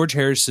that George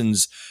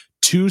Harrison's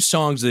 2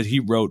 songs that he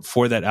wrote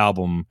for that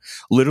album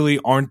literally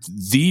aren't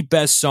the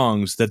best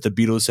songs that the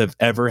Beatles have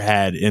ever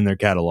had in their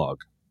catalog.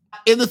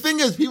 And the thing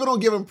is, people don't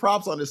give him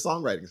props on his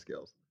songwriting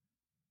skills.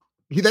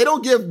 They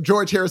don't give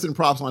George Harrison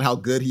props on how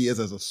good he is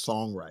as a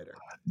songwriter.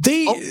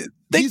 They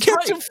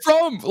kept him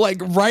from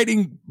like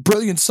writing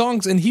brilliant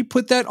songs, and he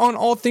put that on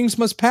All Things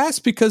Must Pass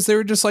because they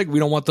were just like, we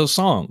don't want those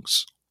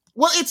songs.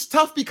 Well, it's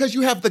tough because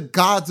you have the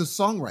gods of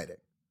songwriting.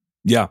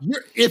 Yeah.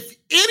 If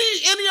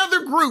any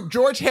other group,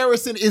 George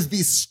Harrison is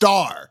the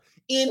star.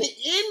 In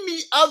any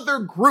other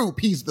group,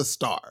 he's the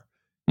star.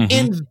 Mm-hmm.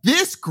 In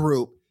this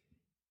group,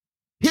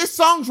 his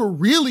songs were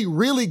really,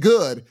 really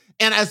good.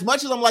 And as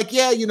much as I'm like,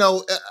 yeah, you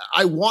know,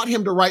 I want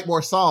him to write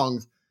more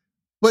songs.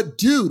 But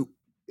dude,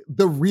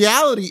 the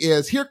reality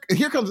is, Here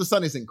Comes the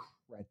Sun is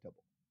incredible.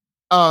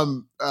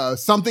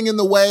 Something in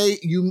the Way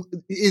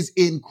is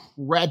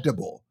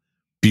incredible.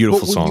 Beautiful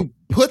but when song. you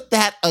put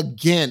that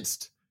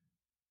against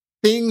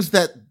things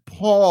that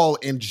Paul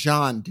and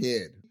John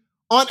did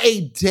on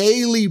a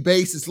daily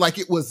basis, like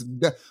it was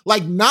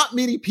like not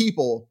many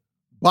people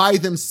by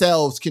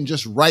themselves can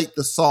just write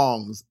the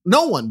songs.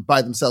 No one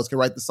by themselves can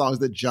write the songs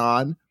that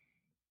John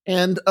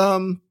and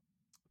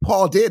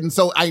Paul did. And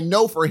so I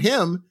know for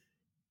him,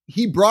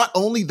 he brought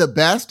only the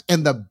best,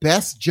 and the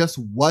best just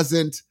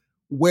wasn't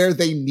where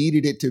they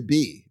needed it to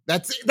be.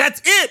 That's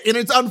it. And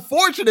it's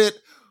unfortunate,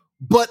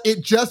 but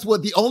it just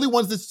was. The only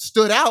ones that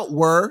stood out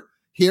were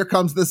Here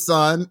Comes the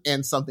Sun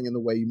and Something in the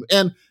Way You Move.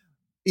 And,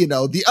 you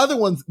know, the other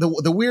ones,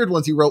 the weird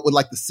ones he wrote with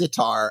like the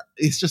sitar,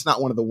 it's just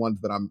not one of the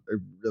ones that I'm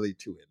really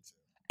too into.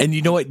 And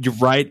you know what? You're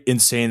right in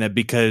saying that,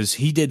 because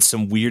he did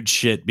some weird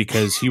shit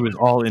because he was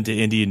all into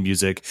Indian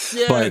music.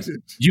 Yeah, but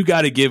you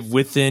got to give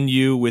Within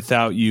You,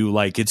 Without You,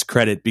 like, its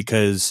credit,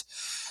 because,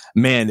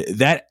 man,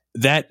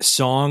 that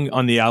song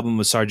on the album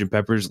of Sgt.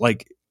 Pepper's,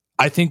 like,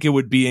 I think it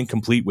would be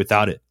incomplete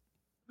without it.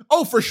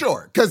 Oh, for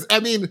sure. Because,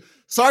 I mean,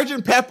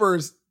 Sgt.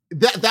 Pepper's,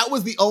 that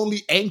was the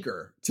only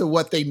anchor to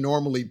what they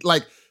normally,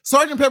 like,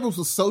 Sgt. Pepper's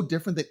was so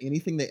different than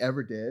anything they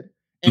ever did.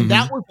 And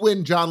that was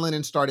when John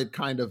Lennon started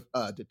kind of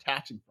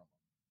detaching from it.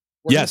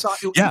 Yes,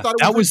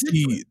 that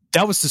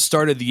was the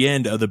start of the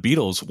end of the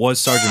Beatles.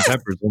 Was Sgt.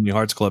 Pepper's Lonely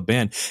Hearts Club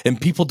Band,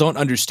 and people don't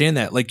understand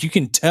that. Like, you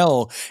can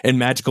tell in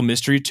Magical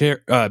Mystery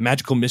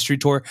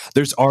Tour,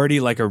 there's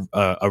already like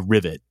a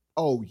rivet.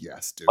 Oh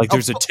yes, dude. Like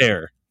there's a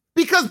tear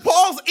because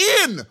Paul's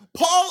in.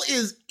 Paul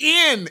is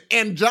in,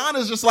 and John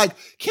is just like,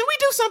 can we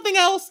do something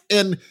else?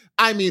 And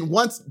I mean,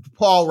 once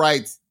Paul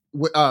writes,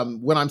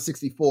 "When I'm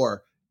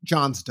 64,"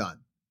 John's done.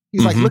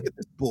 He's like, look at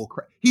this bull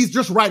crap. He's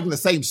just writing the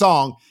same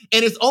song.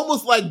 And it's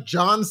almost like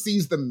John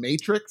sees the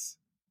Matrix.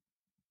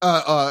 He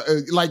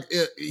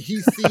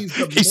sees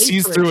the He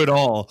sees through it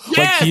all.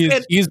 Yes,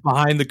 like he's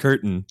behind the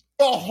curtain.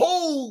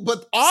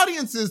 But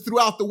audiences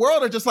throughout the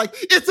world are just like,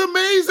 it's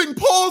amazing.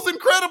 Paul's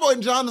incredible.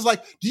 And John is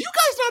like, do you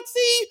guys not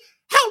see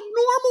how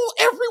normal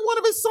every one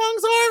of his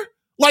songs are?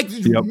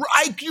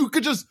 Like, you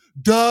could just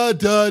duh.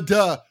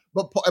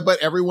 But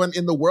everyone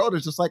in the world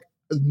is just like,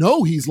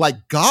 no, he's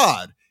like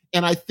God.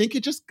 And I think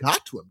it just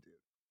got to him, dude.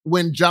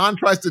 When John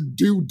tries to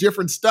do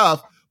different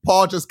stuff,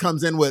 Paul just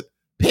comes in with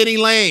Penny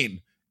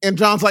Lane. And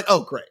John's like,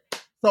 oh, great.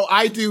 So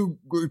I do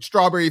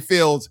Strawberry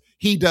Fields.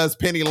 He does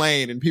Penny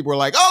Lane. And people are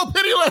like, oh,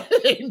 Penny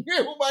Lane.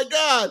 Oh, my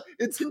God.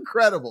 It's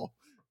incredible.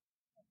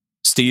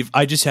 Steve,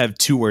 I just have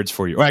 2 words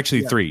for you. Or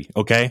actually 3,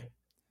 okay?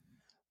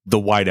 The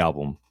White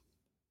Album.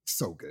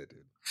 So good, dude.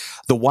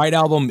 The White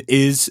Album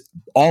is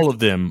all of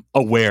them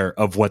aware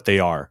of what they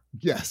are.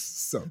 Yes.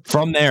 So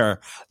from there,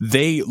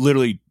 they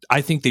literally,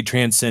 I think they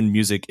transcend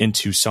music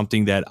into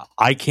something that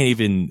I can't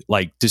even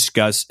like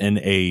discuss in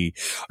a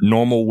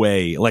normal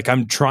way. Like,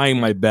 I'm trying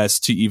my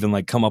best to even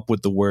like come up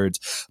with the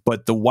words,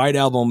 but the White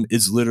Album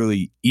is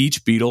literally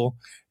each Beatle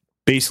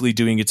basically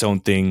doing its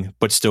own thing,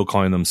 but still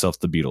calling themselves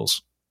the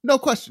Beatles. No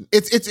question.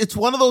 It's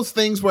one of those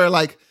things where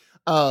like,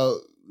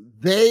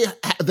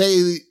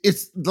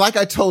 it's like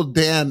I told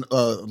Dan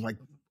like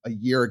a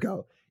year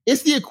ago,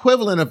 it's the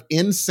equivalent of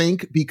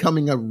NSYNC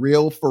becoming a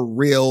for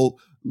real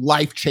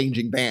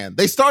life-changing band.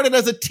 They started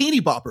as a teeny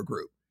bopper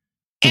group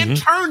and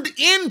turned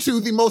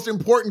into the most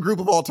important group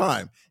of all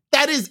time.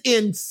 That is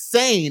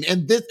insane.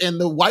 And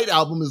the White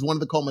Album is one of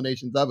the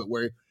culminations of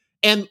it,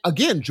 and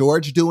again,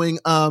 George doing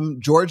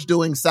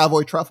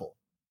Savoy Truffle.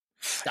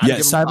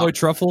 Savoy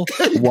Truffle,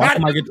 Walk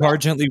My Guitar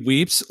Gently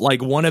Weeps,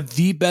 like one of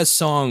the best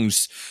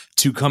songs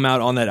to come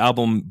out on that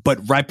album.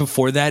 But right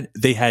before that,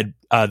 they had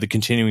The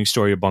Continuing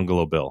Story of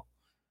Bungalow Bill.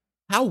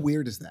 How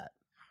weird is that?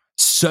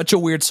 Such a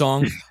weird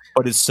song,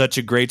 but it's such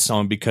a great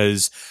song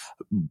because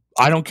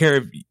I don't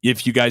care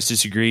if you guys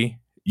disagree.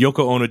 Yoko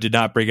Ono did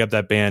not break up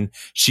that band.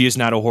 She is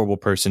not a horrible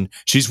person.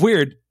 She's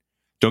weird.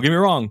 Don't get me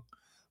wrong.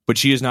 but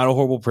she is not a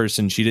horrible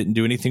person. She didn't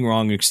do anything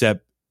wrong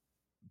except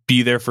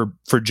be there for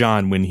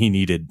John when he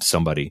needed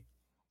somebody.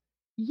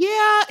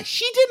 Yeah,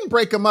 she didn't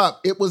break them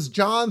up. It was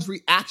John's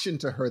reaction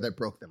to her that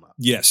broke them up.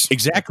 Yes.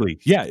 Exactly.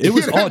 Yeah, it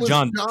was all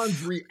John.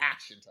 John's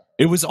reaction to her.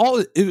 It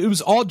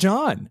was all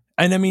John.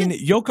 And I mean,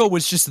 Yoko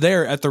was just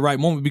there at the right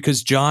moment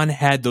because John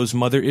had those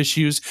mother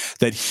issues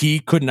that he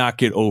could not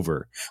get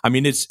over. I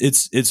mean,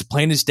 it's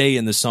plain as day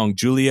in the song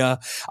Julia.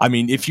 I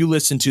mean, if you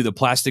listen to the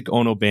Plastic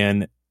Ono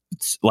Band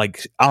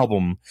like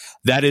album,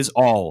 that is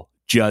all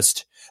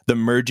just the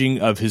merging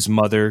of his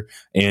mother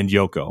and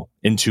Yoko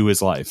into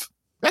his life.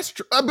 That's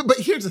true. But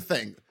here's the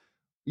thing.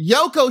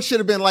 Yoko should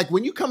have been like,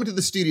 when you come into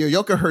the studio,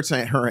 Yoko hurts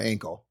her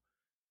ankle.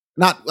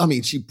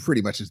 She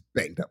pretty much is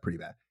banged up pretty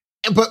bad.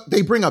 But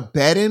they bring a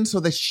bed in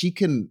so that she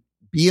can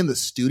be in the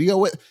studio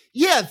with.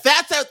 Yeah,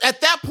 that's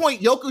at that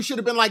point, Yoko should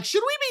have been like,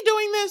 should we be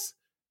doing this?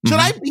 Should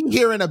I be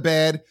here in a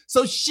bed?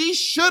 So she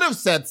should have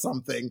said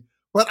something.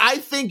 But I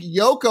think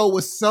Yoko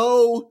was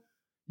so,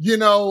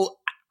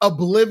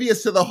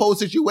 oblivious to the whole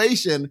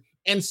situation.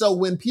 And so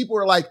when people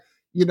were like,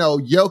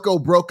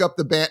 Yoko broke up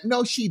the band.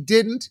 No, she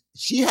didn't.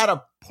 She had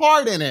a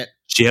part in it.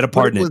 She had a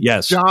part in it,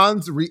 yes.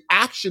 John's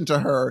reaction to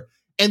her.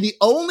 And the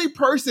only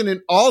person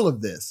in all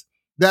of this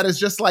that is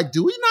just like,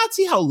 do we not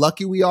see how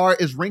lucky we are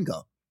is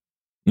Ringo.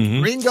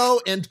 Mm-hmm. Ringo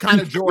and kind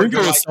of George.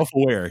 Ringo is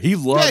self-aware. He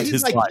loved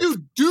his life.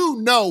 You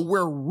do know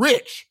we're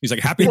rich. He's like,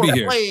 happy to be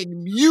here.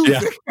 Playing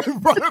music in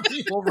front of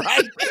people,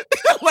 right?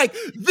 Like,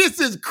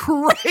 this is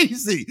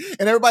crazy.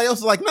 And everybody else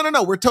is like,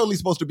 no, we're totally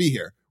supposed to be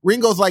here.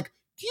 Ringo's like,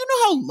 do you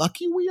know how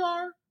lucky we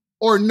are?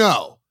 Or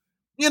no?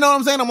 You know what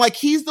I'm saying? I'm like,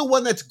 he's the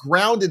one that's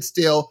grounded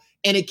still,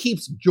 and it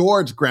keeps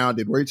George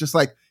grounded, where he's just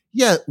like,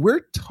 yeah,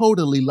 we're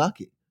totally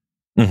lucky.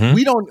 Mm-hmm.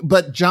 We don't,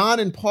 but John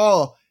and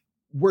Paul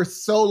were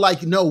so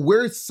like, no,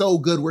 we're so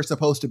good, we're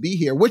supposed to be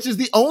here, which is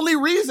the only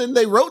reason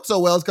they wrote so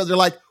well, is because they're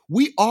like,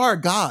 we are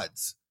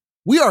gods.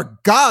 We are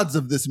gods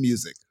of this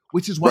music,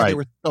 which is why they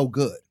were so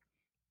good.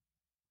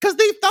 Because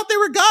they thought they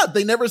were gods.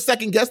 They never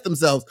second guessed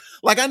themselves.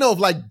 Like, I know if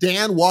like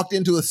Dan walked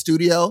into a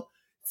studio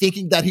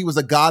thinking that he was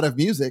a god of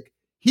music,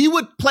 he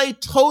would play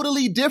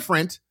totally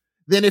different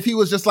than if he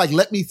was just like,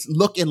 let me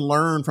look and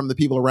learn from the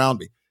people around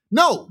me.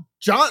 No,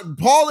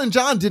 Paul and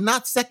John did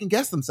not second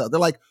guess themselves. They're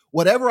like,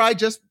 whatever I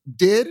just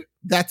did,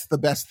 that's the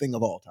best thing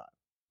of all time.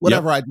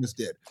 Whatever I just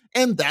did.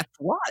 And that's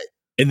why.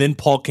 And then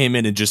Paul came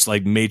in and just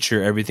like made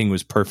sure everything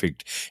was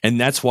perfect. And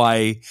that's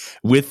why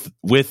with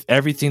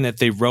everything that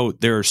they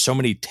wrote, there are so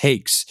many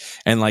takes.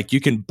 And like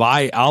you can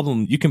buy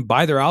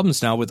their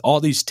albums now with all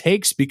these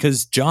takes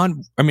because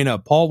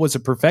Paul was a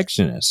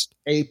perfectionist.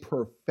 And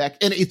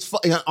it's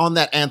on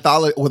that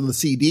anthology on the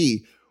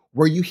CD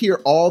where you hear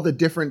all the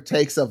different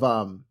takes of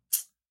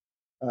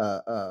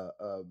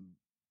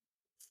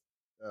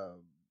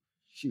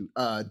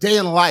Day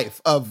in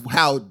Life, of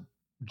how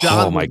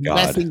John was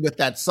messing with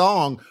that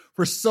song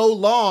for so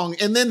long.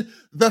 And then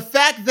the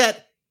fact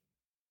that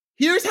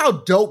here's how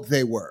dope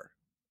they were.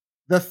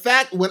 The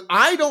fact when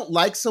I don't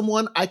like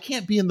someone, I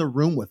can't be in the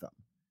room with them.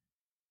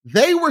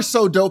 They were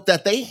so dope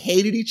that they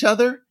hated each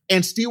other,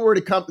 and still were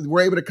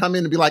able to come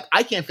in and be like,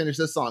 I can't finish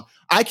this song.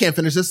 I can't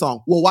finish this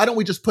song. Well, why don't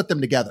we just put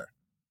them together?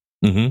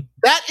 Mm-hmm.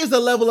 That is a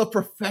level of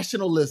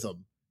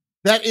professionalism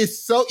that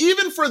is so,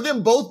 even for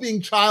them both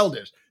being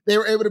childish, they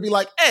were able to be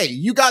like, hey,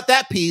 you got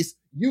that piece.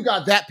 You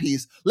got that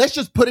piece. Let's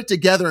just put it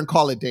together and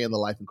call it Day in the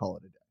Life and call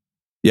it a day.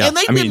 Yeah, and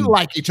they didn't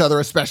like each other,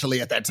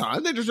 especially at that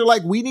time. They just were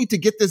like, we need to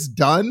get this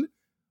done.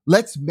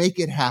 Let's make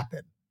it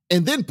happen.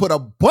 And then put a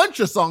bunch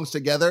of songs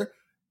together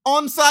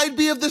on side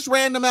B of this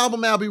random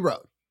album Abbey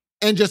Road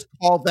and just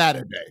call that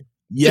a day.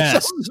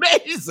 Yes. It's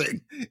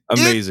amazing.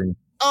 Amazing.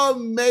 It's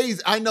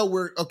amazing. I know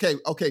we're okay,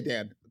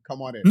 Dan.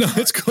 Come on in. No,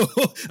 it's cool.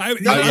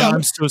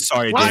 I'm so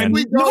sorry, Dan.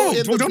 No,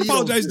 don't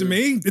apologize to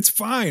me. It's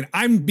fine.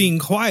 I'm being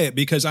quiet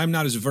because I'm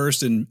not as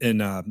versed in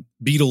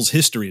Beatles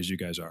history as you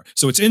guys are.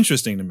 So it's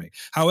interesting to me.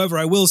 However,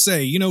 I will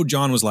say,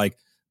 John was like,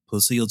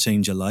 pussy will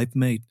change your life,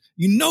 mate.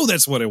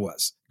 That's what it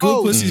was.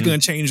 Good pussy's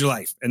going to change your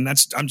life. And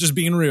I'm just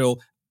being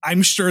real.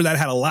 I'm sure that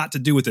had a lot to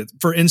do with it.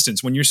 For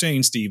instance, when you're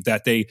saying, Steve,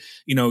 that they,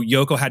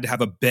 Yoko had to have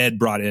a bed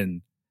brought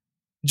in,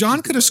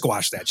 John could have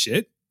squashed that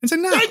shit and said,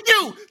 no. Thank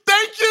you.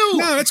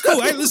 No, it's cool.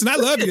 Listen, I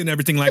love you and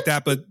everything like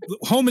that, but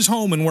home is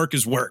home and work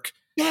is work.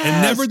 Yes,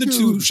 and never the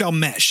two shall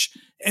mesh.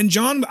 And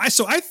John, I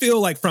feel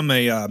like from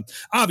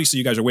obviously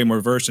you guys are way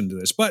more versed into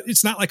this, but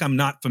it's not like I'm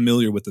not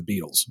familiar with the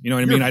Beatles. You know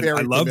what I mean? I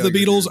love the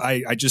Beatles.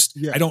 I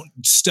don't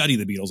study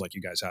the Beatles like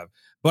you guys have.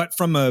 But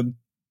from an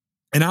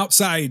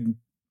outside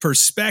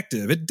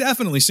perspective, it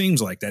definitely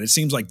seems like that. It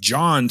seems like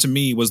John, to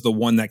me, was the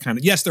one that kind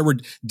of, yes, there were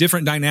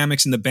different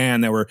dynamics in the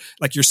band that were,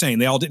 like you're saying,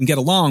 they all didn't get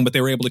along, but they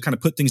were able to kind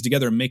of put things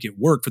together and make it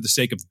work for the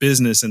sake of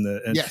business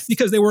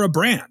because they were a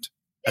brand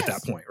at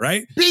that point,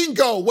 right?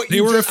 Bingo!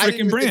 They were a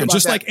freaking brand,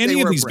 just like any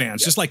of these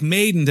bands, just like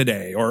Maiden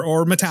today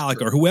or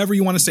Metallica or whoever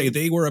you want to say.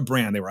 They were a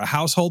brand. They were a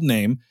household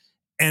name,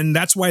 and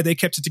that's why they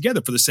kept it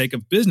together for the sake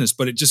of business.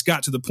 But it just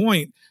got to the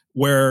point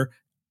where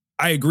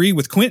I agree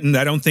with Quentin.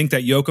 I don't think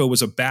that Yoko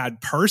was a bad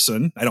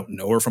person. I don't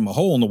know her from a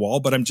hole in the wall,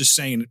 but I'm just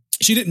saying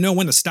she didn't know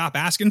when to stop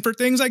asking for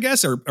things, I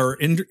guess, or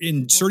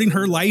inserting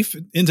her life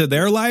into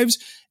their lives.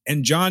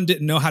 And John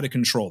didn't know how to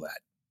control that.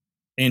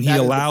 And he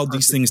allowed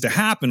these things to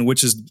happen,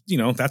 which is,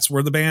 that's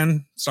where the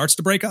band starts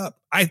to break up.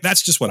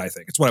 That's just what I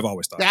think. It's what I've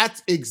always thought.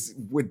 That's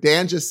what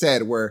Dan just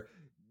said, where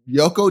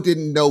Yoko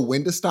didn't know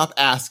when to stop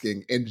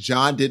asking and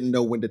John didn't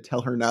know when to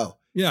tell her no.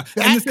 Yeah.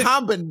 That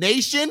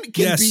combination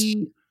can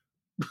be.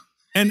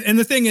 And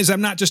the thing is, I'm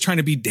not just trying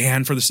to be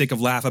Dan for the sake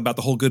of laugh about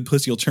the whole good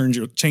pussy will change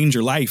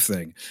your life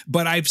thing.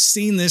 But I've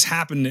seen this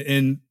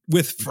happen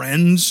with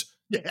friends.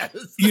 Yes.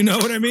 You know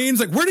what I mean?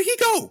 It's like, where did he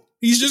go?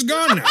 He's just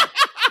gone now.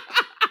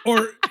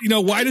 Or,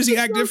 why does he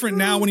act different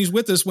now when he's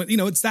with us? When,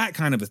 it's that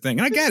kind of a thing.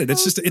 And I get it.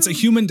 It's a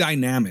human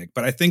dynamic.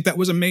 But I think that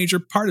was a major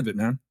part of it,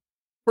 man.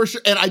 For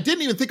sure. And I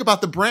didn't even think about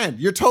the brand.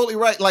 You're totally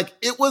right. Like,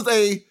 it was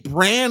a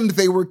brand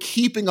they were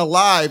keeping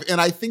alive. And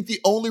I think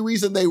the only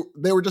reason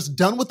they were just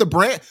done with the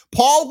brand,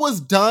 Paul was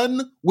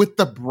done with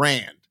the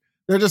brand.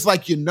 They're just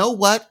like, you know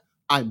what?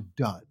 I'm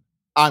done.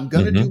 I'm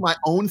going to do my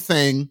own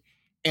thing.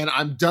 And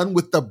I'm done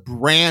with the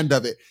brand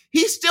of it.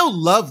 He still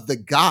loved the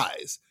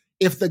guys.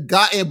 But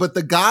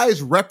the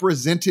guys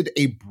represented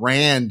a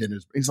brand. And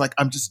he's like,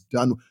 I'm just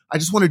done. I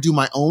just want to do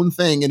my own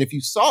thing. And if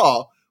you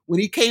saw when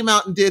he came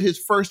out and did his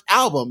first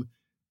album,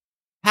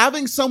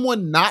 having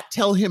someone not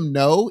tell him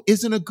no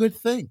isn't a good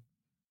thing.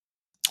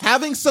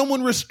 Having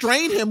someone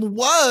restrain him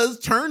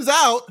turns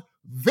out,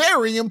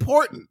 very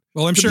important.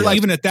 Well, I'm sure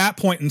even at that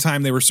point in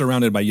time, they were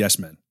surrounded by yes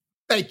men.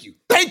 Thank you.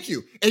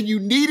 And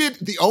you needed,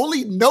 the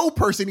only no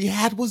person he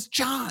had was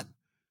John.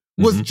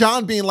 Was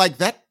John being like,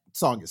 that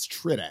song is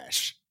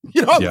trash.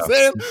 You know what I'm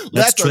saying?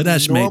 That's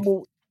trash,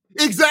 normal.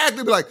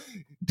 Exactly. Like,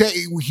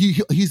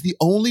 he's the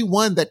only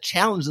one that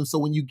challenged him. So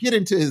when you get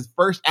into his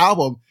first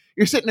album,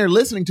 you're sitting there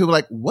listening to it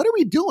like, what are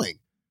we doing?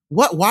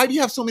 Why do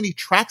you have so many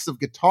tracks of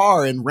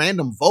guitar and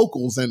random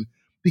vocals? And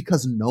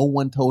because no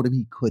one told him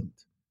he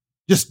couldn't.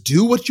 Just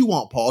do what you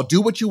want, Paul.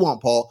 Do what you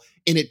want, Paul.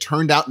 And it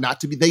turned out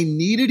not to be. They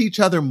needed each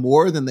other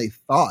more than they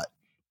thought.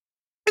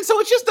 And so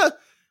it's just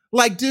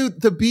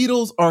dude, the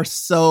Beatles are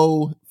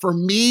so, for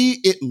me,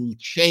 it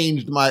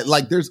changed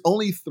there's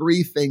only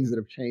 3 things that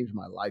have changed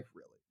my life,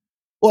 really.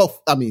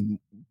 Well, I mean,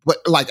 but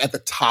at the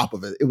top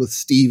of it, it was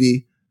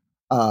Stevie,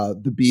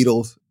 the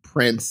Beatles,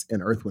 Prince,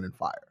 and Earth, Wind, and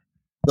Fire.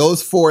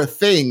 Those 4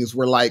 things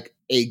were like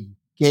a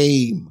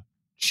game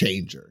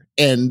changer.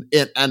 And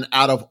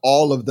out of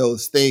all of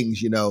those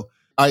things,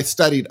 I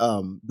studied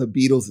the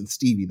Beatles and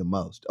Stevie the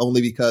most,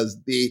 only because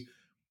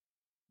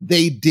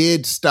they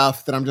did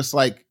stuff that I'm just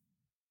like,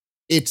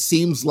 it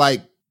seems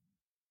like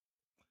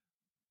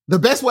the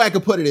best way I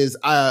could put it is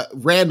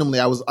randomly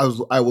I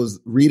was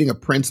reading a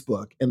Prince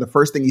book, and the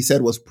first thing he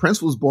said was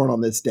Prince was born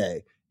on this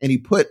day, and he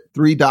put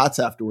 3 dots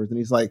afterwards, and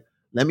he's like,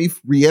 let me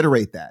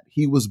reiterate that.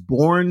 He was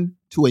born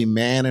to a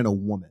man and a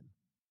woman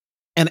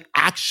and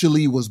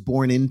actually was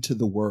born into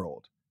the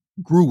world,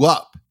 grew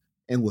up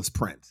and was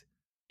Prince.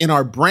 In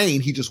our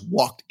brain, he just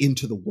walked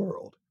into the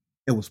world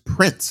and was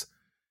Prince.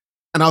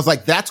 And I was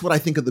like, that's what I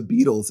think of the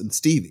Beatles and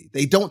Stevie.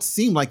 They don't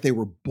seem like they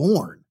were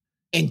born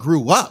and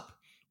grew up.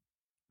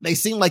 They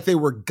seem like they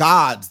were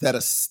gods that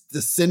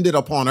descended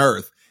upon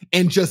earth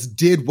and just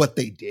did what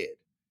they did.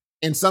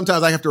 And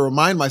sometimes I have to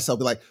remind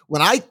myself,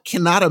 when I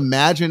cannot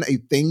imagine a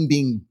thing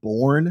being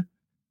born,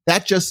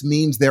 that just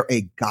means they're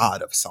a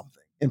god of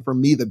something. And for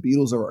me, the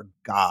Beatles are a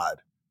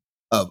god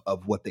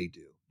of what they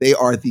do. They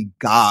are the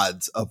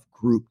gods of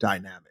group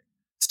dynamic.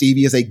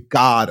 Stevie is a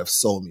god of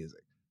soul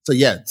music. So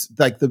yeah, it's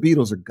like the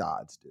Beatles are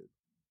gods, dude.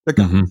 They're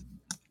gods.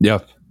 Yeah.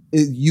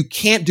 You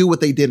can't do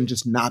what they did and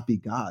just not be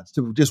gods.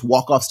 To just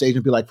walk off stage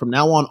and be like, from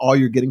now on, all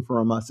you're getting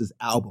from us is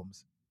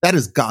albums. That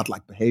is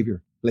godlike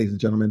behavior, ladies and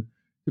gentlemen.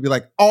 To be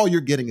like, all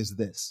you're getting is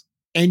this,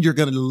 and you're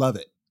going to love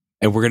it.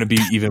 And we're going to be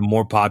even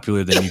more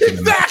popular than you can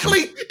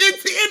Exactly. imagine.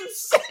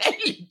 It's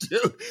insane,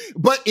 dude.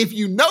 But if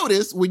you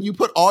notice, when you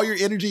put all your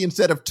energy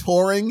instead of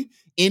touring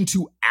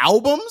into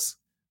albums,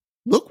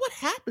 look what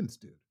happens,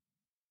 dude.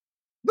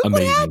 Look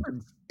what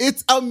happens.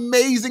 It's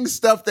amazing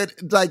stuff that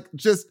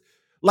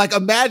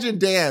imagine,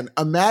 Dan,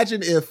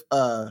 imagine if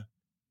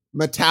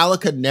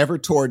Metallica never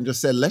toured and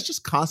just said, let's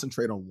just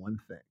concentrate on one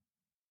thing.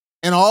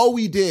 And all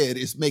we did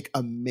is make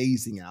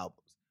amazing albums.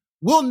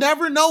 We'll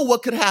never know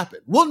what could happen.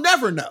 We'll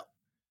never know.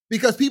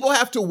 Because people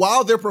have to,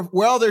 while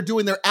they're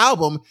doing their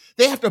album,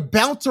 they have to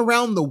bounce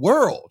around the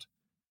world,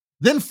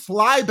 then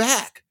fly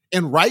back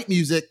and write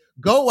music,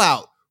 go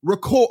out,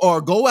 record, or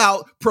go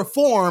out,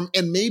 perform,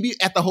 and maybe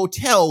at the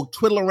hotel,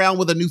 twiddle around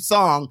with a new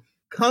song,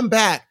 come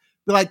back.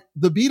 Like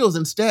the Beatles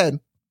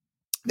instead,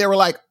 they were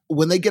like,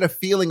 when they get a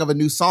feeling of a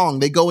new song,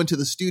 they go into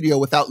the studio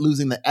without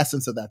losing the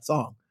essence of that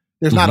song.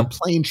 There's not a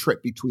plane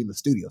trip between the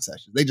studio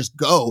sessions. They just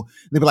go,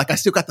 and they be like, I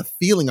still got the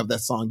feeling of that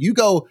song. You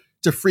go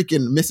to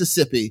freaking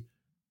Mississippi,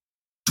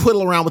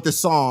 twiddle around with this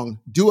song,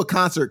 do a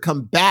concert,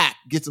 come back,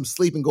 get some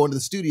sleep, and go into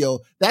the studio.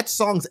 That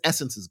song's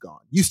essence is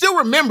gone. You still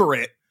remember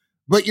it,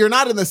 but you're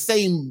not in the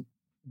same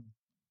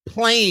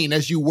plane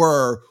as you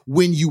were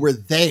when you were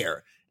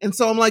there. And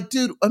so I'm like,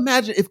 dude,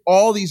 imagine if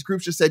all these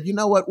groups just said, you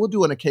know what, we'll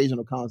do an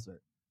occasional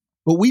concert,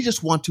 but we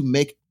just want to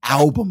make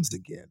albums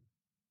again.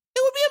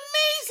 It would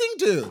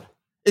be amazing, dude.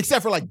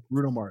 Except for like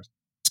Bruno Mars.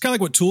 It's kind of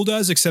like what Tool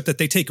does, except that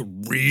they take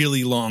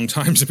really long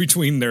times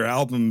between their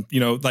album. You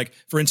know, like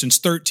for instance,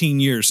 13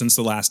 years since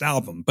the last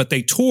album, but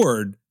they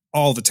toured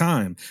all the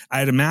time.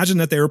 I'd imagine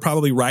that they were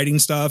probably writing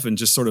stuff and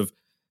just sort of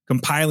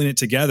compiling it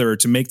together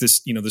to make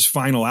this, you know, this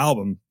final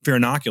album, Fear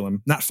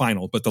Inoculum, not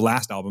final, but the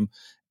last album.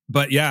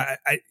 But yeah,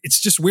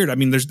 it's just weird. I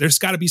mean, there's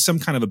got to be some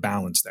kind of a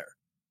balance there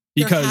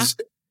because,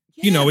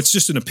 you know, it's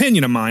just an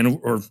opinion of mine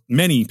or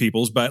many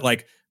people's, but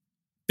like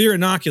Fear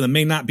Inoculum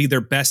may not be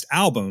their best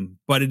album,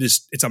 but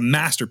it's a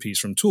masterpiece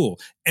from Tool.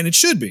 And it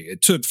should be.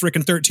 It took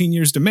freaking 13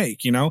 years to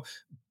make, you know?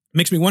 It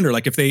makes me wonder,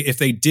 like, if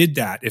they did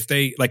that, if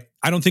they, like,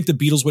 I don't think the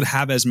Beatles would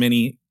have as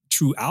many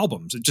true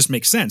albums. It just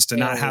makes sense to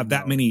not have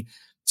that many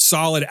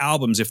solid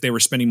albums if they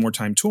were spending more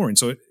time touring.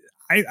 So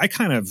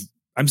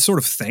I'm sort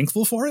of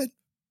thankful for it.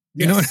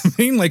 You know what I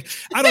mean? Like,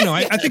 I don't know.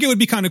 I think it would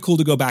be kind of cool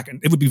to go back,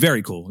 and it would be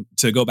very cool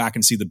to go back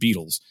and see the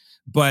Beatles.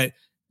 But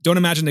don't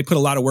imagine they put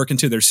a lot of work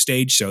into their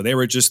stage show. They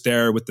were just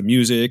there with the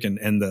music and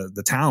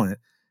the talent.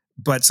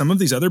 But some of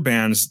these other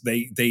bands,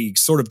 they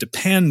sort of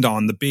depend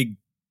on the big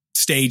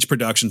stage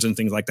productions and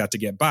things like that to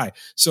get by.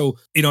 So,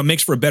 you know, it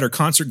makes for a better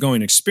concert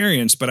going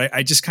experience. But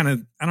I just kind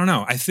of, I don't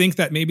know. I think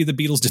that maybe the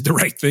Beatles did the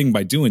right thing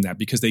by doing that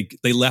because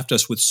they left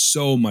us with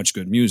so much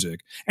good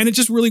music. And it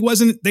just really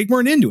wasn't, they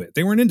weren't into it.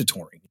 They weren't into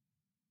touring.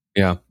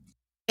 Yeah.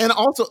 And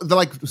also,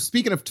 like,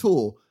 speaking of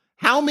Tool,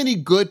 how many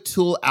good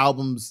Tool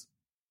albums,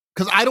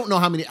 because I don't know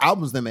how many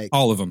albums they make.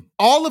 All of them.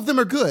 All of them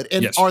are good.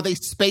 And yes. Are they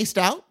spaced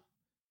out?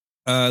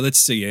 Let's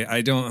see.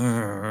 I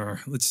don't,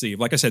 let's see.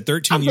 Like I said,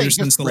 13 years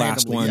since the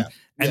last one. Yeah.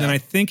 And then I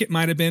think it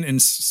might have been, and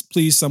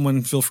please,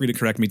 someone feel free to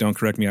correct me. Don't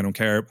correct me. I don't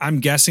care. I'm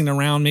guessing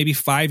around maybe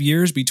 5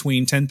 years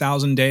between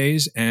 10,000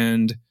 Days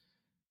and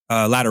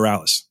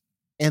Lateralis.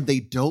 And they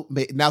don't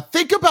make, now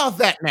think about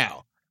that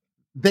now.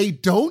 They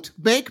don't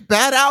make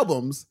bad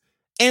albums,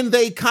 and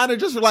they kind of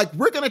just are like,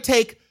 we're going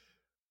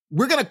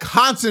to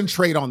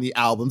concentrate on the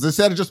albums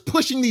instead of just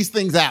pushing these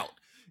things out.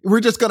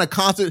 We're just going to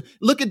concentrate.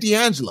 Look at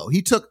D'Angelo.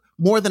 He took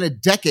more than a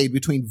decade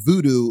between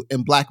Voodoo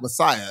and Black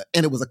Messiah,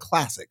 and it was a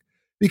classic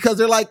because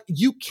they're like,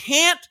 you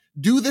can't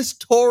do this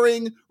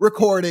touring,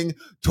 recording,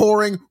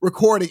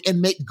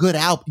 and make good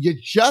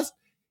albums.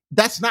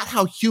 That's not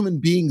how human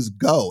beings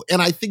go.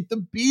 And I think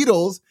the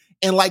Beatles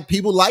and like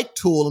people like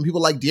Tool and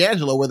people like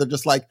D'Angelo, where they're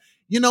just like,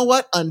 you know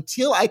what?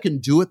 Until I can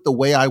do it the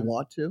way I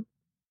want to,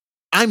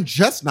 I'm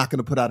just not going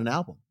to put out an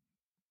album.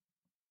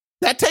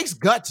 That takes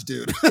guts,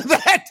 dude.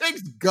 That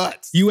takes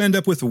guts. You end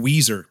up with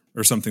Weezer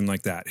or something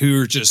like that, who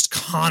are just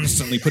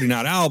constantly putting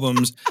out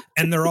albums,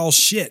 and they're all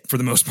shit for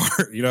the most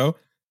part, you know?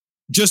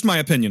 Just my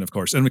opinion, of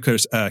course. And of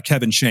course,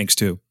 Kevin Shanks,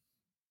 too.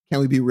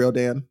 Can we be real,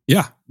 Dan?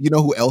 Yeah. You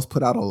know who else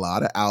put out a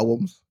lot of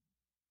albums?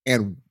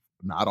 And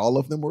not all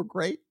of them were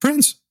great?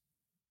 Prince.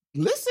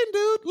 Listen,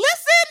 dude.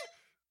 Listen.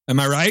 Am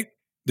I right?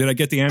 Did I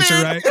get the answer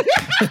right?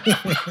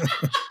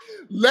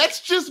 Let's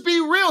just be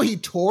real. He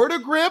toured a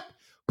grip,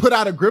 put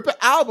out a grip of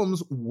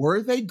albums.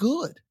 Were they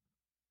good?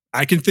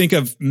 I can think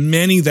of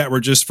many that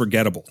were just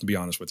forgettable, to be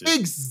honest with you.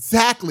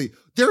 Exactly.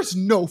 There's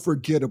no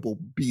forgettable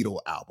Beatle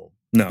album.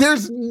 No.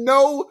 There's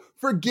no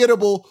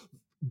forgettable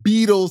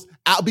Beatles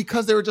out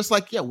because they were just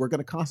like, yeah, we're going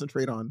to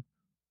concentrate on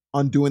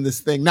doing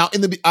this thing. Now,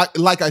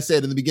 like I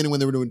said, in the beginning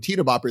when they were doing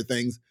Teeny Bopper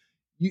things,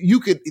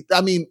 you could,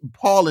 I mean,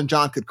 Paul and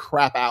John could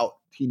crap out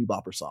Teeny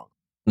Bopper songs.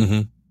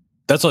 Mm-hmm.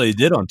 That's what they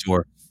did on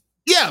tour.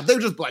 Yeah, they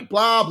were just like,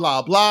 blah,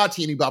 blah, blah,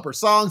 Teeny Bopper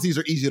songs. These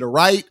are easy to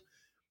write.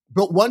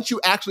 But once you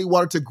actually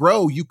wanted to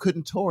grow, you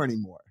couldn't tour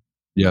anymore.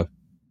 Yeah.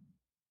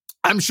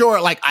 I'm sure,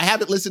 like, I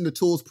haven't listened to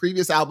Tool's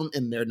previous album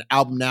and their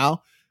album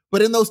now,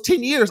 but in those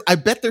 10 years, I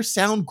bet their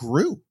sound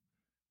grew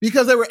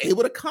because they were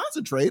able to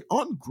concentrate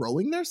on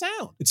growing their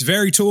sound. It's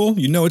very Tool.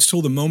 You know it's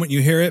Tool the moment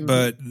you hear it,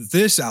 but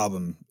this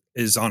album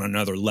is on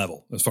another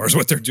level as far as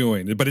what they're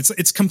doing. But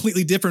it's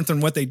completely different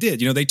than what they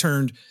did. You know,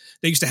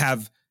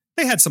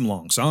 they had some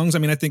long songs. I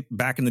mean, I think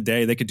back in the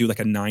day, they could do like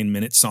a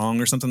 9-minute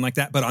song or something like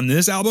that. But on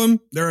this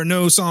album, there are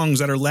no songs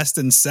that are less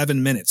than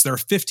 7 minutes. There are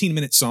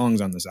 15-minute songs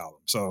on this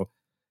album. So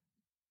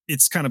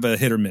it's kind of a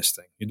hit or miss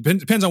thing. It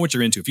depends on what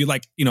you're into. If you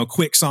like, you know,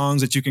 quick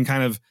songs that you can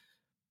kind of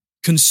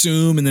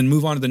consume and then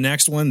move on to the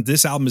next one,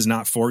 this album is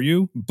not for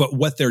you. But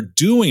what they're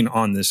doing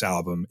on this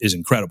album is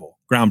incredible.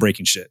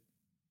 Groundbreaking shit.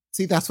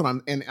 See, that's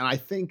what and I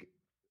think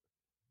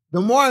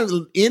the more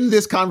I'm in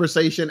this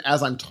conversation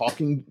as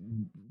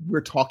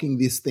we're talking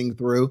this thing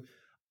through,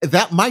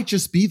 that might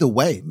just be the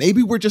way.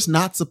 Maybe we're just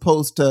not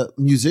supposed to,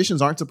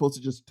 musicians aren't supposed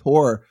to just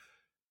tour,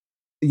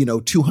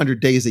 200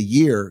 days a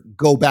year,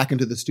 go back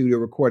into the studio,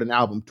 record an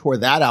album, tour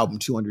that album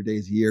 200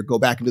 days a year, go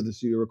back into the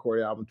studio, record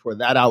an album, tour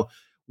that album.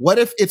 What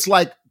if it's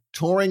like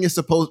touring is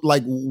supposed,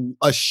 like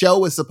a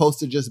show is supposed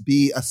to just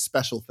be a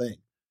special thing?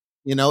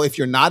 If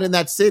you're not in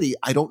that city,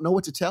 I don't know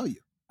what to tell you.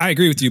 I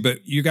agree with you, but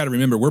you got to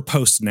remember, we're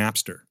post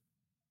Napster.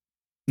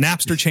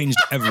 Napster changed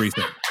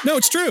everything. No,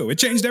 it's true. It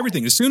changed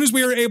everything. As soon as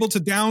we were able to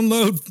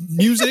download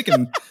music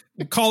and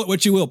call it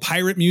what you will,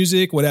 pirate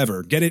music,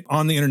 whatever, get it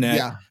on the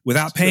internet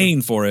without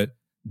paying for it,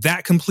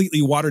 that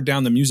completely watered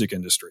down the music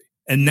industry.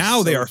 And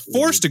now they are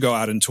forced to go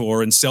out and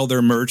tour and sell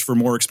their merch for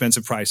more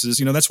expensive prices.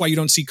 You know, that's why you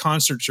don't see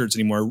concert shirts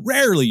anymore.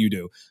 Rarely you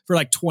do, for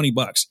like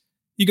 $20.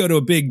 You go to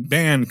a big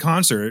band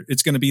concert,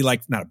 it's going to be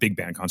like, not a big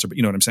band concert, but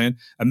you know what I'm saying?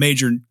 A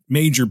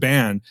major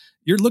band.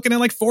 You're looking at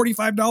like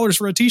 $45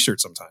 for a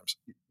t-shirt sometimes.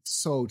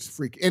 So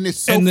freaky. And it's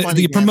so funny. And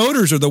the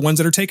promoters are the ones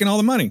that are taking all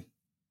the money.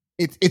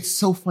 It's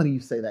so funny you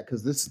say that,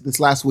 because this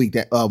last week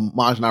that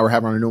Maj and I were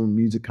having our normal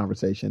music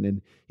conversation,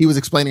 and he was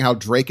explaining how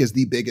Drake is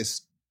the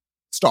biggest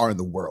star in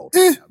the world,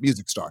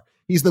 music star.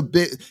 He's the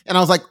big, and I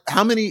was like,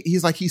 how many?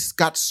 He's like, he's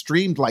got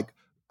streamed like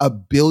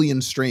 1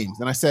 billion streams.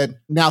 And I said,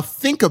 now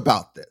think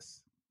about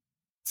this.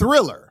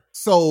 Thriller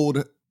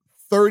sold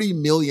 30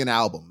 million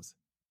albums.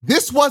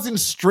 This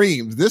wasn't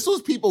streamed. This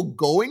was people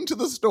going to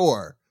the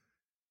store,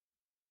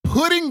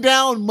 putting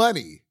down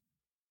money,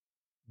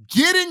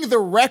 getting the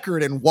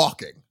record and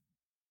walking.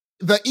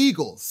 The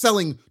Eagles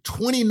selling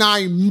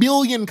 29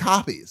 million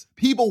copies.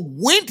 People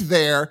went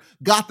there,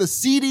 got the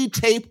CD,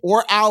 tape,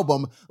 or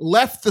album,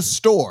 left the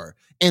store,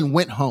 and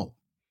went home.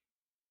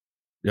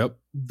 Yep.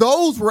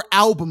 Those were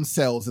album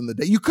sales in the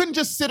day. You couldn't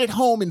just sit at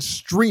home and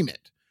stream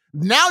it.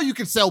 Now you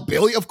can sell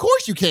billion. Of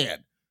course you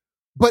can.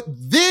 But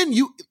then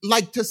you,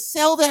 like, to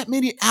sell that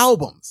many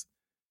albums,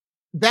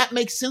 that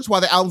makes sense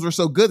why the albums were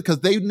so good, because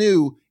they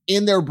knew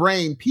in their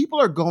brain,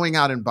 people are going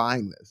out and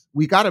buying this.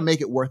 We got to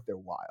make it worth their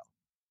while.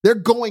 They're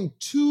going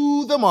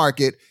to the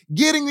market,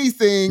 getting these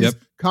things,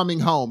 coming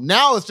home.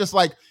 Now it's just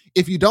like,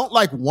 if you don't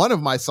like one of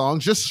my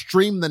songs, just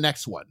stream the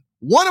next one.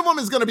 One of them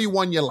is going to be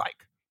one you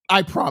like.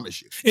 I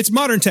promise you. It's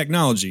modern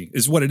technology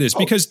is what it is.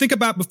 Because think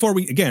about before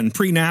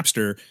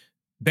pre-Napster,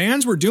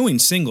 bands were doing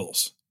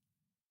singles.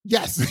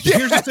 Yes.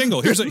 Here's a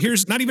single.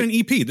 Here's not even an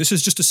EP. This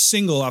is just a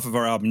single off of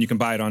our album. You can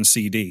buy it on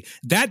CD.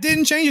 That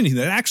didn't change anything.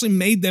 That actually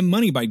made them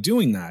money by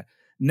doing that.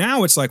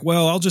 Now it's like,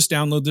 well, I'll just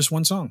download this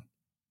one song.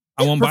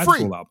 I won't buy the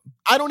full album.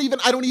 I don't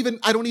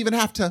even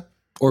have to.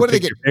 Or what do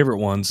pick they get? your favorite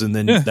ones, and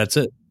then that's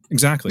it.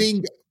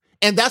 Exactly.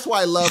 And that's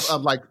why I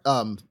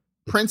love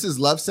Prince's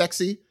Love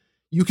Sexy.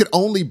 You could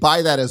only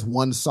buy that as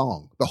one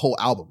song, the whole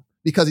album,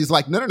 because he's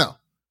like, no.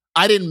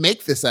 I didn't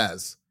make this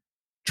as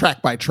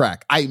track by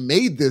track. I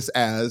made this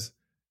as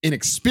an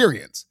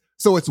experience.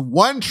 So it's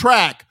one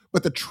track,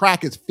 but the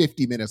track is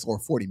 50 minutes or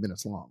 40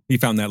 minutes long. He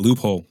found that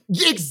loophole.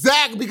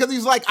 Exactly, because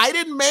he's like, I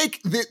didn't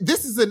make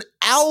this is an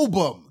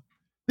album.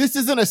 This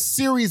isn't a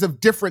series of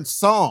different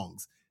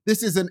songs.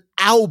 This is an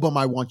album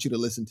I want you to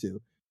listen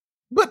to.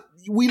 But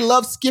we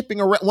love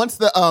skipping around.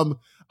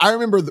 I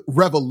remember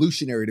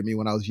revolutionary to me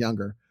when I was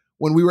younger,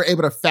 when we were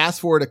able to fast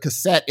forward a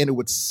cassette and it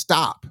would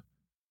stop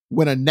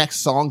when a next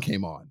song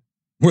came on.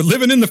 We're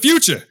living in the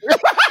future.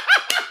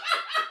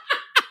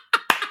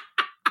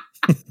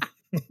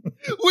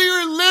 We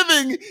were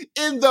living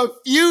in the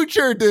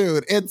future,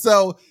 dude. And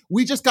so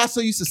we just got so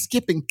used to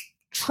skipping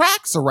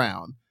tracks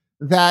around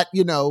that,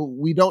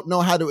 we don't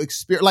know how to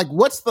experience. Like,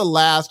 what's the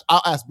last,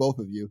 I'll ask both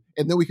of you,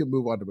 and then we can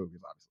move on to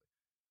movies,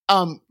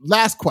 obviously.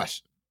 Last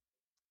question.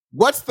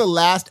 What's the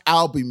last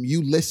album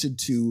you listened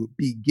to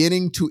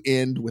beginning to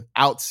end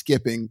without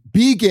skipping,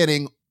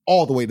 beginning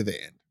all the way to the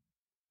end?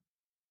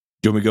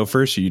 Do you want me to go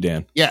first, or you,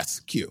 Dan? Yes,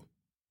 Q.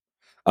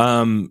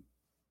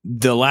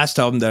 The last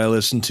album that I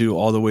listened to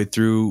all the way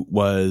through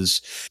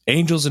was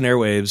Angels and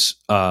Airwaves,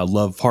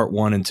 Love Part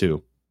 1 and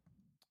 2.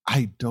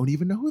 I don't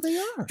even know who they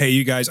are. Hey,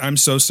 you guys, I'm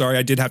so sorry.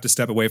 I did have to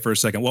step away for a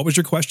second. What was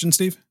your question,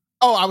 Steve?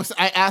 Oh,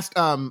 I asked,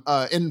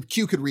 and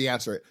Q could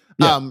re-answer it.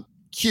 Yeah.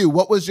 Q,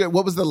 what was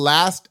the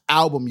last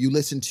album you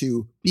listened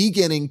to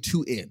beginning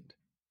to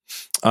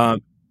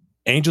end?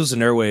 Angels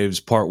and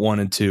Airwaves Part 1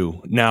 and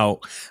 2. Now,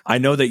 I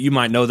know that you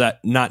might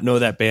not know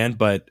that band,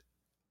 but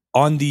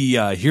on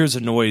the Here's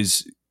a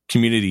Noise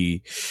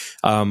community,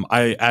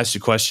 I asked a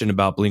question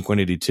about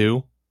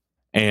Blink-182,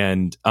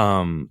 and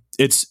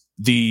it's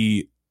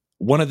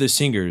one of the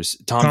singers,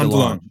 Tom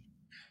DeLonge.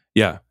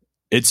 Yeah,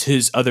 it's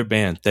his other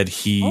band that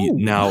he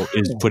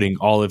is putting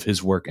all of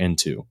his work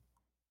into.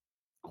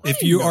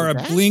 If you are a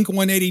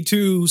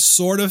Blink-182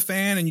 sort of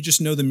fan and you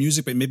just know the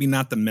music, but maybe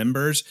not the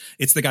members,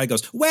 it's the guy who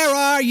goes, "Where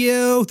are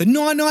you?" The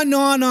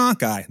no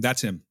guy.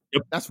 That's him.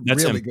 Yep, that's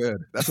really him. Good.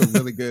 That's a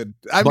really good.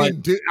 I mean,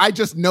 dude, I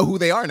just know who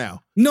they are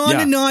now. No.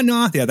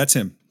 Yeah, that's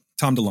him.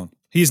 Tom DeLonge.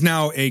 He's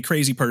now a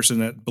crazy person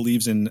that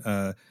believes in.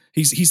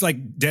 He's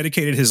like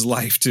dedicated his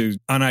life to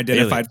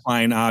unidentified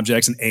flying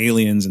objects and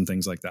aliens and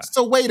things like that.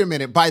 So wait a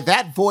minute. By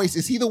that voice,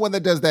 is he the one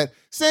that does that?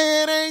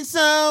 Say it ain't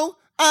so.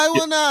 I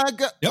will not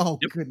go. Yep. Oh,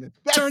 goodness.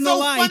 That's Turn the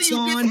lights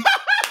on.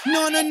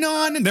 No.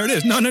 There it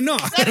is. No.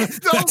 That is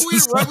so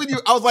weird. Right when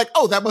I was like,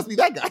 oh, that must be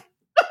that guy.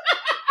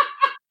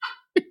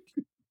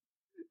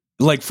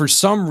 Like, for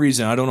some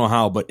reason, I don't know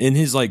how, but in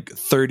his mid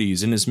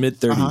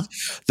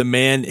 30s, the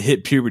man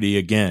hit puberty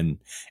again,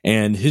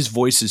 and his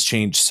voice has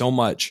changed so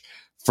much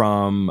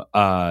from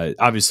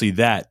obviously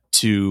that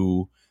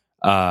to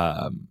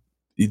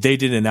they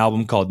did an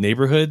album called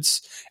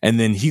Neighborhoods, and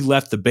then he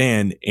left the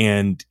band,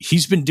 and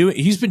he's been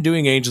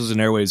doing Angels and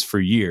Airwaves for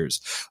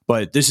years,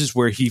 but this is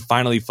where he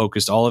finally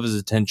focused all of his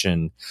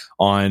attention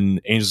on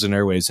Angels and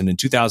Airwaves. And in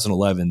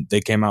 2011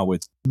 they came out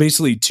with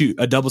basically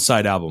a double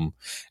side album,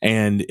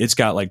 and it's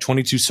got like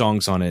 22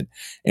 songs on it,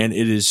 and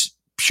it is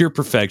pure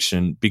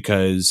perfection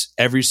because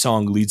every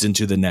song leads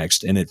into the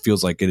next, and it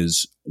feels like it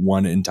is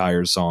one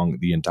entire song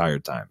the entire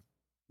time.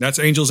 That's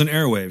Angels and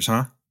Airwaves,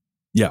 huh?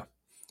 Yeah.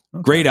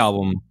 Okay. Great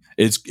album.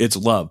 It's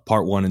Love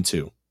Part 1 and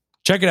 2.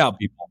 Check it out,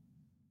 people.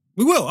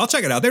 We will. I'll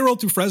check it out. They rolled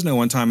through Fresno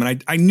one time,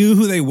 and I knew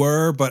who they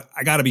were, but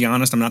I got to be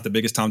honest, I'm not the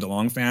biggest Tom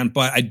DeLonge fan,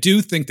 but I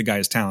do think the guy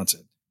is talented.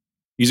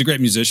 He's a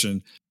great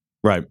musician.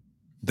 Right.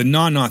 The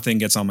nah thing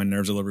gets on my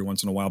nerves every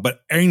once in a while,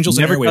 but Angels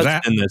and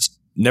Airwaves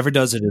never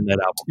does it in that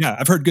album. Yeah,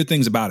 I've heard good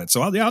things about it,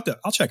 so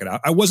I'll check it out.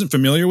 I wasn't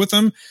familiar with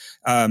him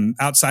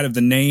outside of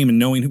the name and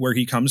knowing where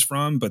he comes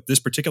from, but this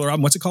particular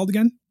album, what's it called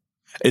again?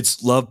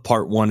 It's Love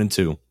Part 1 and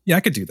 2. Yeah, I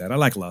could do that. I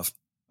like Love.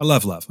 I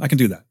love Love. I can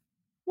do that.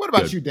 What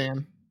about you,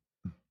 Dan?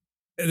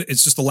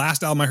 It's just the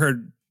last album I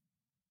heard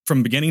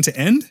from beginning to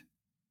end.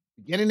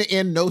 Beginning to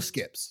end, no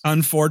skips.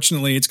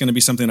 Unfortunately, it's going to be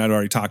something I'd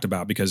already talked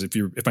about because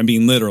if I'm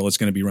being literal, it's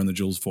going to be Run the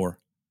Jewels 4,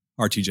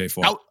 RTJ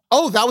 4.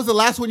 That was the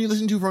last one you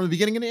listened to from the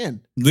beginning and the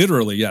end?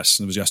 Literally, yes.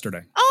 It was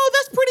yesterday. Oh,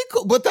 that's pretty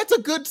cool. But that's a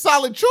good,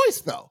 solid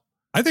choice, though.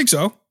 I think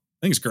so. I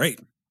think it's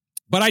great.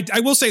 But I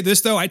will say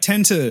this, though. I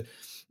tend to...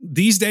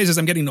 These days, as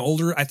I'm getting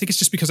older, I think it's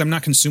just because I'm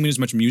not consuming as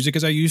much music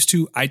as I used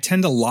to. I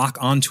tend to lock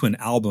onto an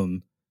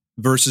album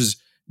versus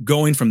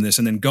going from this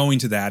and then going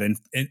to that. And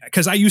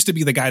because I used to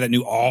be the guy that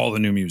knew all the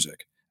new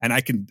music. And I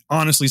can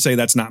honestly say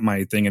that's not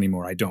my thing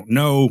anymore. I don't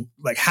know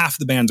like half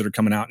the bands that are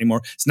coming out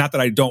anymore. It's not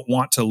that I don't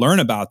want to learn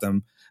about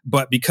them,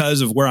 but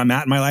because of where I'm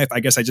at in my life, I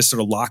guess I just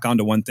sort of lock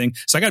onto one thing.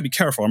 So I got to be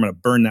careful. I'm going to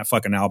burn that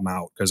fucking album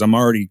out because I'm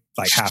already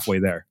like halfway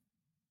there.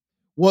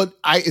 Well,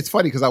 it's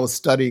funny because I was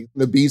studying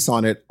the beats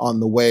on it on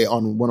the way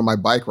on one of my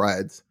bike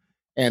rides.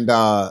 And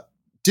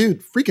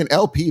dude, freaking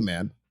LP,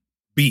 man.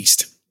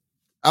 Beast.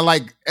 I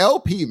like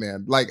LP,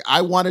 man. Like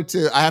I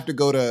have to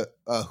go to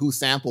Who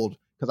Sampled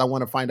because I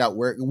want to find out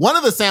where one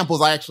of the samples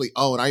I actually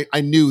own.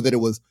 I knew that it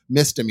was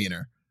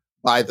Misdemeanor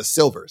by the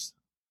Silvers.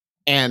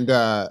 And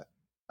that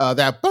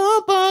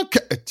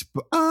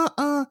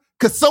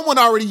because someone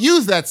already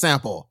used that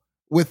sample.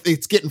 With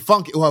it's getting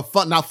funky, well,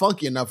 not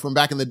funky enough from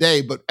back in the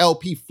day, but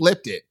LP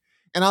flipped it.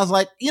 And I was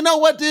like, you know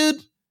what,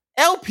 dude?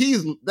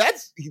 LP's,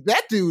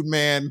 that dude,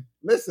 man.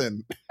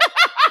 Listen,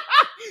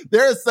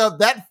 there's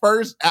that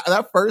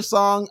first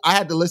song I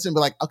had to listen and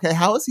be like, okay,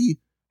 how is he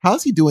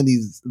doing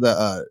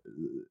the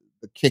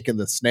kick and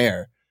the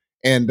snare?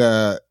 And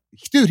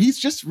dude,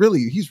 he's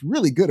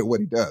really good at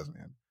what he does,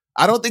 man.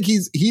 I don't think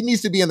he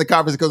needs to be in the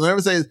conversation because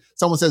whenever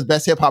someone says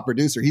best hip hop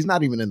producer, he's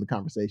not even in the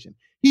conversation.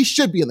 He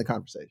should be in the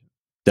conversation.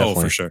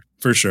 Definitely. Oh,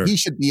 for sure. He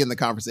should be in the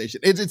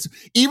conversation. It's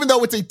even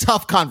though it's a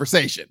tough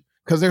conversation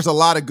because there's a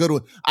lot of good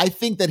ones. I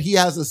think that he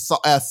has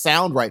a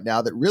sound right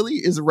now that really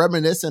is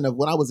reminiscent of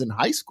when I was in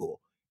high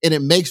school, and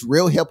it makes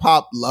real hip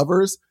hop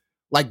lovers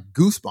like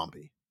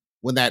goosebumpy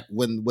when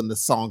the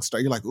song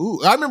starts. You're like,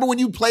 ooh! I remember when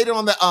you played it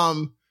on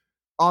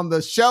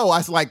the show. I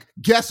was like,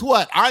 guess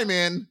what? I'm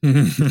in.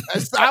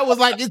 I was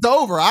like, it's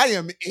over. I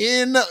am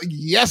in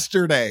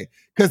yesterday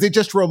because it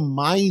just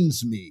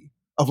reminds me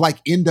of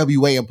like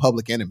NWA and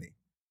Public Enemy.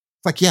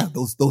 It's like, yeah,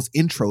 those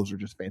intros are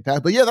just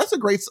fantastic. But yeah, that's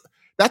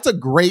a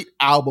great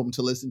album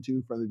to listen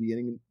to from the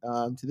beginning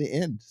to the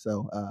end.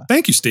 So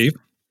thank you, Steve.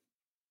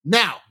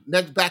 Now,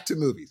 back to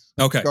movies.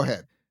 Okay. Go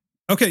ahead.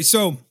 Okay,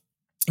 so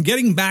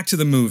getting back to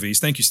the movies,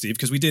 thank you, Steve,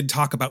 because we're going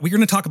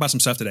to talk about some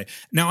stuff today.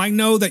 Now, I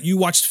know that you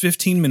watched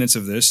 15 minutes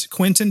of this.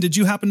 Quentin, did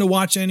you happen to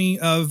watch any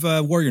of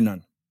Warrior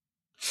Nun?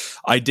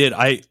 I did.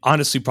 I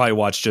honestly probably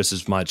watched just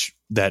as much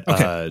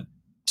that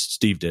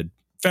Steve did.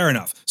 Fair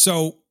enough.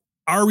 So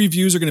our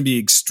reviews are going to be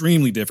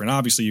extremely different.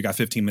 Obviously, you got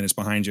 15 minutes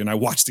behind you, and I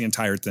watched the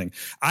entire thing.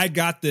 I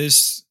got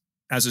this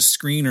as a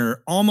screener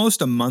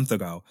almost a month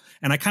ago,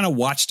 and I kind of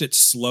watched it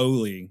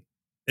slowly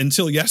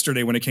until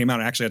yesterday when it came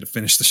out. I actually had to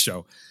finish the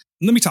show.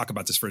 Let me talk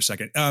about this for a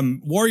second.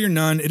 Warrior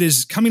Nun, it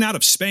is coming out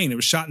of Spain. It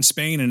was shot in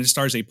Spain, and it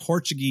stars a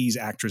Portuguese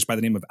actress by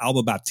the name of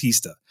Alba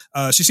Baptista.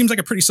 She seems like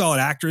a pretty solid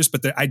actress,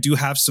 but I do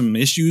have some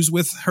issues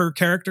with her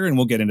character, and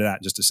we'll get into that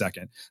in just a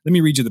second. Let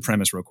me read you the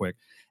premise real quick.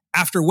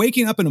 After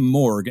waking up in a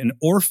morgue, an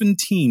orphan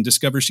teen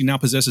discovers she now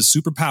possesses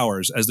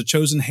superpowers as the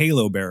chosen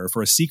halo bearer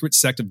for a secret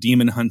sect of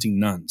demon-hunting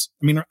nuns.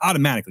 I mean,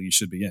 automatically you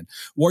should be in.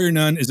 Warrior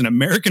Nun is an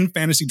American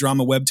fantasy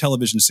drama web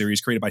television series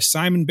created by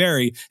Simon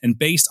Barry and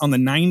based on the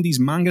 90s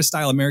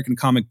manga-style American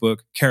comic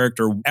book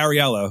character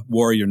Ariella,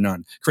 Warrior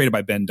Nun, created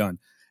by Ben Dunn.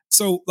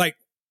 So, like,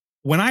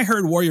 when I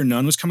heard Warrior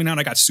Nun was coming out,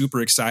 I got super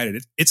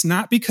excited. It's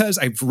not because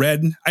I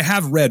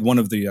have read one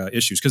of the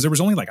issues, because there was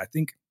only I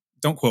think,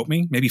 don't quote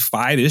me, maybe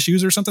 5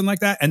 issues or something like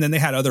that. And then they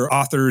had other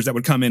authors that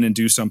would come in and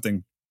do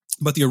something.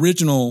 But the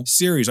original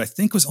series, I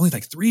think, was only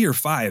 3 or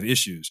 5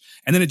 issues.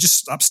 And then it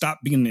just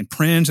stopped being in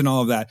print and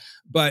all of that.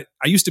 But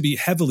I used to be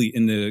heavily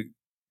into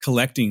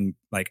collecting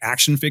like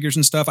action figures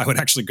and stuff, I would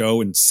actually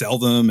go and sell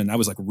them. And I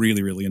was like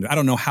really, really into it. I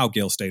don't know how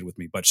Gail stayed with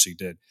me, but she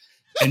did.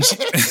 And she,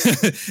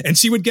 and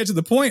she would get to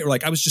the point where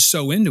like, I was just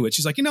so into it.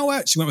 She's like, you know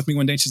what? She went with me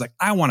one day and she's like,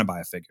 I want to buy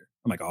a figure.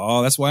 I'm like,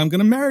 oh, that's why I'm going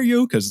to marry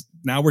you. Cause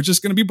now we're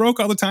just going to be broke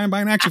all the time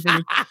buying action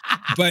figures.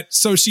 But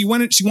so she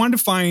wanted to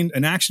find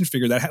an action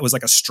figure that was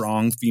like a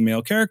strong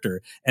female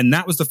character. And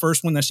that was the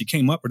first one that she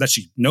came up or that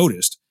she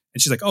noticed.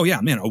 And she's like, oh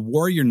yeah, man, a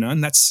warrior nun.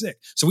 That's sick.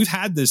 So we've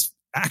had this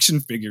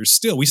action figure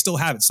still. We still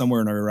have it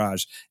somewhere in our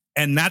garage.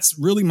 And that's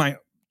really my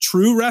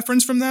true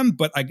reference from them.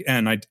 But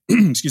I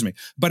excuse me.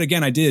 But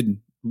again, I did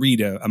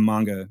read a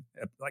manga,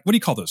 like, what do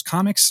you call those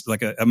comics?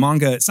 Like a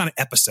manga. It's not an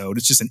episode.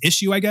 It's just an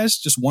issue, I guess.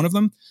 Just one of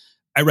them.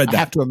 I read that. I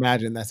have to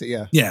imagine that's it.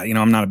 Yeah. Yeah. You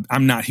know,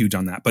 I'm not huge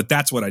on that, but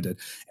that's what I did.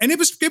 And it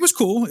was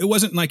cool. It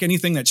wasn't like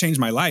anything that changed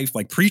my life,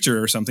 like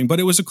Preacher or something, but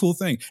it was a cool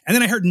thing. And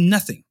then I heard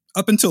nothing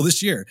up until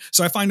this year.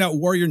 So I find out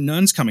Warrior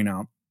Nun's coming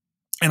out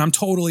and I'm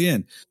totally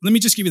in. Let me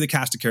just give you the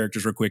cast of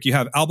characters real quick. You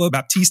have Alba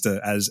Baptista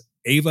as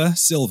Ava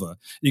Silva.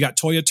 You got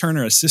Toya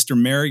Turner as Sister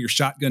Mary, your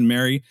Shotgun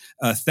Mary.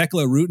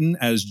 Thekla Rutan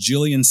as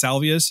Jillian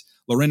Salvius.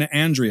 Lorena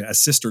Andrea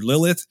as Sister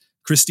Lilith.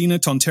 Christina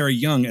Tonteri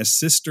Young as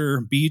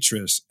Sister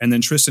Beatrice. And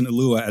then Tristan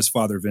Ilua as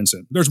Father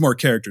Vincent. There's more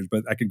characters,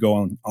 but I could go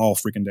on all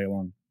freaking day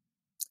long.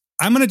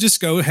 I'm going to just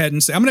go ahead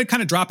and say, I'm going to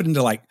kind of drop it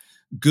into like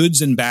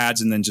goods and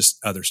bads and then just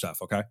other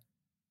stuff, okay?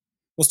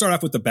 We'll start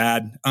off with the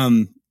bad.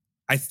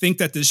 I think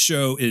that this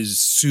show is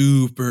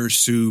super,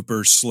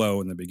 super slow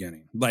in the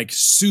beginning, like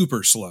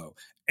super slow.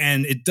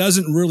 And it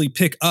doesn't really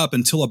pick up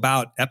until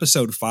about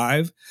episode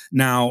 5.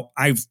 Now,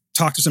 I've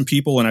talked to some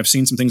people and I've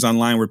seen some things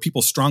online where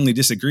people strongly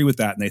disagree with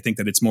that. And they think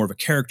that it's more of a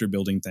character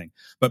building thing.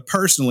 But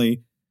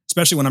personally,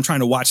 especially when I'm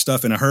trying to watch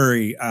stuff in a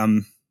hurry,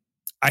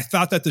 I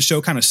thought that the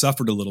show kind of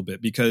suffered a little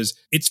bit because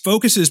its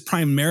focus is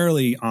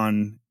primarily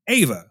on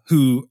Ava,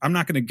 who I'm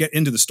not going to get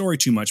into the story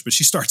too much, but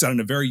she starts out in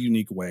a very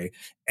unique way.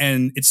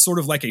 And it's sort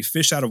of like a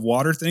fish out of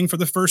water thing for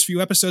the first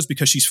few episodes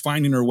because she's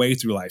finding her way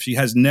through life. She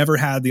has never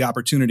had the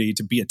opportunity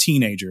to be a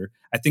teenager.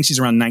 I think she's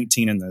around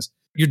 19 in this.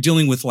 You're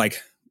dealing with like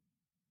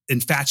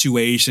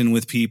infatuation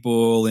with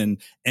people and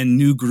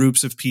new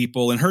groups of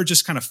people and her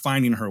just kind of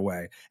finding her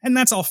way. And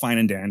that's all fine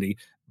and dandy.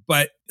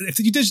 But if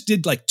you just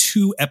did like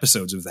 2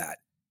 episodes of that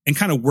and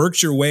kind of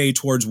worked your way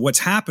towards what's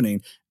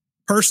happening,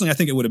 personally, I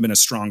think it would have been a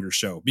stronger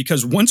show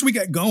because once we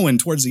get going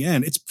towards the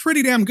end, it's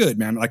pretty damn good,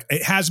 man. Like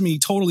it has me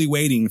totally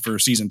waiting for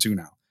season 2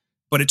 now,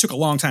 but it took a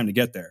long time to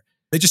get there.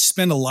 They just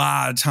spend a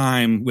lot of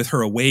time with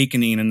her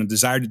awakening and the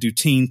desire to do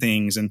teen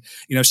things. And,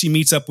 you know, she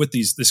meets up with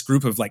this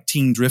group of like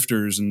teen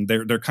drifters and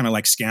they're kind of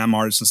like scam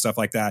artists and stuff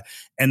like that.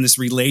 And this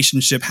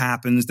relationship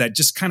happens that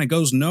just kind of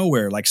goes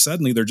nowhere. Like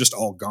suddenly they're just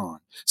all gone.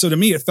 So to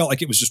me, it felt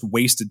like it was just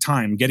wasted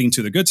time getting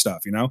to the good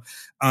stuff. You know,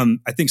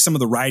 I think some of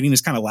the writing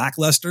is kind of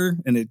lackluster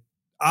and it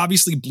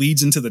obviously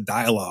bleeds into the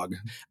dialogue.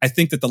 I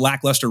think that the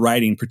lackluster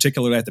writing,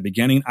 particularly at the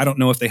beginning, I don't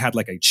know if they had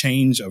like a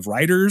change of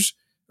writers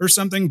or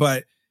something,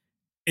 but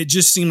it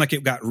just seemed like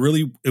it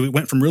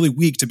went from really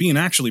weak to being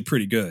actually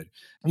pretty good.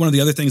 One of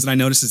the other things that I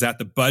noticed is that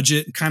the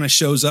budget kind of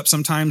shows up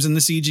sometimes in the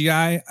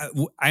CGI.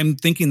 I'm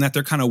thinking that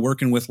they're kind of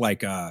working with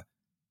like a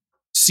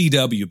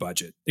CW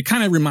budget. It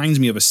kind of reminds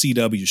me of a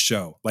CW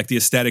show, like the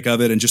aesthetic of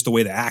it and just the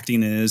way the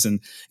acting is and,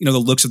 you know, the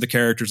looks of the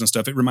characters and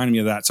stuff. It reminded me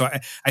of that. So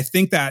I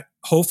think that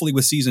hopefully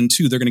with season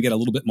 2, they're going to get a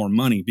little bit more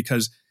money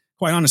because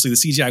quite honestly, the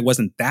CGI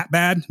wasn't that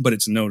bad, but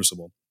it's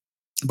noticeable.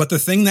 But the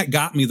thing that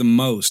got me the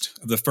most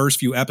of the first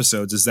few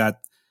episodes is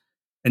that,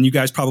 and you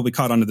guys probably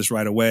caught onto this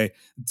right away,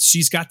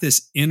 she's got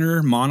this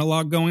inner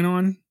monologue going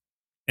on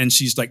and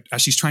she's like,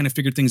 she's trying to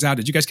figure things out.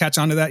 Did you guys catch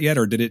on to that yet?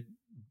 Or did it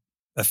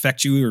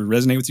affect you or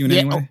resonate with you in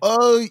any way?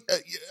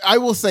 I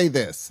will say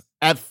this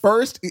at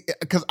first,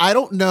 because I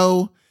don't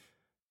know,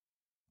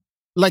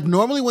 like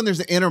normally when there's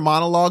an inner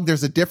monologue,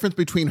 there's a difference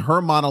between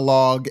her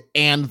monologue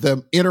and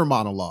the inner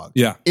monologue.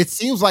 Yeah. It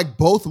seems like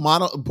both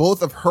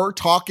of her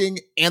talking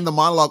and the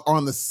monologue are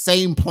on the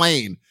same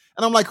plane.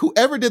 And I'm like,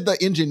 whoever did the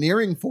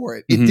engineering for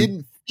it, it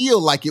didn't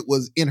feel like it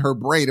was in her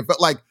brain. It felt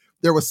like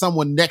there was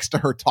someone next to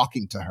her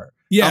talking to her.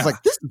 Yeah. I was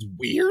like, this is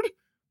weird.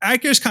 I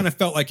just kind of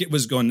felt like it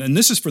was going, and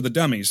this is for the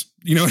dummies.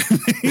 You know what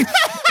I mean?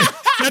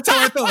 That's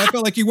how I felt. I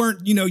felt like you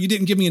weren't, you know, you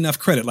didn't give me enough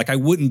credit. Like I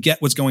wouldn't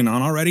get what's going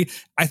on already.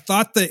 I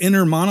thought the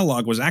inner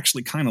monologue was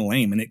actually kind of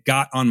lame and it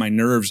got on my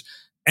nerves.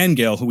 And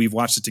Gail, who we've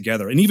watched it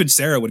together. And even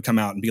Sarah would come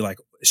out and be like,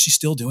 is she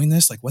still doing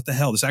this? Like, what the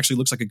hell? This actually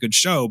looks like a good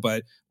show,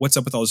 but what's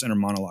up with all this inner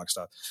monologue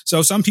stuff?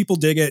 So some people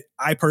dig it.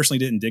 I personally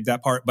didn't dig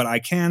that part, but I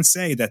can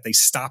say that they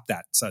stopped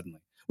that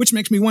suddenly, which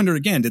makes me wonder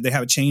again, did they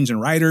have a change in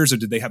writers or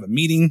did they have a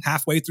meeting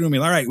halfway through and be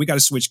like, all right, we got to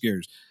switch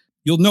gears.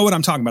 You'll know what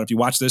I'm talking about if you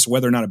watch this,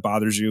 whether or not it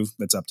bothers you,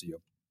 that's up to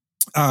you.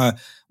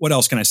 What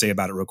else can I say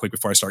about it real quick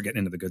before I start getting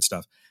into the good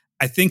stuff?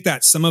 I think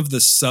that some of the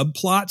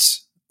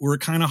subplots were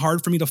kind of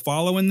hard for me to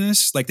follow in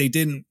this. Like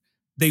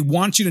they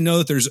want you to know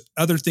that there's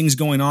other things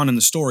going on in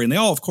the story and they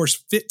all of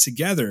course fit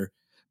together,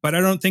 but I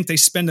don't think they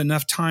spend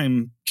enough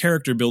time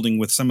character building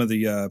with some of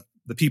the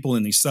people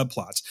in these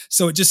subplots.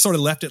 So it just sort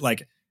of left it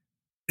like,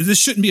 this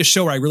shouldn't be a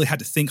show where I really had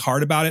to think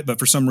hard about it, but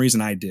for some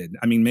reason I did.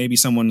 I mean, maybe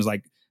someone's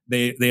like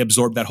They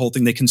absorbed that whole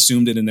thing. They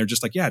consumed it and they're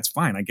just like, yeah, it's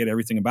fine. I get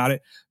everything about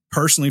it.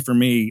 Personally, for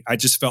me, I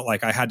just felt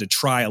like I had to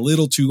try a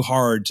little too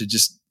hard to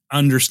just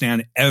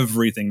understand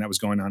everything that was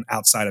going on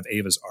outside of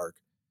Ava's arc.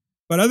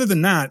 But other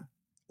than that,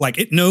 like,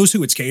 it knows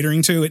who it's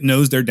catering to. It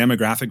knows their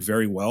demographic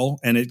very well,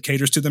 and it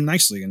caters to them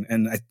nicely.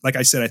 And like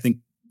I said, I think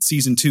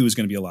season 2 is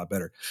going to be a lot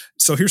better.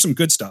 So here's some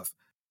good stuff.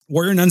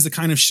 Warrior Nun's the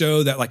kind of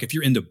show that, like, if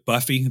you're into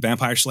Buffy,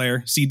 Vampire Slayer,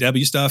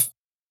 CW stuff,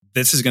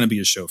 this is going to be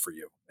a show for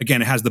you.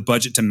 Again, it has the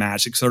budget to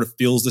match. It sort of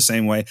feels the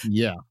same way.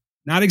 Yeah.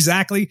 Not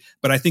exactly,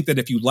 but I think that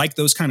if you like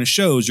those kind of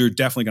shows, you're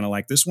definitely going to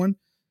like this one.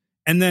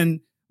 And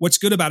then what's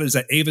good about it is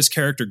that Ava's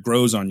character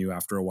grows on you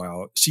after a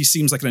while. She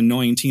seems like an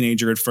annoying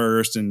teenager at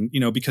first. And, you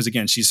know, because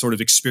again, she's sort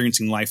of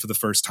experiencing life for the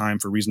first time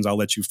for reasons I'll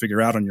let you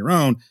figure out on your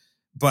own.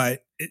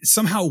 But it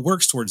somehow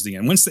works towards the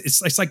end. Once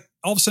it's like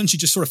all of a sudden she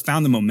just sort of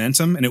found the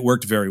momentum, and it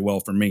worked very well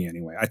for me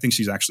anyway. I think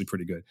she's actually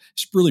pretty good.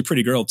 She's a really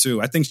pretty girl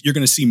too. I think you're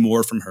going to see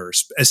more from her,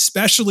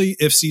 especially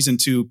if season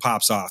 2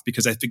 pops off,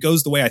 because if it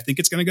goes the way I think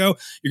it's going to go,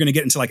 you're going to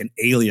get into like an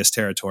Alias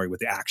territory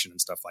with the action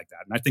and stuff like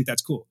that. And I think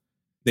that's cool.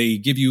 They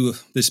give you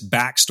this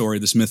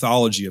backstory, this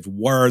mythology of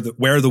where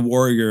the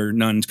warrior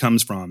nun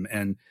comes from.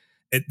 And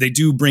they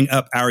do bring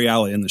up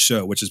Ariella in the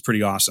show, which is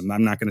pretty awesome.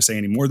 I'm not going to say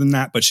any more than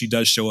that, but she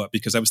does show up,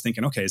 because I was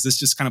thinking, okay, is this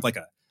just kind of like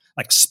a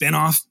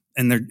spinoff?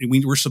 And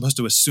we're supposed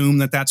to assume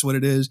that that's what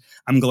it is.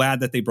 I'm glad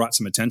that they brought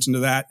some attention to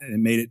that, and it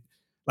made it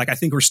like, I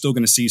think we're still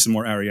going to see some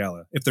more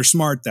Ariella. If they're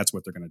smart, that's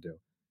what they're going to do.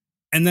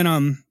 And then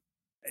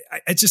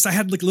I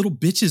had like little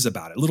bitches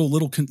about it,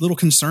 little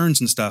concerns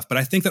and stuff. But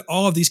I think that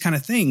all of these kind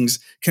of things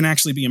can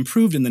actually be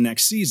improved in the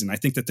next season. I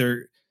think that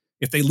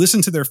if they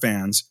listen to their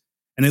fans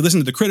and they listen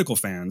to the critical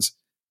fans,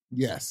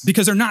 yes,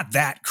 because they're not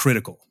that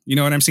critical. You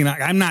know what I'm saying?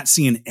 I'm not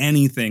seeing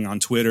anything on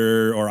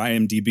Twitter or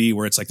IMDb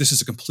where it's like, this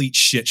is a complete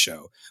shit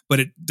show. But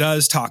it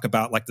does talk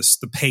about like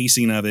the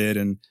pacing of it.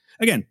 And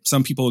again,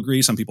 some people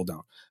agree, some people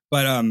don't.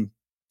 But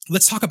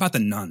let's talk about the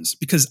nuns,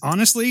 because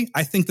honestly,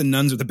 I think the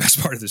nuns are the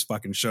best part of this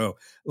fucking show.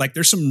 Like,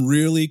 there's some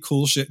really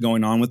cool shit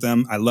going on with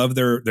them. I love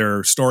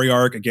their story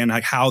arc. Again,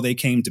 like how they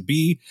came to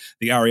be,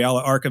 the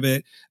Ariella arc of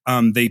it.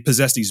 They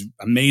possess these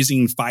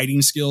amazing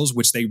fighting skills,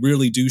 which they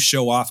really do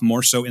show off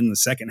more so in the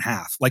second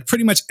half. Like,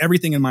 pretty much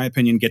everything, in my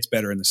opinion, gets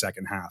better in the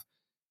second half.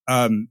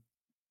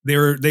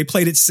 They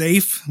played it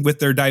safe with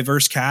their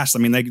diverse cast. I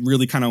mean, they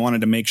really kind of wanted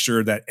to make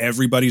sure that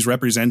everybody's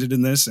represented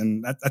in this.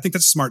 And I think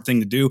that's a smart thing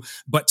to do.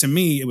 But to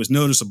me, it was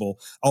noticeable.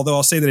 Although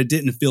I'll say that it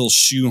didn't feel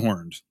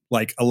shoehorned,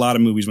 like a lot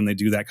of movies when they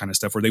do that kind of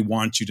stuff, where they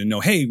want you to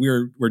know, hey,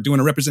 we're doing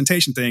a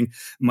representation thing,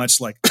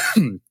 much like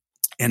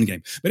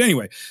Endgame. But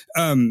anyway,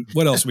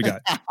 what else we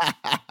got?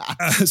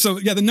 So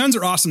yeah, the nuns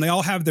are awesome. They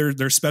all have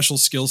their special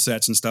skill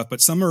sets and stuff,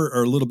 but some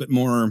are a little bit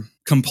more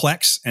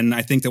complex. And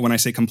I think that when I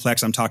say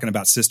complex, I'm talking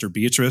about Sister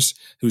Beatrice,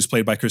 who's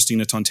played by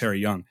Christina Tonteri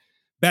Young.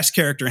 Best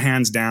character,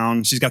 hands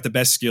down. She's got the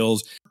best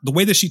skills. The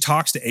way that she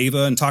talks to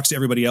Ava and talks to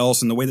everybody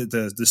else, and the way that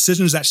the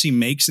decisions that she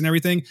makes and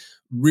everything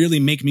really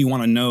make me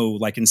want to know,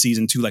 like in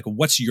season 2, like,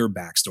 what's your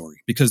backstory?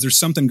 Because there's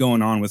something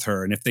going on with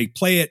her. And if they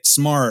play it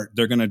smart,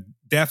 they're going to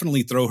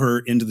definitely throw her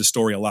into the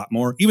story a lot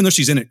more, even though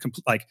she's in it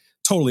like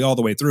totally all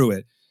the way through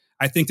it.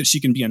 I think that she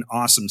can be an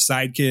awesome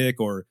sidekick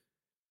or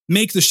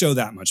make the show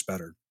that much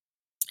better.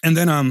 And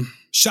then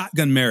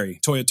Shotgun Mary,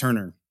 Toya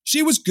Turner.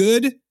 She was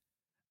good,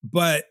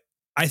 but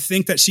I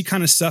think that she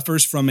kind of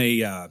suffers from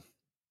not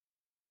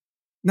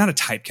a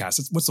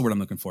typecast. What's the word I'm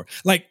looking for?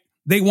 Like,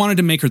 they wanted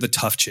to make her the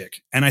tough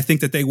chick. And I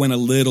think that they went a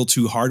little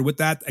too hard with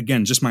that.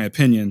 Again, just my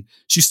opinion.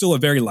 She's still a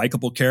very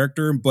likable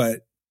character,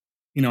 but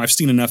you know, I've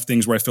seen enough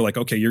things where I feel like,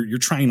 okay, you're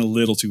trying a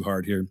little too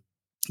hard here.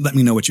 Let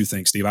me know what you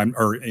think, Steve.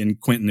 Or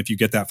Quentin, if you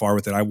get that far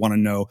with it, I want to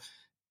know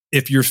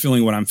if you're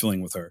feeling what I'm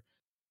feeling with her.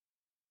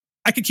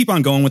 I could keep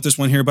on going with this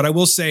one here, but I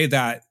will say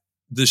that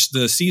the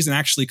season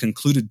actually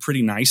concluded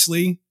pretty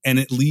nicely, and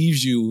it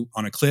leaves you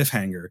on a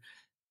cliffhanger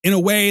in a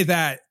way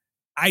that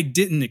I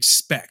didn't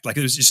expect. Like,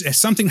 it was just, if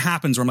something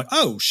happens where I'm like,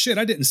 oh shit,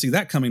 I didn't see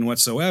that coming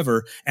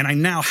whatsoever. And I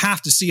now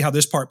have to see how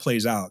this part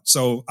plays out.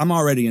 So I'm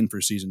already in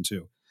for season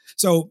 2.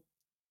 So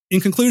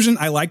in conclusion,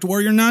 I liked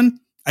Warrior Nun.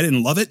 I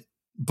didn't love it,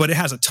 but it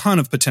has a ton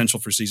of potential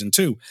for season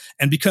 2.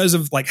 And because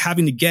of like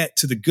having to get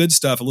to the good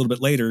stuff a little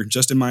bit later,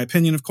 just in my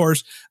opinion, of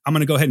course, I'm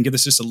going to go ahead and give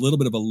this just a little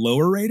bit of a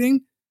lower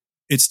rating.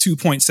 It's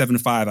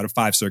 2.75 out of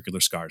 5 circular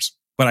scars.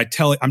 But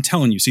I'm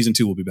telling you, season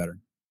 2 will be better.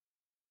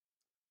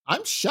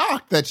 I'm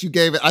shocked that you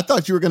gave it. I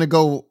thought you were going to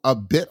go a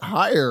bit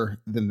higher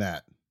than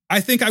that. I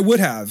think I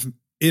would have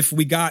if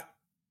we got,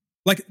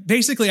 like,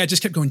 basically I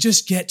just kept going,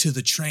 just get to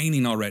the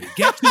training already.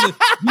 Get to the,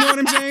 you know what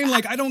I'm saying?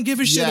 Like, I don't give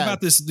a shit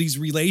about these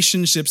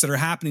relationships that are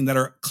happening that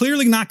are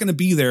clearly not going to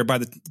be there by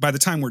the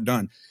time we're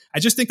done. I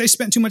just think they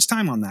spent too much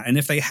time on that. And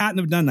if they hadn't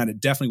have done that, it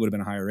definitely would have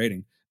been a higher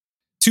rating.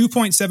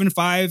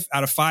 2.75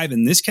 out of 5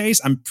 in this case.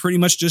 I'm pretty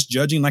much just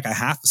judging like a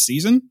half the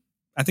season.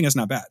 I think that's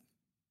not bad.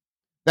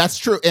 That's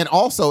true. And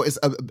also, it's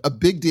a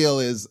big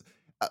deal is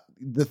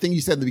the thing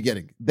you said in the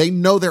beginning. They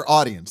know their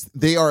audience.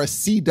 They are a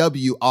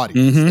CW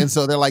audience. Mm-hmm. And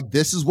so they're like,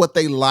 this is what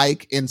they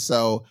like. And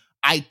so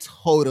I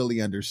totally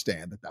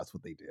understand that that's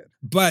what they did.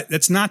 But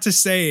that's not to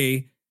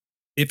say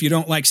if you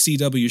don't like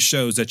CW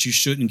shows that you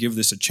shouldn't give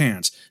this a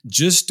chance.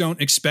 Just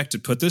don't expect to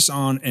put this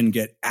on and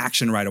get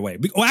action right away.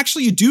 Well,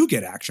 actually, you do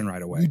get action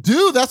right away. You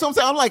do. That's what I'm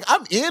saying. I'm like,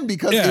 I'm in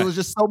because Yeah. there was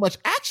just so much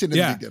action in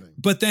the beginning.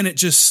 But then it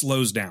just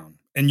slows down.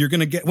 And you're going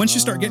to get, once you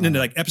start getting into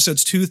like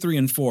episodes 2, 3,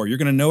 and 4, you're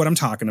going to know what I'm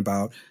talking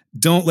about.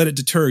 Don't let it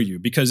deter you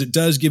because it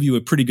does give you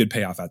a pretty good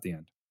payoff at the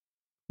end.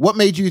 What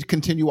made you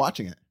continue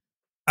watching it?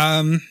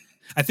 I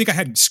think I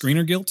had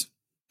screener guilt.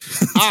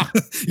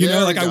 You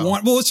know, like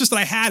it's just that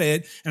I had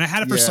it and I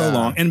had it for so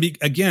long. And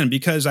again,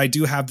 because I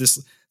do have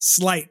this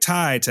slight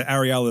tie to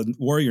Ariella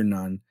Warrior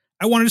Nun,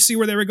 I wanted to see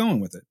where they were going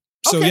with it.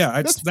 So Okay,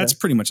 yeah, that's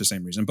pretty much the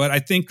same reason. But I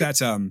think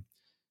that's,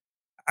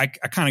 I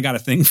kind of got a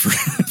thing for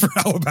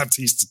Ella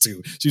Baptista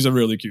too. She's a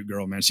really cute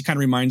girl, man. She kind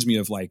of reminds me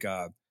of like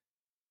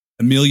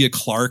Emilia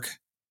Clarke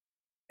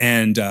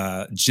and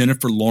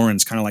Jennifer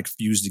Lawrence kind of like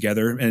fused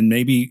together. And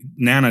maybe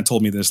Nana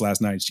told me this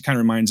last night. She kind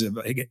of reminds of,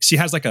 she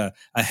has like a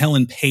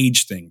Helen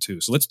Page thing too.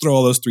 So let's throw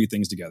all those three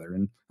things together.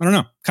 And I don't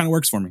know, kind of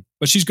works for me,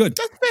 but she's good.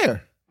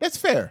 That's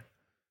fair.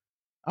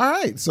 All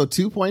right. So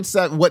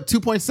 2.7, what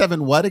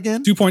 2.7, what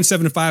again?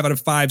 2.75 out of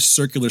 5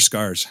 circular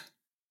scars.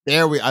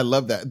 I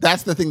love that.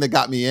 That's the thing that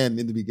got me in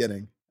the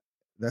beginning.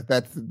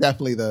 That's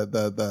definitely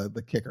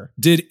the kicker.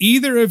 Did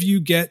either of you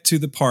get to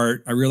the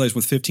part, I realize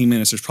with 15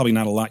 minutes, there's probably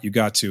not a lot you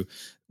got to,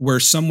 where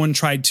someone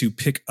tried to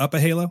pick up a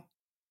halo?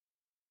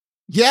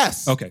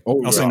 Yes. Okay.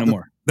 I'll say no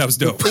more. That was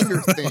dope. The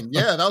fingers thing.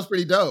 Yeah, that was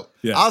pretty dope.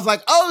 Yeah. I was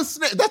like, oh,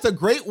 that's a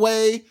great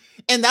way.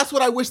 And that's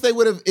what I wish they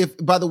would have,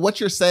 if by what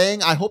you're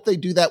saying, I hope they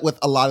do that with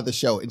a lot of the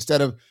show.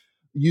 Instead of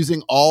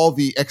using all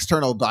the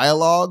external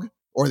dialogue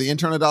or the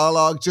internal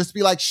dialogue, just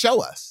be like,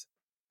 show us.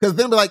 Because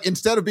then be like,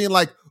 instead of being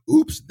like,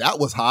 oops, that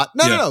was hot.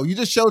 No. You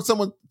just showed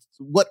someone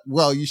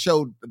you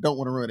showed, don't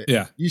want to ruin it.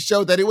 Yeah. You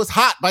showed that it was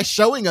hot by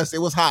showing us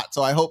it was hot.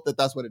 So I hope that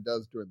that's what it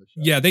does during the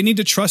show. Yeah, they need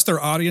to trust their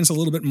audience a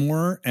little bit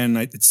more. And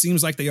it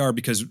seems like they are,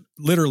 because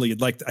literally,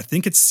 like, I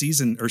think it's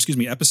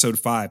episode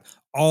 5,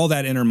 all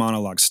that inner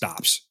monologue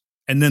stops.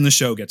 And then the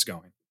show gets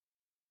going.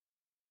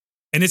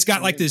 And it's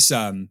got like this,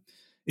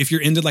 if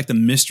you're into like the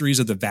mysteries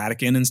of the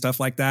Vatican and stuff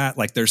like that,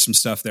 like there's some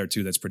stuff there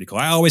too that's pretty cool.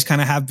 I always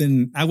kind of have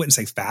been, I wouldn't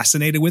say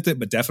fascinated with it,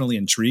 but definitely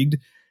intrigued.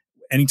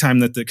 Anytime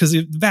that because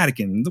the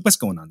Vatican, what's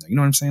going on there? You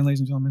know what I'm saying, ladies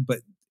and gentlemen?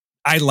 But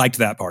I liked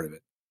that part of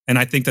it. And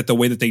I think that the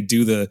way that they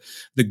do the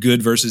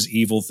good versus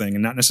evil thing,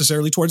 and not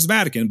necessarily towards the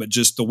Vatican, but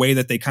just the way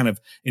that they kind of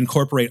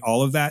incorporate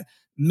all of that,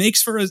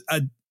 makes for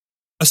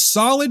a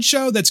solid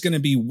show that's going to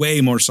be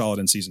way more solid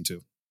in season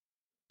 2.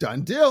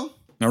 Done deal.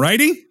 All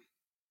righty?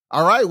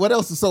 All right. What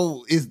else?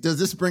 So what does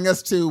this bring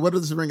us to,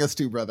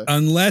 brother?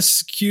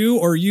 Unless Q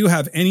or you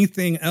have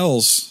anything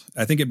else,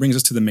 I think it brings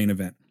us to the main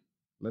event.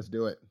 Let's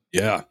do it.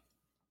 Yeah.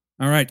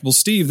 All right. Well,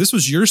 Steve, this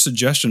was your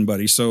suggestion,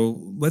 buddy. So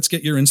let's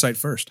get your insight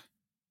first.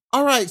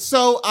 All right.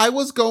 So I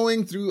was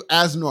going through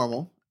as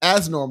normal. I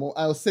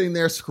was sitting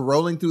there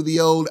scrolling through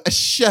the old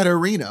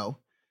Shutterino,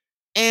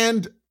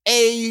 and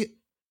a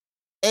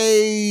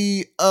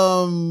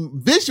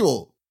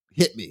visual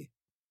hit me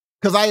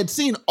because I had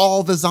seen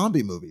all the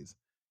zombie movies,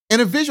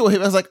 and a visual hit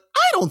me. I was like,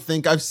 I don't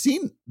think I've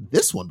seen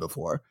this one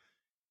before.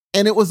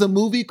 And it was a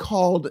movie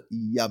called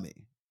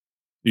Yummy.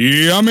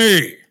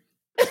 Yummy.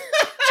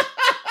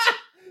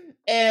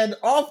 And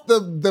off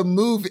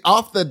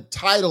the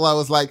title, I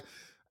was like,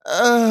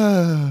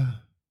 I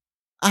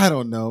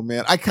don't know,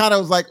 man. I kind of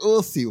was like,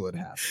 we'll see what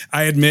happens.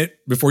 I admit,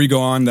 before you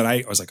go on, that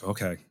I was like,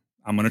 okay,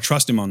 I'm going to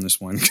trust him on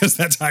this one because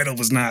that title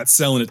was not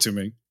selling it to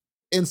me.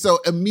 And so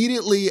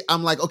immediately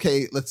I'm like,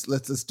 okay, let's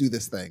do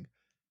this thing.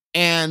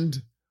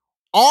 And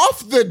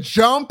off the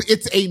jump,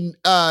 it's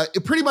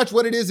pretty much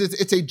what it is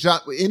it's a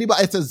jump.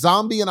 It's a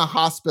zombie in a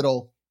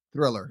hospital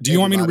thriller. Do you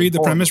want me to read the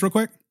premise real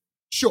quick?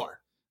 Sure.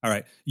 All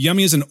right.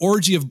 Yummy is an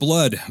orgy of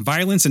blood,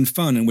 violence, and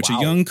fun in which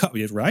a young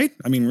couple, right?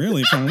 I mean,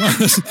 really, kind of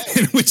was,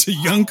 in which a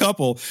young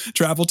couple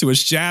travel to a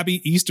shabby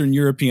Eastern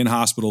European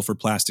hospital for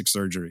plastic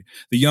surgery.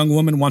 The young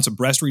woman wants a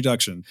breast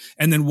reduction.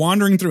 And then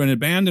wandering through an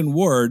abandoned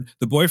ward,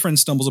 the boyfriend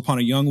stumbles upon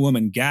a young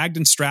woman gagged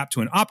and strapped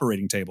to an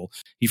operating table.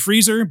 He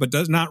frees her, but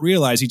does not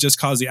realize he just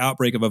caused the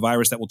outbreak of a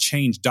virus that will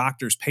change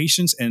doctors,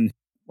 patients, and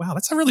wow,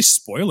 that's a really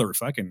spoiler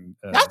fucking.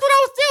 That's what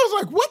I was saying. I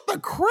was like, what the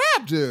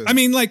crap, dude? I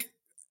mean, like,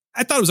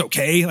 I thought it was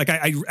okay. Like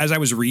I as I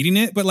was reading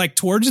it, but like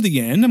towards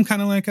the end, I'm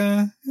kind of like,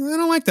 I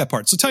don't like that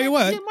part. So tell you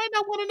what, you might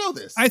not want to know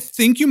this. I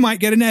think you might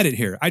get an edit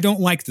here. I don't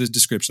like the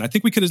description. I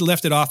think we could have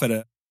left it off at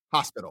a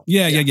hospital.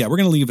 Yeah. We're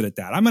going to leave it at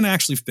that. I'm going to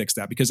actually fix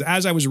that because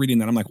as I was reading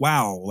that, I'm like,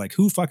 wow, like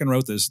who fucking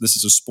wrote this? This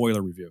is a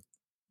spoiler review.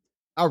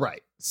 All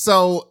right.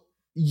 So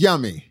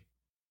Yummy.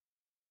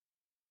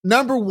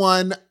 Number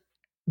one,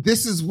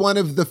 this is one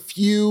of the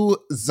few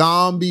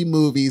zombie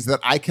movies that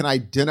I can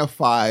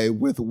identify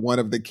with one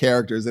of the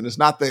characters. And it's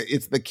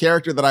the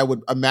character that I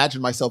would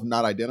imagine myself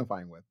not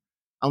identifying with.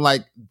 I'm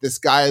like, this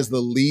guy is the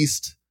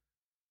least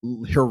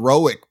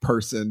heroic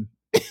person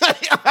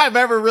I've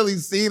ever really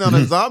seen on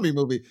a zombie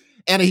movie.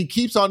 And he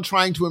keeps on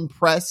trying to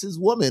impress his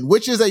woman,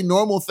 which is a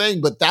normal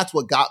thing, but that's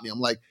what got me. I'm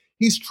like,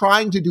 he's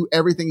trying to do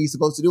everything he's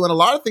supposed to do. And a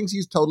lot of things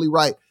he's totally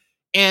right.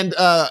 And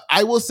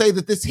I will say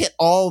that this hit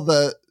all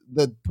the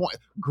the point.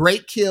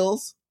 Great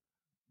kills,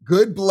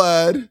 good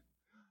blood.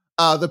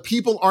 The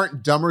people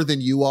aren't dumber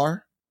than you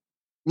are.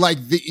 Like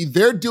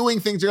they're doing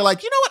things. You're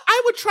like, you know what?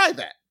 I would try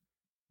that.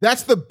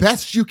 That's the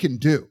best you can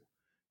do.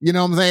 You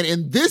know what I'm saying?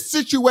 In this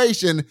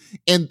situation,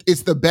 and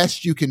it's the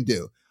best you can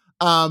do.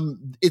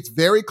 It's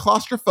very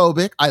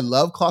claustrophobic. I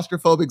love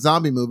claustrophobic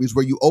zombie movies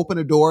where you open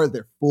a door,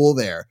 they're full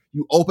there.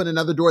 You open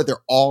another door,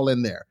 they're all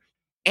in there.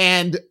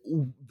 And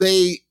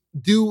they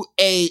do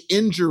a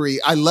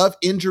injury. I love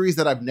injuries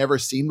that I've never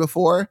seen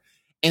before.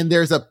 And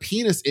there's a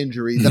penis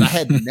injury that I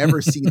had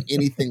never seen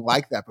anything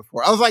like that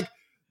before. I was like,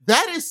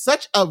 that is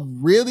such a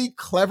really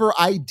clever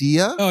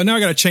idea. Oh, now I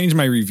got to change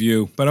my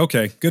review, but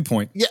okay, good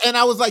point. Yeah, and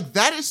I was like,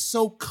 that is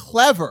so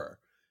clever.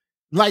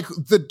 Like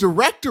the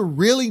director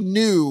really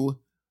knew,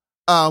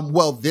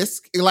 this,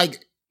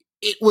 like,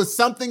 it was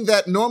something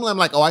that normally I'm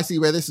like, oh, I see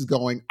where this is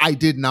going. I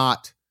did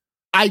not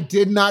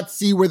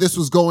see where this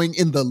was going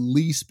in the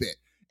least bit.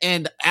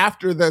 And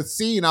after the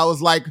scene, I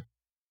was like,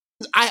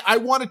 I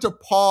wanted to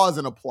pause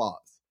and applause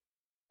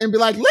and be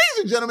like, ladies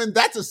and gentlemen,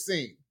 that's a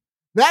scene.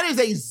 That is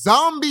a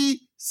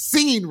zombie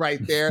scene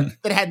right there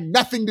that had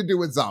nothing to do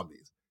with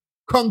zombies.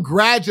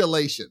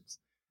 Congratulations.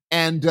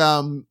 And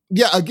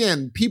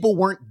again, people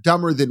weren't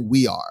dumber than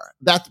we are.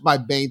 That's my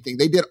main thing.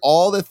 They did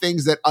all the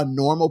things that a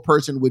normal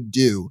person would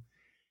do.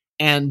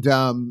 And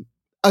I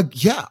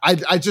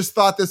just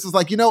thought this was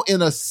like,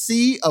 in a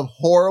sea of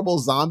horrible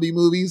zombie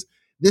movies,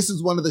 this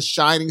is one of the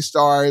shining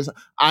stars.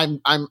 I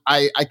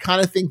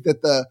kind of think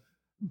that the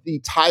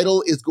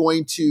title is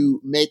going to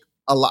make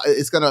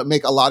it's going to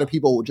make a lot of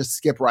people just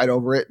skip right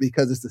over it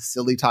because it's a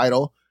silly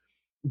title.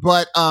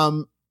 But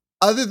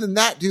other than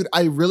that, dude,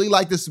 I really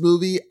like this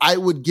movie. I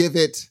would give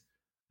it,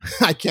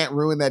 I can't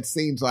ruin that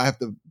scene, so I have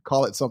to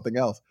call it something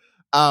else.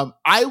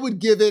 I would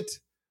give it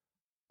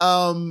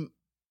 3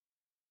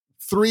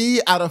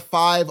 out of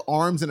 5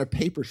 arms and a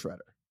paper shredder.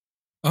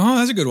 Oh,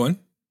 that's a good one.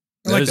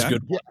 That is a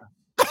good one.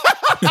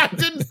 I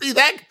didn't see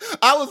that.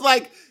 I was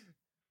like,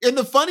 and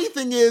the funny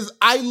thing is,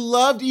 I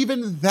loved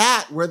even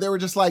that where they were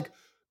just like,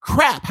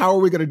 crap, how are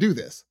we going to do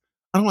this?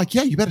 I'm like,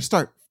 yeah, you better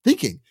start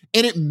thinking.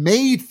 And it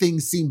made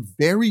things seem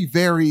very,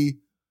 very,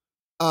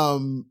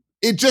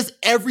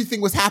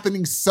 everything was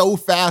happening so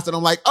fast. And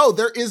I'm like, oh,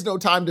 there is no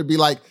time to be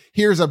like,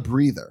 here's a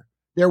breather.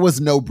 There was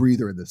no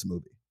breather in this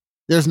movie.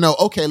 There's no,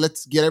 okay,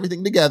 let's get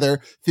everything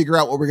together, figure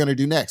out what we're going to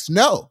do next.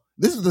 No,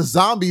 this is the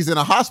zombies in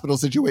a hospital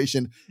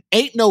situation.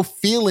 Ain't no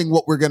feeling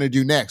what we're going to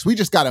do next. We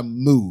just got to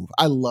move.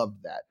 I love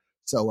that.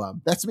 So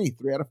that's me,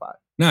 3 out of 5.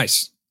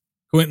 Nice.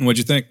 Quentin, what'd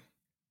you think?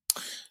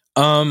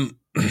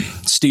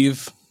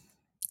 Steve,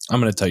 I'm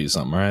going to tell you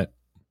something, all right?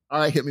 All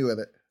right, hit me with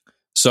it.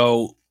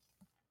 So, a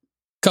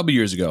couple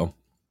years ago,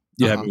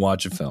 you had me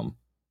watch a film.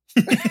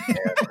 And,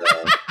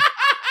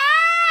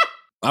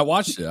 I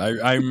watched it.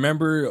 I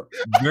remember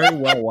very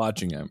well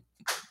watching it.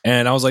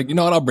 And I was like, you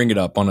know what? I'll bring it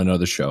up on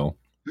another show,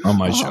 on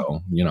my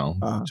show,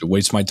 to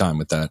waste my time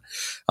with that.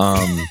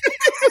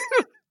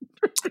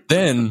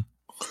 Then,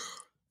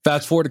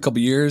 fast forward a couple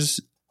years,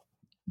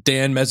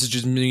 Dan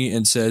messages me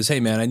and says, hey,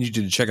 man, I need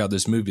you to check out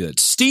this movie that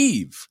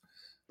Steve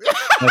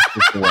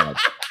has to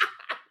watch.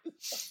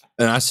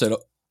 And I said,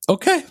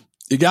 okay,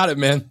 you got it,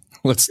 man.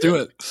 Let's do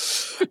it.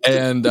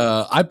 And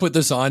I put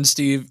this on,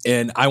 Steve,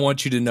 and I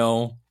want you to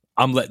know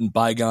I'm letting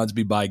bygones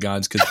be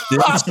bygones because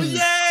this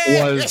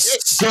was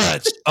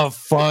such a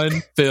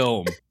fun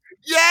film.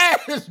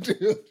 Yes,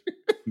 dude.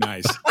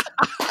 Nice.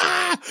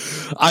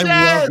 I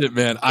loved it,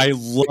 man. I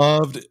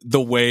loved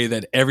the way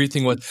that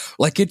everything was.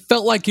 Like, it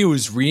felt like it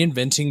was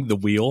reinventing the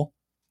wheel.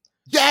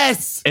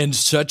 Yes. In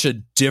such a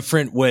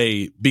different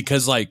way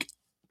because, like,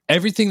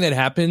 everything that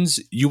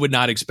happens, you would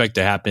not expect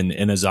to happen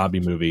in a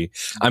zombie movie.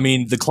 I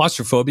mean, the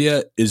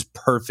claustrophobia is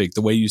perfect,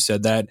 the way you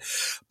said that.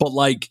 But,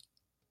 like,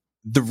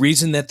 the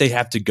reason that they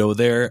have to go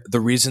there, the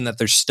reason that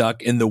they're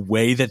stuck, and the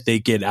way that they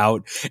get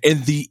out,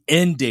 and the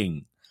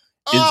ending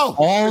is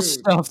all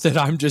stuff that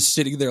I'm just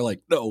sitting there like,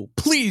 no,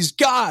 please,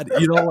 God.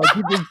 Like you're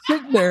just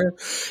sitting there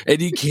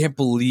and you can't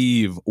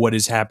believe what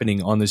is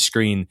happening on the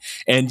screen.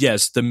 And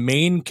yes, the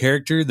main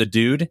character, the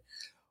dude,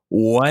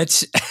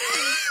 what?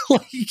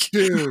 Like,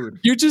 dude,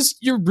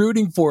 you're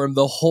rooting for him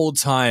the whole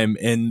time,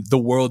 and the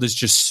world is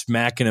just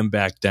smacking him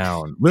back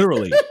down,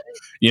 literally.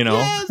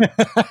 Yes.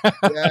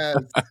 Yes.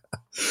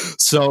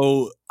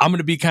 So I'm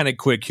gonna be kind of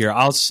quick here.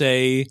 I'll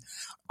say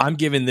I'm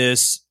giving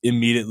this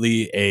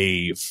immediately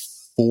a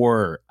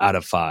 4 out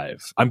of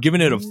 5. I'm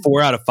giving it a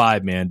 4 out of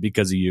 5, man,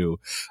 because of you.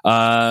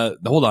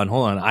 Hold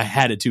on. I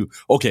had it too.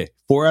 Okay,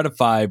 4 out of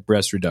 5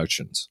 breast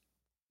reductions.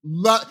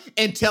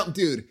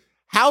 Dude,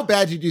 how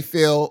bad did you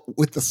feel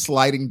with the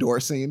sliding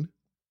door scene?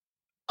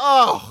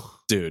 Oh,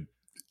 dude.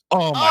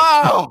 Oh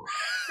my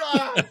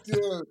God,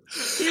 dude.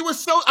 He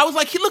was I was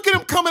like, look at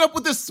him coming up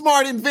with this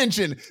smart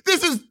invention.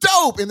 This is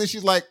dope. And then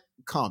she's like,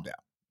 calm down.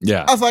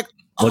 Yeah. I was like,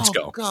 let's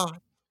go. God.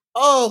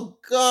 Oh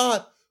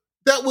God.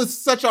 That was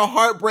such a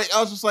heartbreak.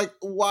 I was just like,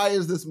 why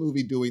is this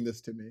movie doing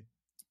this to me?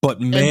 But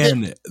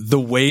man, the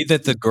way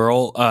that the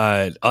girl,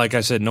 like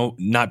I said, no,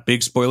 not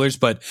big spoilers,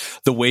 but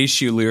the way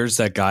she lures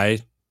that guy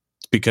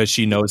because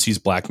she knows he's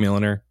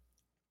blackmailing her.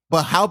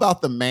 But how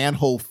about the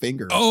manhole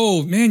fingers?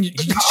 Oh man, you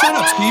shut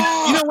up, Steve.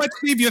 You know what,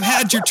 Steve? You've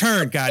had your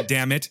turn. God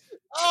damn it!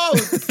 Oh,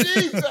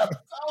 Jesus! I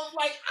was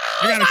like,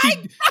 I gotta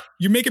keep.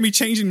 You're making me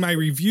changing my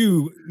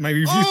review thing.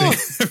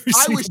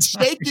 I was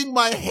shaking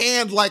my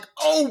hand like,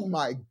 oh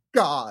my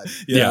God.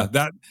 Yeah,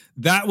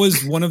 that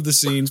was one of the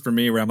scenes for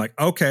me where I'm like,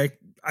 okay.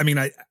 I mean,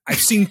 I've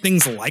seen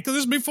things like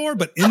this before,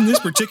 but in this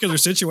particular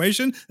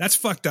situation, that's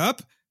fucked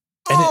up.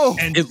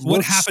 And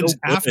what happens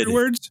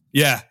afterwards?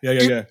 Yeah.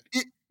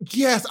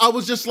 Yes, I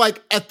was just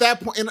like, at that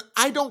point, and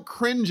I don't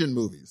cringe in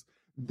movies.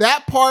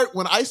 That part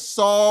when I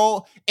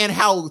saw and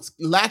how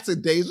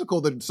lackadaisical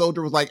the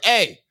soldier was like,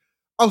 hey,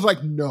 I was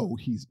like, no.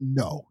 I said,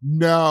 no.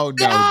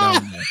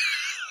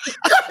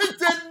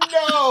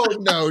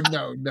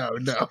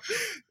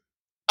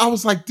 I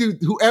was like,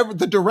 dude, whoever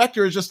the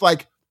director is just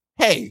like,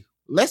 hey,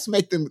 let's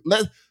make them.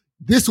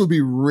 This would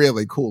be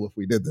really cool if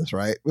we did this,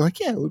 right? We're like,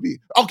 yeah, it would be.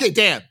 Okay,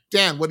 Dan,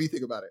 what do you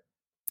think about it?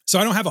 So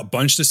I don't have a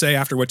bunch to say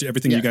after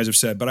everything you guys have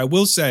said, but I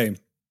will say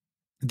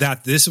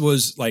that this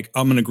was like,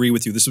 I'm going to agree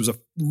with you. This was a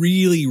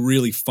really,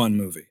 really fun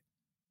movie.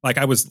 Like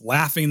I was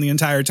laughing the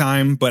entire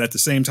time, but at the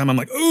same time, I'm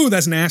like, oh,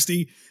 that's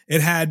nasty.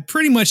 It had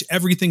pretty much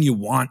everything you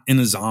want in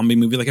a zombie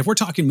movie. Like if we're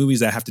talking movies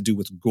that have to do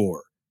with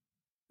gore,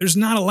 there's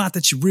not a lot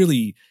that you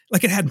really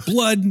like. It had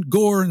blood,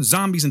 gore,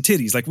 zombies, and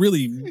titties. Like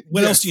really,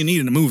 what else do you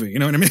need in a movie? You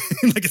know what I mean?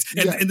 Like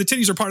and the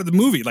titties are part of the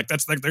movie. Like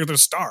that's like they're the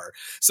star.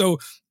 So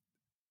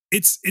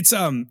it's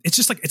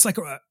just like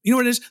you know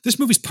what it is? This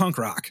movie's punk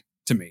rock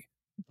to me.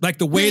 Like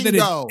the way that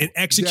it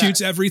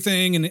executes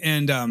everything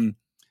and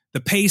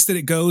the pace that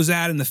it goes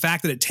at and the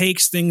fact that it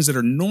takes things that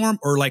are norm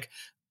or like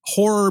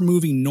horror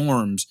movie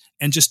norms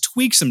and just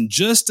tweaks them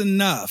just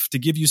enough to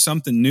give you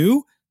something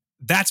new.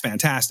 That's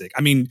fantastic.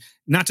 I mean,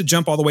 not to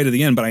jump all the way to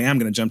the end, but I am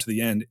going to jump to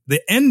the end.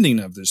 The ending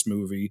of this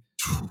movie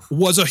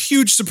was a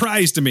huge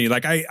surprise to me.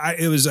 Like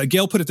it was,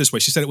 Gail put it this way.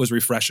 She said it was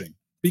refreshing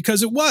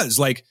because it was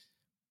like,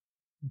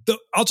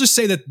 I'll just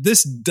say that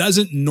this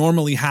doesn't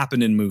normally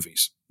happen in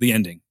movies, the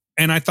ending.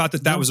 And I thought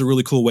that was a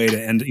really cool way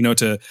to end,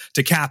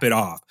 to cap it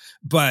off.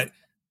 But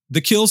the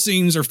kill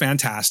scenes are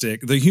fantastic.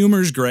 The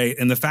humor is great.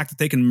 And the fact that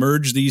they can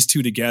merge these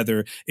two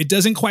together, it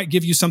doesn't quite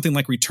give you something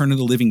like Return of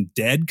the Living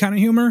Dead kind of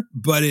humor,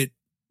 but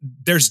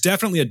there's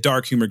definitely a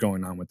dark humor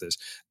going on with this.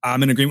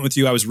 I'm in agreement with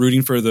you. I was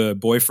rooting for the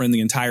boyfriend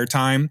the entire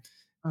time.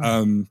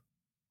 All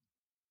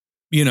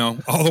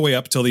the way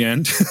up till the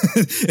end.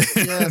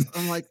 Yes,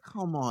 I'm like,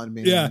 come on,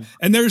 man. Yeah.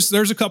 And there's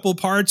a couple of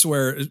parts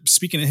where,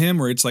 speaking of him,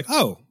 where it's like,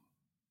 oh,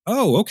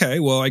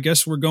 okay. Well, I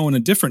guess we're going a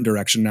different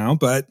direction now,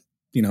 but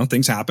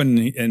things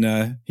happen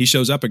and he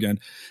shows up again.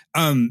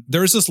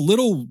 There's this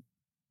little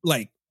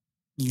like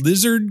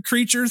lizard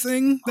creature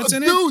thing that's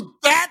in it. Dude,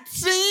 that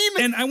scene.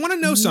 And I want to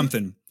know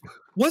something.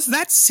 Was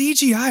that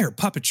CGI or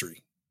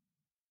puppetry?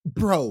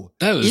 Bro.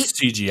 That was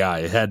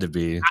CGI. It had to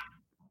be.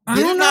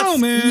 I don't know,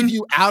 man. Leave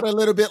you out a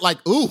little bit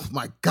like, ooh,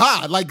 my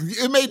God. Like,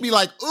 it made me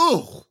like,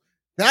 ooh,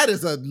 that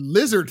is a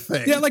lizard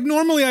thing. Yeah, like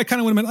normally I kind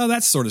of would have been, oh,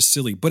 that's sort of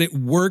silly, but it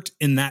worked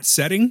in that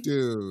setting.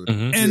 Dude.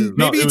 Mm-hmm. And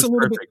maybe it's a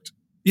little bit.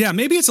 Yeah,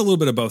 maybe it's a little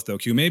bit of both though,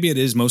 Q. Maybe it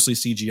is mostly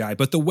CGI,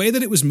 but the way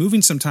that it was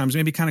moving sometimes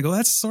maybe kind of go,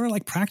 that's sort of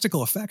like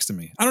practical effects to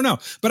me. I don't know,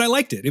 but I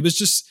liked it. It was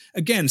just,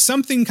 again,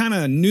 something kind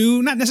of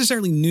new, not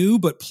necessarily new,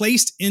 but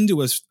placed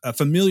into a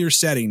familiar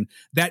setting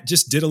that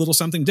just did a little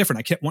something different.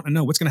 I kept wanting to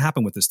know what's going to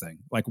happen with this thing.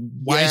 Like,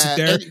 why is it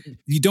there?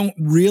 You don't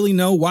really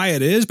know why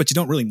it is, but you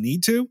don't really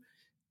need to.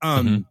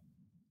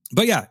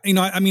 But yeah,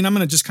 I mean, I'm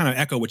going to just kind of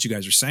echo what you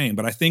guys are saying,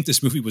 but I think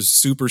this movie was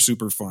super,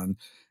 super fun.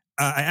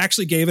 I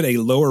actually gave it a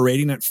lower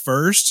rating at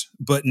first,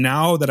 but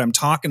now that I'm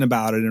talking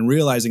about it and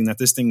realizing that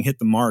this thing hit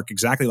the mark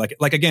exactly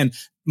like again,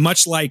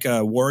 much like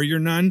Warrior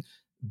Nun,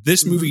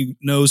 this movie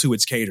knows who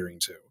it's catering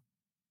to.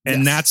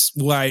 And that's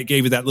why it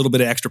gave it that little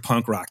bit of extra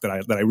punk rock that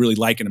I really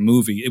like in a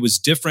movie. It was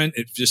different.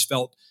 It just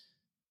felt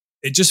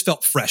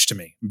fresh to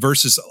me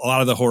versus a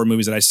lot of the horror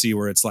movies that I see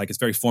where it's like, it's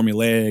very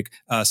formulaic,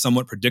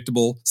 somewhat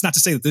predictable. It's not to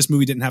say that this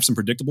movie didn't have some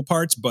predictable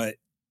parts, but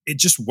it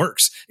just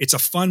works. It's a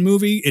fun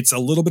movie. It's a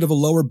little bit of a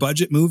lower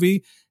budget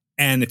movie.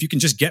 And if you can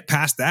just get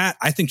past that,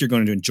 I think you're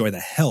going to enjoy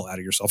the hell out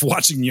of yourself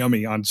watching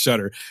Yummy on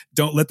Shudder.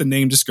 Don't let the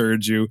name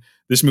discourage you.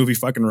 This movie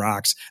fucking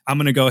rocks. I'm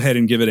going to go ahead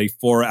and give it a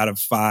 4 out of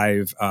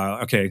 5.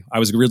 Okay. I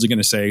was originally going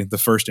to say the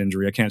first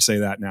injury. I can't say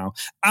that now.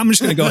 I'm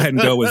just going to go ahead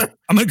and go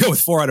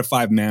with 4 out of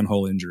 5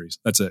 manhole injuries.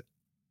 That's it.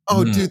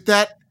 Oh, dude,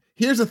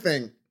 here's the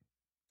thing.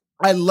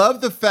 I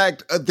love the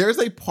fact there's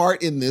a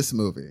part in this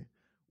movie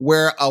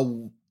where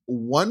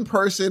one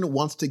person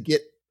wants to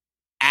get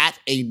at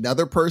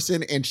another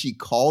person and she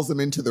calls them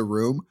into the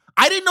room.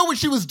 I didn't know what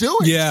she was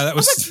doing. Yeah, that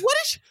was like, what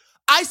is she?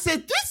 I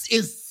said, this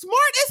is smart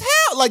as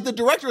hell. Like the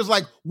director was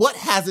like, what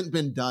hasn't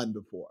been done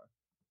before?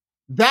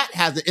 That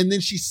hasn't. And then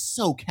she's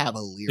so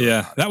cavalier.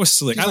 Yeah, that was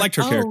slick. I liked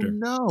her character.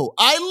 No,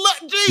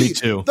 Me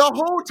too. The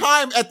whole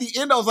time at the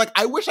end, I was like,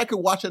 I wish I could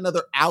watch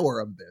another hour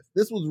of this.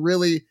 This was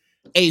really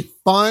a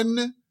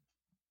fun,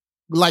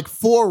 like,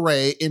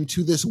 foray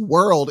into this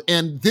world.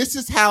 And this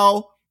is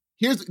how,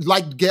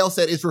 like Gail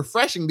said, it's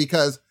refreshing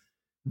because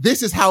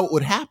this is how it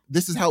would happen.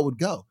 This is how it would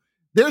go.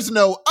 There's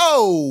no,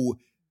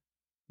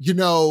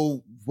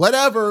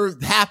 whatever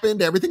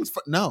happened, everything's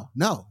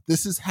no.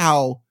 This is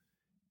how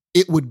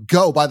it would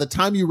go. By the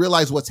time you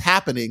realize what's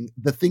happening,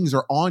 the things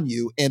are on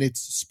you and it's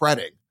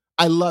spreading.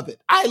 I love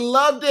it. I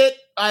loved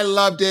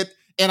it.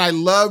 And I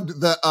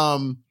loved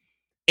the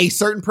a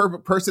certain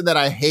person that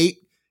I hate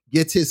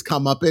gets his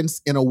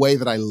comeuppance in a way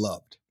that I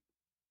loved.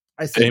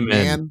 I said,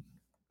 Amen.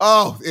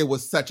 Man, it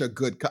was such a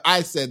good.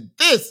 I said,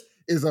 this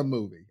is a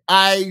movie.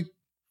 I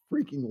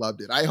freaking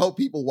loved it. I hope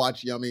people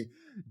watch Yummy.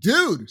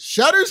 Dude,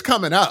 Shudder's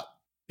coming up.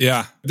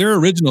 Yeah, their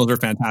originals are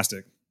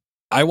fantastic.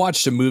 I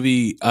watched a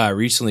movie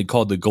recently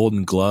called The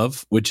Golden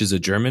Glove, which is a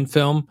German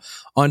film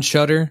on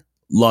Shudder.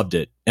 Loved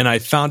it. And I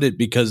found it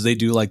because they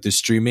do like the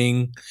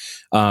streaming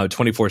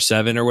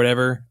 24/7 or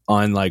whatever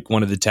on like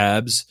one of the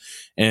tabs.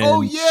 And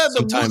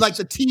like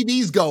the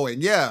TV's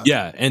going. Yeah.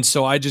 Yeah. And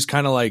so I just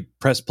kind of like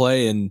press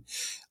play, and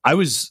I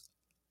was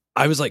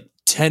like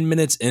 10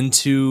 minutes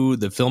into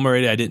the film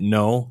already. I didn't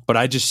know, but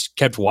I just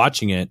kept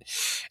watching it.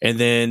 And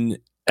then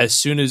as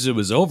soon as it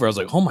was over, I was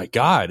like, oh my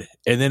God.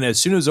 And then as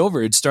soon as it was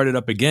over, it started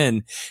up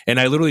again. And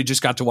I literally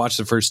just got to watch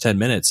the first 10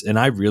 minutes and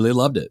I really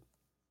loved it.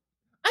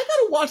 I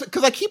gotta watch it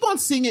because I keep on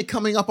seeing it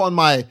coming up on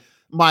my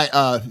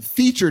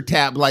feature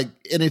tab, like,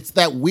 and it's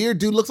that weird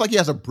dude, looks like he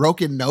has a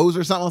broken nose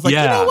or something. I was like, you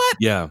know what?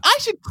 Yeah. I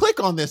should click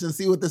on this and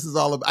see what this is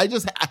all about.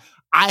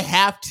 I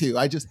have to.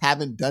 I just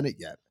haven't done it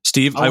yet.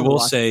 Steve, I will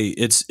say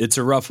it's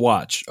a rough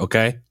watch,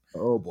 okay?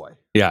 Oh boy.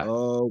 Yeah.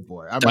 Oh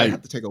boy. I might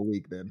have to take a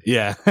week then.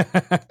 Yeah.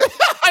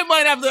 I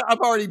might have to. I've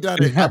already done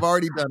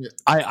it.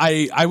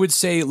 I would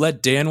say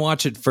let Dan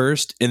watch it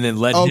first, and then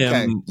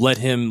let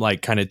him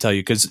like kind of tell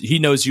you, because he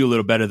knows you a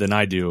little better than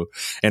I do,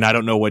 and I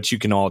don't know what you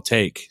can all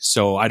take.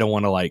 So I don't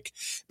want to like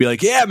be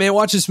like, yeah, man,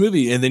 watch this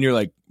movie, and then you're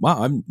like,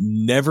 wow, I'm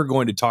never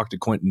going to talk to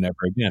Quentin ever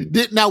again.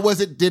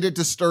 Did it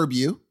disturb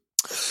you?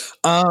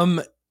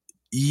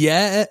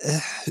 Yeah,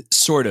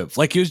 sort of.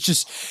 Like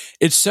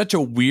it's such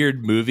a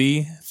weird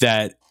movie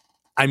that,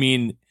 I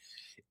mean,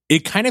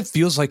 it kind of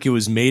feels like it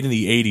was made in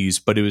the 80s,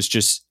 but it was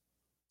just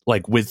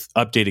like with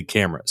updated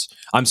cameras.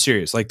 I'm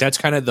serious. Like that's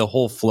kind of the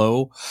whole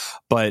flow,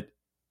 but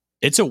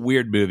it's a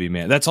weird movie,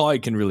 man. That's all I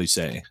can really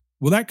say.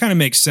 Well, that kind of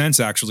makes sense,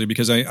 actually,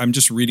 because I'm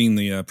just reading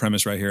the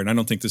premise right here, and I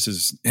don't think this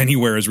is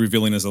anywhere as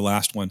revealing as the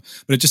last one.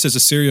 But it just says a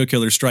serial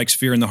killer strikes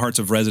fear in the hearts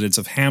of residents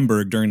of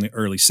Hamburg during the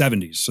early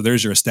 70s. So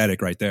there's your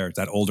aesthetic right there. It's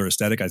that older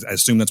aesthetic. I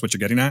assume that's what you're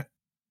getting at?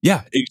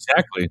 Yeah,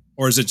 exactly.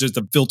 Or is it just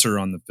a filter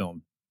on the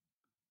film?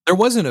 There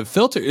wasn't a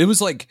filter. It was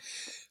like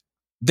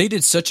they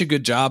did such a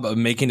good job of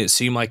making it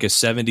seem like a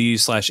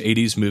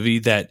 70s/80s movie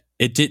that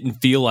it didn't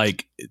feel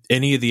like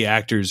any of the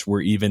actors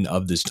were even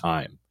of this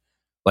time.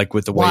 Like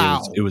with the way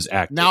it was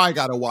acted. Now I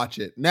got to watch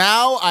it.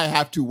 Now I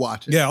have to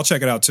watch it. Yeah, I'll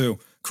check it out too.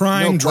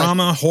 Crime,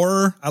 drama,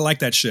 horror. I like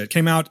that shit.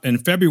 Came out in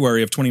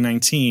February of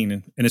 2019,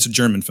 and it's a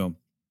German film.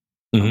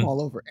 I'm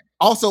all over it.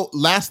 Also,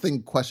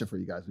 question for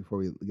you guys before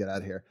we get out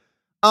of here.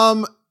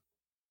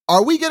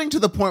 Are we getting to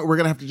the point where we're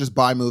going to have to just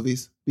buy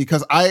movies?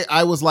 Because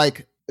I was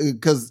like,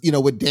 because,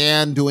 with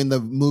Dan doing the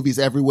movies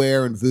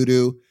everywhere and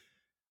Vudu,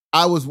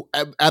 I was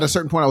at a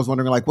certain point, I was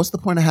wondering, like, what's the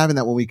point of having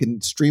that when we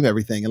can stream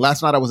everything? And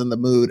last night I was in the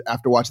mood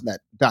after watching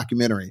that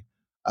documentary.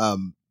 I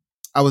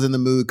was in the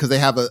mood because they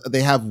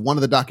have one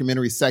of the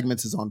documentary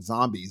segments is on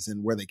zombies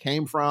and where they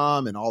came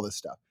from and all this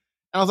stuff.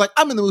 And I was like,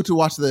 I'm in the mood to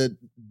watch the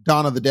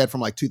Dawn of the Dead from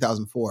like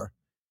 2004.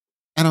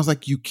 And I was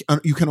like, you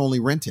can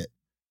only rent it.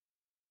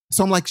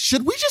 So I'm like,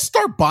 should we just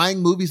start buying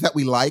movies that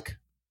we like?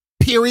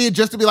 Period.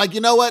 Just to be like,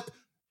 you know what?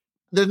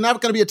 There's not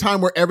going to be a time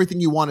where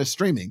everything you want is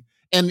streaming.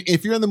 And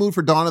if you're in the mood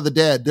for Dawn of the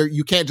Dead,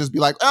 you can't just be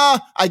like,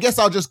 I guess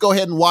I'll just go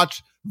ahead and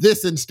watch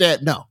this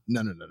instead. No.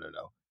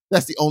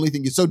 That's the only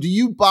thing. So do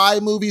you buy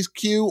movies,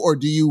 Q, or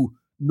do you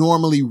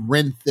normally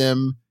rent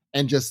them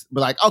and just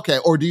be like, okay,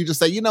 or do you just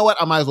say, you know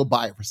what, I might as well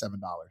buy it for $7?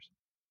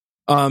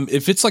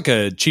 If it's like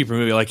a cheaper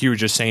movie, like you were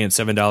just saying,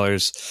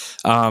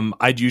 $7,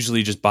 I'd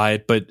usually just buy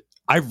it. But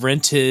I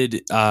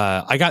rented,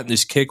 I got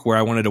this kick where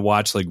I wanted to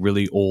watch like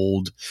really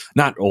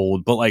not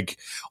old, but like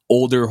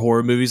older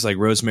horror movies like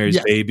Rosemary's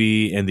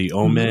Baby and The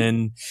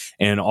Omen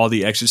and all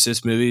the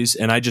Exorcist movies.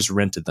 And I just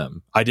rented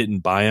them. I didn't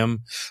buy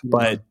them,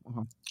 but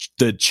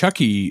the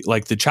Chucky,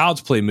 like the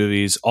Child's Play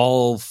movies,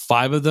 all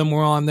 5 of them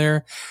were on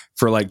there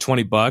for like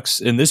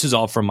 $20. And this is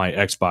all from my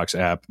Xbox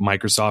app,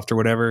 Microsoft or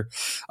whatever.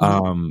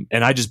 And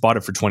I just bought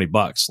it for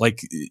 $20.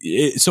 Like,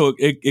 so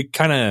it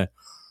kind of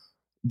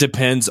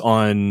depends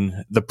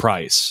on the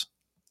price.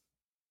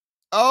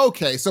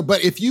 Okay, so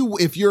but if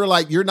you're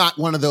like, you're not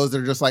one of those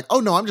that are just like, oh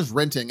no, I'm just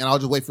renting and I'll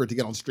just wait for it to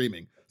get on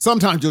streaming.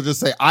 Sometimes you'll just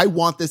say, I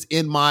want this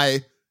in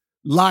my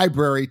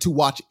library to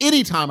watch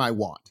anytime I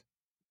want.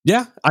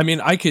 Yeah, I mean,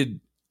 I could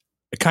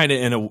kind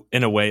of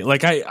in a way,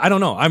 like I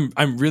don't know.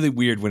 I'm really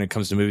weird when it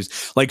comes to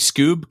movies. Like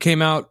Scoob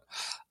came out,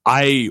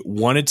 I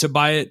wanted to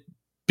buy it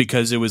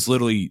because it was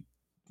literally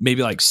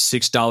maybe like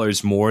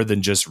 $6 more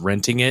than just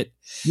renting it.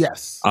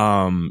 Yes.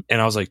 And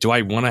I was like, do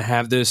I want to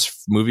have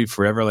this movie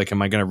forever? Like,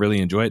 am I going to really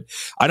enjoy it?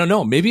 I don't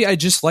know. Maybe I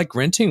just like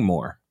renting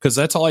more because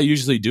that's all I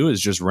usually do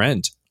is just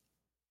rent.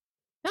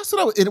 That's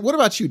what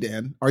about you,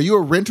 Dan? Are you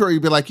a renter, or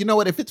you'd be like, you know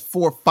what? If it's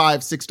 $4,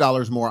 $5,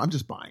 $6 more, I'm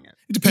just buying it.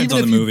 It depends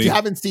Even on the if movie. You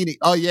haven't seen it.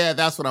 Oh yeah,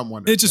 that's what I'm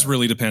wondering. It just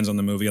really depends on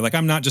the movie. Like,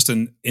 I'm not just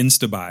an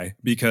insta buy,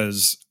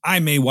 because I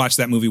may watch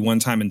that movie one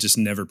time and just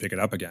never pick it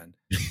up again.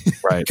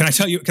 Right. Can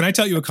I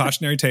tell you a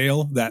cautionary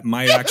tale that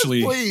might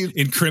actually Please.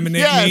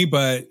 incriminate Yes. me,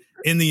 but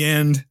in the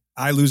end,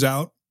 I lose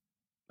out?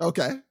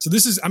 Okay. So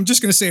I'm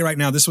just going to say right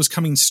now, this was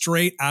coming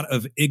straight out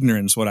of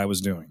ignorance, what I was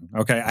doing.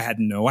 Okay. I had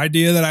no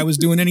idea that I was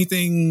doing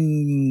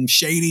anything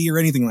shady or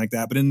anything like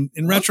that. But in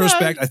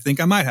retrospect, I think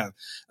I might have.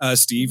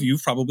 Steve,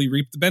 you've probably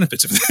reaped the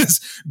benefits of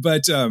this.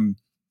 But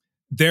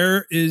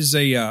there is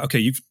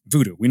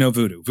Voodoo. We know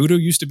Voodoo. Voodoo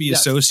used to be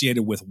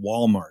associated with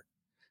Walmart.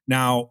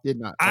 Now,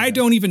 I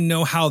don't even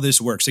know how this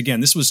works.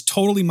 Again, this was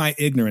totally my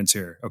ignorance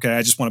here. Okay.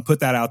 I just want to put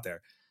that out there.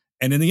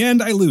 And in the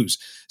end, I lose.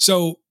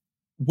 So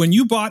when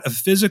you bought a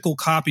physical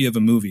copy of a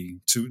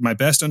movie, to my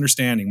best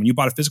understanding, when you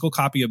bought a physical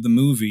copy of the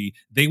movie,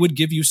 they would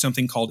give you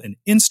something called an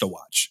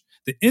InstaWatch.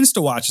 The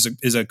InstaWatch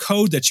is a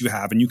code that you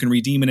have, and you can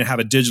redeem it and have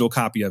a digital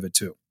copy of it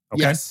too.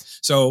 Okay. Yes.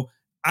 So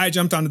I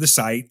jumped onto the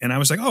site and I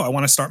was like, oh, I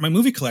want to start my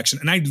movie collection.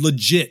 And I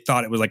legit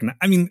thought it was like,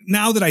 I mean,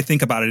 now that I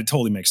think about it, it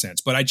totally makes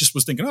sense. But I just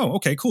was thinking, oh,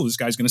 okay, cool. This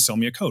guy's going to sell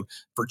me a code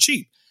for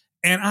cheap.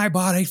 And I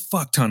bought a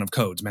fuck ton of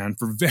codes, man,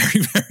 for very,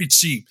 very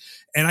cheap.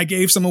 And I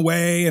gave some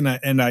away. And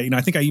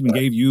I think I even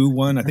gave you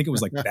one. I think it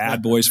was like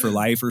Bad Boys for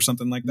Life or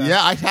something like that.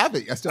 Yeah, I have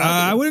it. I still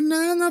have it. I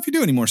don't know if you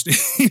do anymore, Steve.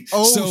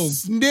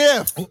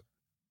 Sniff.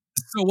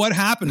 So what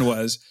happened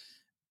was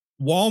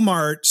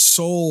Walmart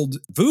sold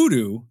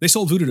Voodoo. They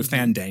sold Voodoo to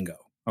Fandango.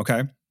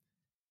 Okay.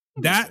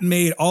 That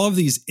made all of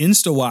these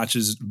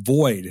InstaWatches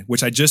void,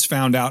 which I just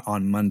found out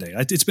on Monday.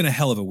 It's been a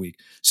hell of a week.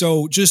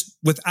 So just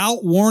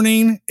without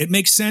warning, it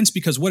makes sense,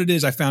 because what it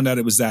is, I found out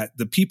it was that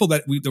the people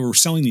that were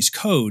selling these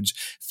codes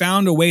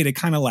found a way to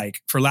kind of,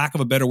 like, for lack of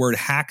a better word,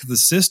 hack the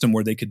system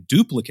where they could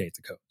duplicate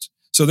the codes.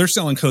 So they're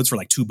selling codes for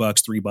like $2,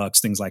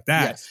 $3, things like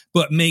that,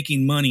 but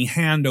making money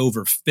hand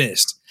over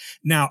fist.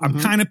 Now, I'm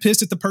kind of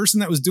pissed at the person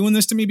that was doing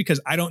this to me,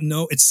 because I don't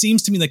know. It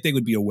seems to me like they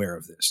would be aware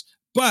of this.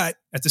 But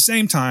at the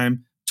same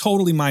time,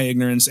 totally my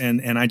ignorance,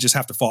 and I just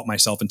have to fault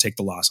myself and take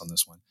the loss on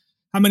this one.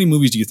 How many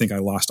movies do you think I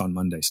lost on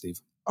Monday, Steve?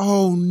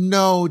 Oh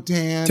no,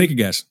 Dan. Take a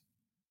guess.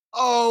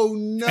 Oh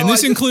no. And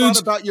this includes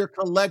about your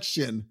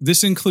collection.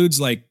 This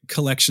includes like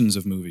collections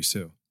of movies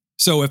too.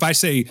 So if I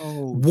say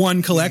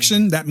one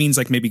collection, that means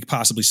like maybe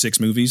possibly 6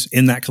 movies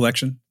in that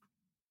collection.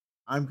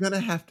 I'm going to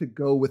have to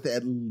go with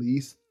at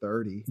least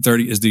 30.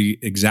 30 is the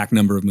exact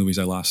number of movies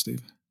I lost,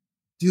 Steve.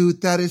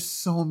 Dude, that is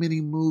so many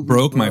movies.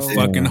 Broke my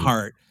fucking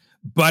heart.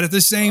 But at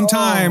the same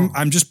time,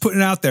 I'm just putting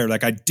it out there.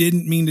 Like, I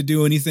didn't mean to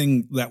do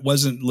anything that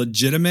wasn't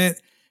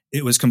legitimate.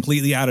 It was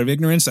completely out of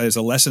ignorance. As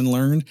a lesson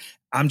learned.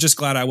 I'm just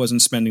glad I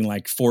wasn't spending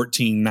like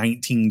 $14,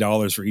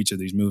 $19 for each of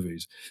these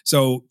movies.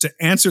 So to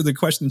answer the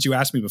question that you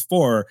asked me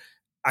before,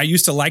 I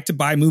used to like to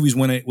buy movies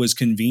when it was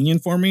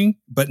convenient for me.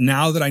 But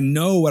now that I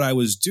know what I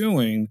was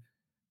doing,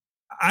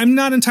 I'm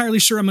not entirely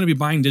sure I'm going to be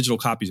buying digital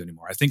copies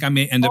anymore. I think I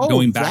may end up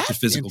going back to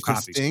physical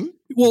copies.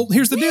 Well,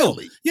 here's the deal.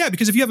 Yeah,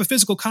 because if you have a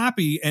physical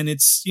copy and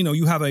it's,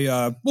 you have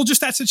a,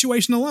 just that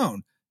situation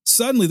alone,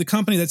 suddenly the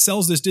company that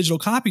sells this digital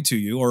copy to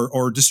you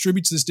or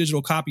distributes this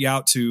digital copy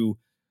out to,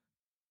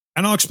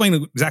 and I'll explain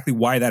exactly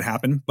why that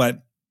happened,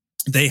 but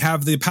they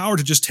have the power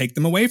to just take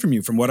them away from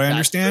you. From what I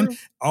understand,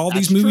 all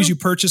these movies you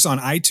purchase on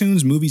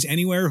iTunes, Movies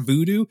Anywhere,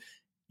 Vudu,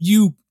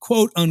 you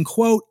quote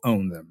unquote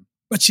own them,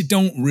 but you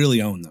don't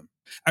really own them.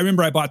 I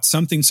remember I bought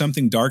Something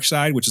Dark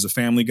Side, which is a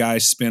Family Guy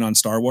spin on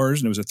Star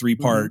Wars, and it was a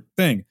 3-part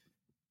thing.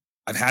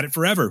 I've had it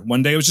forever.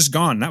 One day it was just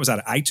gone. And that was out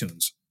of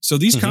iTunes. So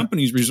these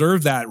companies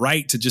reserve that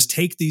right to just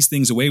take these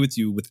things away with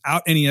you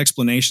without any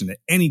explanation at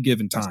any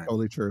given time. That's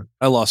totally true.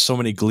 I lost so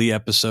many Glee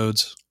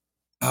episodes.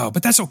 Oh,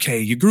 but that's okay.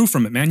 You grew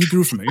from it, man. You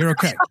grew from it. You're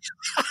okay.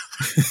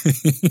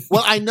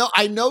 Well,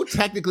 I know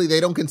technically they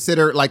don't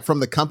consider, like, from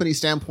the company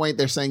standpoint,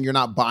 they're saying you're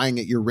not buying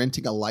it. You're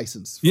renting a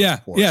license. Yeah,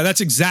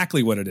 that's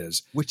exactly what it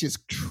is. Which is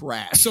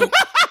trash. So, which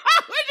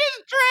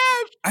is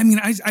trash. I mean,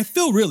 I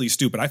feel really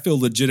stupid. I feel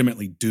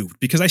legitimately duped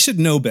because I should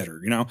know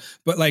better,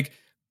 But like,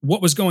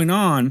 what was going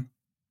on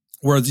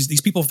where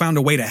these people found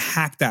a way to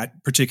hack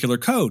that particular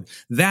code.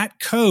 That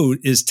code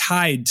is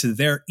tied to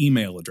their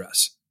email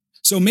address.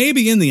 So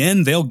maybe in the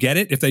end, they'll get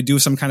it. If they do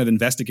some kind of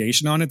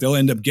investigation on it, they'll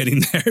end up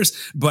getting theirs.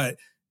 But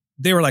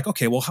they were like,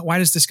 okay, well, why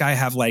does this guy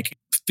have like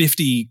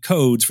 50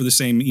 codes for the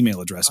same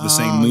email address of the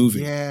same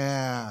movie?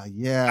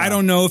 Yeah. I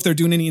don't know if they're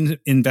doing any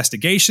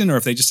investigation or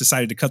if they just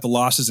decided to cut the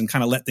losses and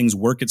kind of let things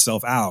work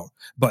itself out.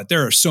 But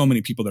there are so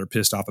many people that are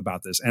pissed off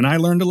about this. And I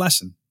learned a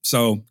lesson.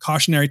 So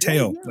cautionary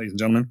tale, ladies and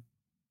gentlemen.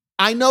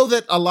 I know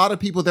that a lot of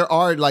people, there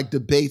are like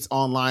debates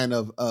online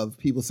of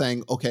people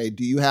saying, okay,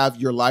 do you have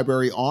your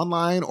library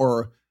online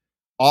or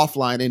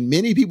offline? And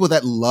many people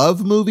that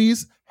love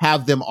movies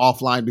have them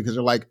offline because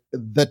they're like,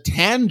 the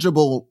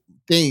tangible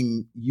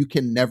thing you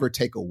can never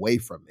take away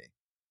from me.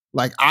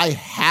 Like, I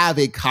have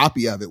a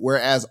copy of it.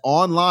 Whereas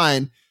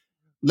online,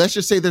 let's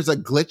just say there's a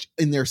glitch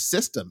in their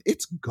system.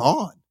 It's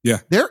gone.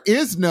 Yeah. There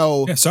is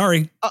no. Yeah,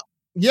 sorry.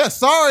 Yeah,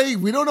 sorry,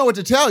 we don't know what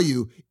to tell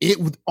you.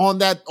 It on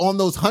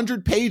those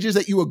 100 pages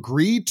that you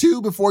agreed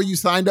to before you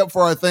signed up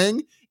for our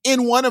thing.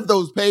 In one of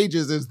those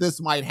pages is this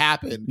might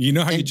happen. You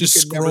know how you and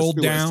just can never scroll sue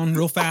us. down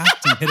real fast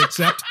and hit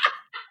accept?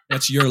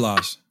 That's your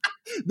loss.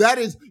 That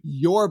is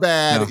your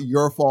bad, No.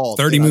 your fault.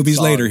 30 and I'm movies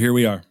sorry. later, here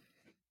we are.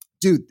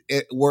 Dude,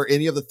 were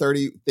any of the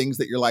 30 things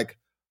that you're like,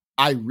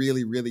 I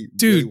really, really, really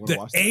Dude, want to the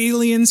watch that?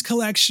 Aliens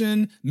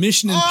collection,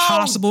 Mission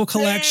Impossible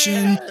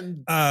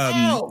collection,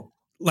 man.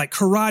 like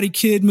Karate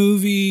Kid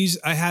movies.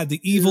 I had the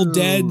Evil Dude.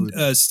 Dead,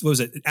 what was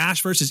it?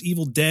 Ash versus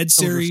Evil Dead Those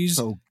are series.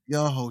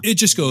 It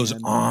just goes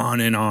man.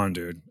 on and on,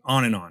 dude.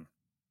 On and on.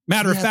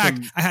 Matter of Yeah, fact,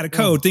 I had a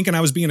code thinking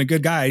I was being a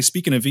good guy.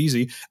 Speaking of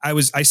easy,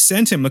 I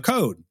sent him a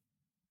code.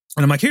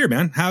 And I'm like, here,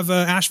 man, have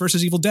Ash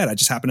versus Evil Dead. I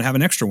just happen to have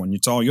an extra one.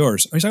 It's all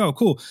yours. And he's like, oh,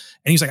 cool.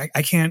 And he's like,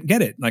 I can't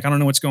get it. Like, I don't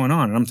know what's going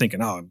on. And I'm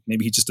thinking, oh,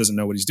 maybe he just doesn't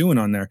know what he's doing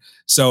on there.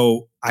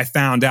 So I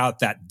found out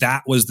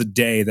that was the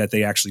day that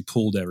they actually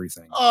pulled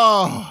everything.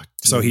 Oh,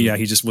 So he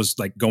just was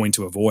like going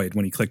to avoid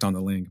when he clicked on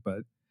the link.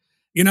 But,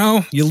 you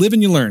know, you live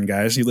and you learn,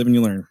 guys. You live and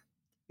you learn.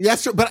 yeah,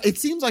 sure. But it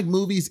seems like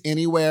Movies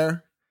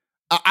Anywhere,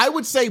 I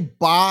would say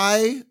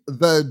buy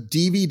the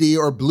DVD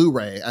or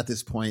Blu-ray at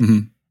this point.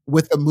 Mhm.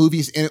 With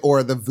the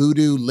or the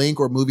Vudu link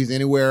or Movies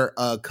Anywhere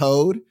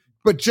code,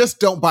 but just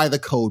don't buy the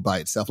code by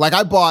itself. Like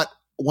I bought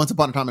Once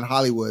Upon a Time in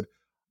Hollywood.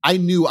 I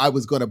knew I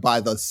was going to buy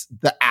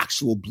the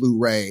actual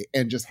Blu-ray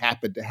and just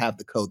happened to have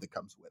the code that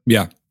comes with it.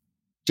 Yeah.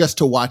 Just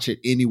to watch it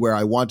anywhere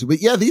I want to.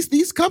 But yeah,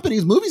 these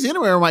companies, Movies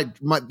Anywhere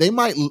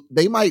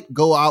might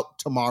go out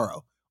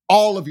tomorrow.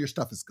 All of your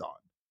stuff is gone.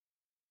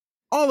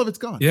 All of it's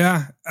gone.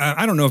 Yeah.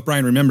 I don't know if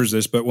Brian remembers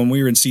this, but when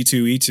we were in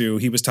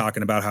C2E2, he was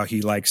talking about how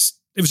he likes,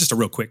 it was just a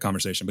real quick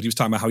conversation, but he was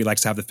talking about how he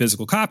likes to have the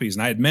physical copies.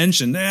 And I had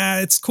mentioned,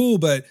 it's cool,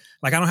 but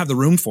like, I don't have the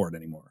room for it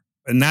anymore.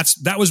 And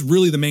that was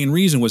really the main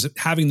reason, was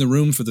having the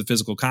room for the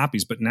physical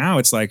copies. But now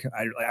it's like,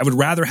 I would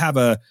rather have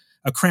a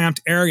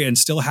cramped area and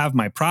still have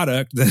my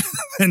product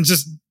than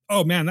just,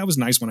 oh man, that was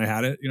nice when I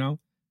had it, you know?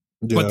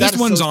 Yeah. But this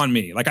one's on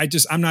me. Like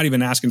I'm not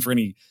even asking for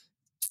any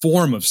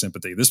form of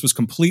sympathy. This was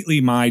completely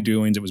my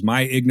doings. It was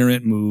my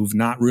ignorant move,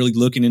 not really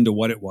looking into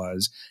what it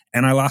was.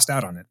 And I lost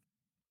out on it.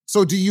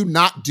 So do you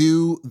not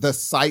do the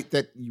site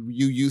that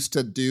you used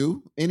to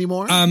do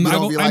anymore? I'm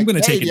going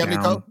to take do you it have any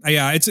down. code?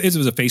 Yeah, it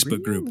was a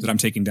Facebook group that I'm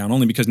taking down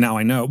only because now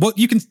I know. Well,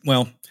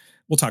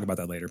 we'll talk about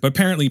that later. But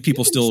apparently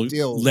people still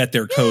let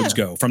their codes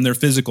go from their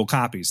physical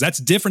copies. That's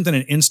different than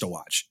an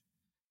InstaWatch.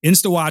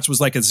 InstaWatch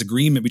was like this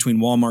agreement between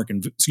Walmart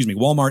and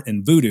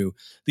Vudu.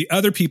 The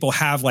other people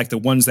have like the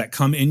ones that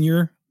come in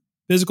your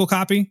physical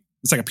copy.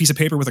 It's like a piece of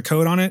paper with a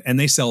code on it, and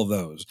they sell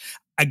those.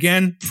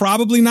 Again,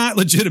 probably not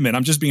legitimate.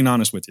 I'm just being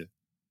honest with you.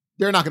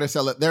 They're not going to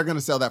sell it. They're going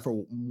to sell that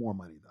for more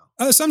money,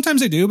 though.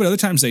 Sometimes they do, but other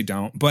times they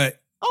don't. But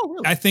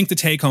really? I think the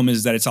take home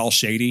is that it's all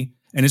shady,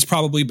 and it's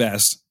probably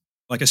best.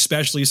 Like,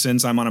 especially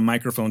since I'm on a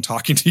microphone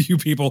talking to you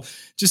people,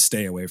 just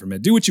stay away from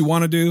it. Do what you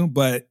want to do,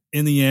 but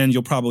in the end,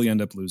 you'll probably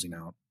end up losing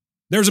out.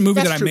 There's a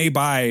movie that I may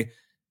buy.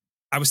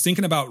 I was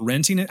thinking about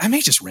renting it. I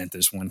may just rent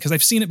this one because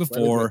I've seen it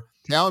before.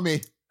 Tell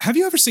me. Have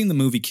you ever seen the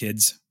movie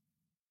Kids?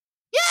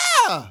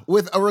 Yeah,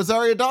 with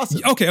Rosario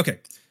Dawson. Okay.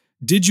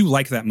 Did you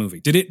like that movie?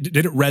 Did it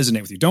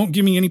resonate with you? Don't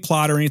give me any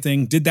plot or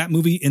anything. Did that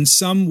movie in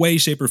some way,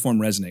 shape, or form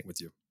resonate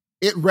with you?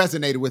 It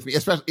resonated with me,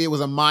 especially it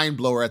was a mind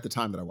blower at the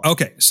time that I watched.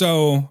 Okay,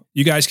 so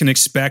you guys can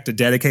expect a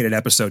dedicated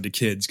episode to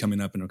Kids coming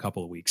up in a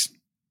couple of weeks.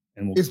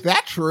 And is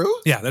that true?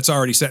 Yeah, that's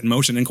already set in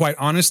motion. And quite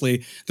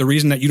honestly, the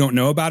reason that you don't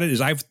know about it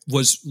is I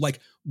was like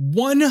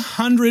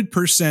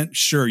 100%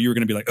 sure you were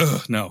going to be like,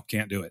 oh, no,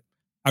 can't do it.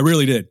 I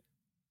really did.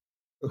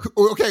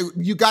 Okay,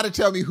 you got to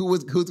tell me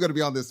who's going to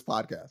be on this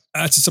podcast.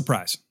 It's a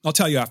surprise. I'll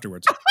tell you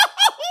afterwards.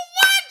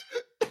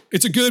 What?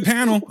 It's a good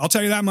panel. I'll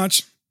tell you that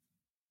much.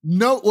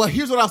 No, well,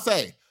 here's what I'll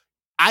say.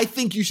 I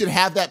think you should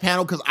have that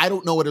panel because I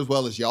don't know it as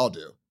well as y'all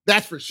do.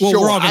 That's for sure.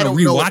 Well, we're all going to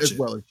rewatch it.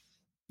 Well as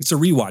it's a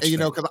rewatch. And,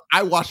 because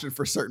I watched it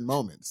for certain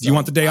moments. Do you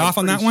want the day off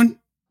on that one?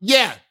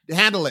 Yeah,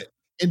 handle it.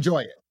 Enjoy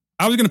it.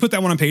 I was going to put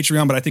that one on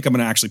Patreon, but I think I'm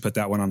going to actually put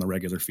that one on the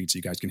regular feed so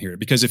you guys can hear it.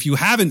 Because if you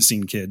haven't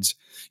seen Kids,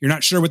 you're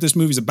not sure what this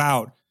movie's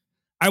about.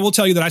 I will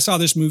tell you that I saw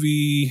this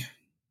movie,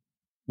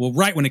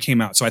 right when it came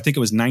out. So I think it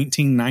was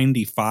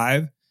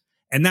 1995.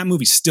 And that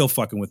movie's still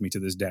fucking with me to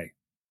this day.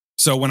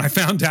 So when I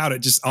found out it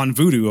just on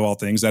Vudu of all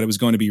things that it was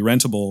going to be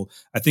rentable,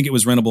 I think it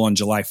was rentable on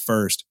July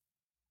 1st.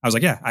 I was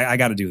like, yeah, I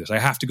got to do this. I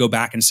have to go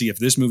back and see if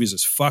this movie is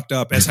as fucked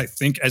up as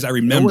I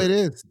remember. No, it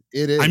is.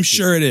 It is. I'm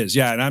sure it is.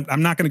 Yeah. And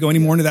I'm not going to go any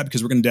more into that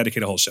because we're going to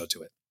dedicate a whole show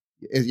to it.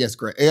 Yes,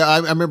 great. I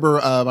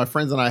remember my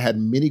friends and I had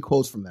many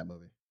quotes from that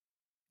movie.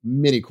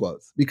 Many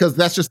quotes. Because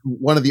that's just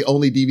one of the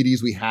only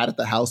DVDs we had at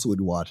the house who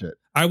would watch it.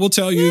 I will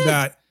tell you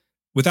that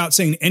without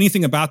saying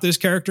anything about this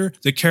character,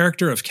 the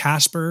character of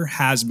Casper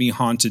has me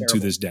haunted to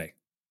this day.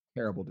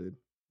 Terrible, dude.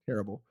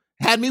 Terrible.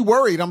 Had me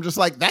worried. I'm just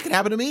like, that could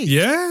happen to me.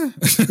 Yeah.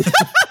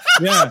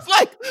 Yeah. It's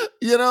like, that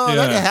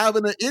could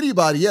happen to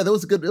anybody. Yeah, it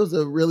was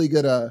a really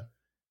good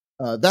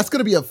that's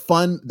gonna be a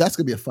fun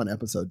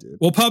episode, dude.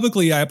 Well,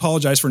 publicly, I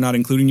apologize for not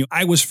including you.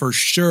 I was for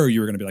sure you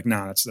were gonna be like,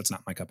 nah, that's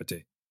not my cup of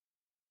tea.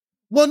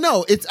 Well,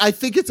 no, I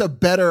think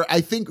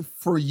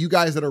for you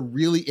guys that are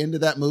really into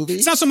that movie,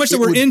 it's not so much that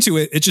we're into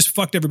it. It just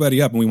fucked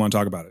everybody up and we want to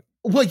talk about it.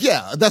 Well,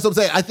 yeah, that's what I'm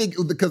saying. I think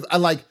because I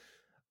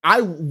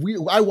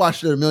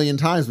watched it a million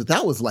times, but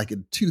that was like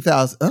in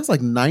 2000. That was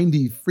like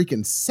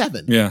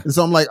 97. Yeah. And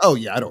so I'm like, oh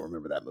yeah, I don't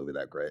remember that movie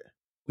that great.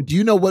 Do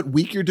you know what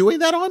week you're doing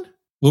that on?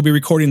 We'll be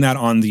recording that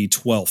on the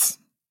 12th.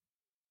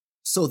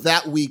 So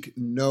that week,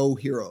 no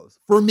Heroes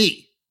for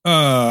me.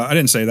 I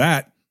didn't say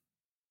that.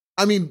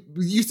 I mean,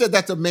 you said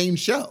that's a main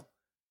show.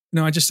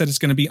 No, I just said it's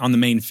going to be on the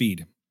main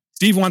feed.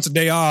 Steve wants a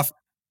day off.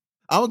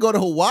 I'm gonna go to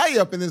Hawaii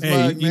up in this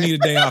mug, you man. need a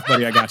day off,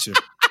 buddy. I got you.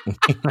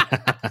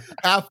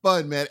 Have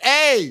fun, man.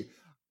 Hey,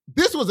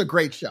 this was a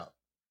great show.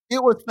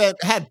 It was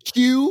had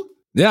Q.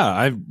 Yeah,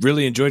 I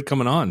really enjoyed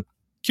coming on.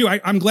 Q,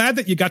 I'm glad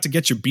that you got to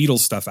get your Beatles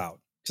stuff out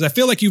because I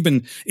feel like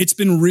it's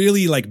been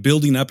really like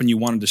building up and you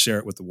wanted to share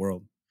it with the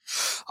world.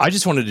 I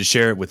just wanted to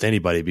share it with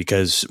anybody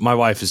because my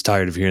wife is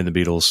tired of hearing the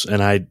Beatles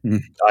and I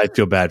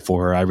feel bad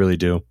for her. I really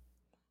do.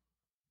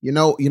 You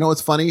know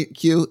what's funny,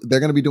 Q? They're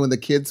going to be doing the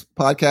kids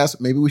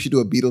podcast. Maybe we should do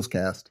a Beatles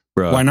cast.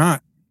 Bro. Why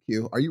not?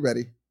 Q, are you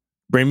ready?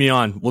 Bring me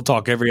on. We'll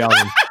talk every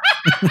album.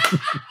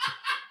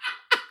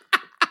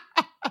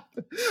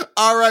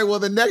 All right. Well,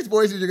 the next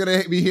voices you're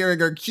going to be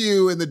hearing are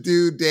Q and the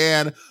dude,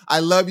 Dan. I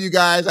love you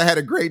guys. I had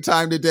a great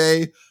time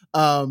today.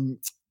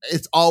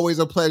 It's always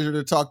a pleasure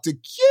to talk to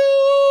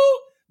Q,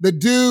 the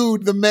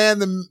dude, the man,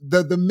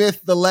 the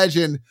myth, the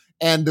legend.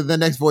 And the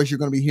next voice you're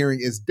going to be hearing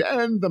is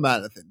Dan the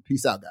Manathan.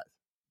 Peace out, guys.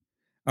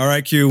 All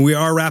right, Q, we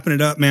are wrapping it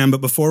up, man. But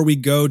before we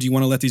go, do you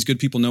want to let these good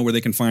people know where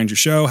they can find your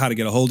show, how to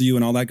get a hold of you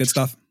and all that good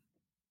stuff?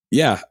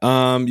 Yeah.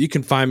 You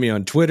can find me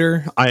on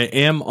Twitter. I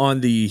am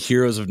on the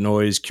Heroes of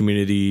Noise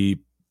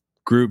community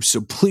group.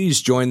 So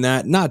please join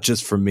that, not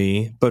just for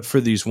me, but for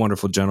these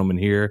wonderful gentlemen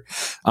here.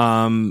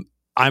 I'm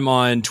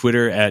on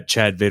Twitter at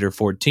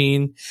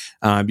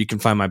ChadVader14. You can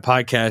find my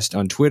podcast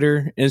on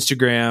Twitter,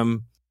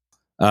 Instagram,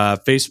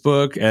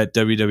 Facebook at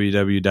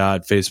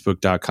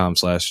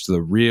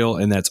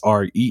www.facebook.com/TheReal. And that's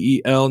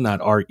REEL, not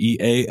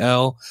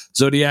REAL,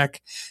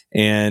 Zodiac.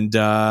 And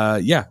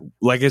yeah,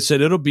 like I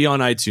said, it'll be on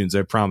iTunes,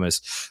 I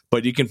promise.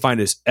 But you can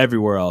find us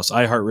everywhere else.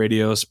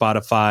 iHeartRadio,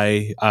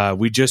 Spotify.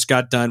 We just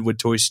got done with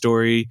Toy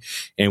Story,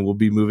 and we'll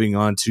be moving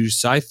on to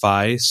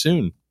sci-fi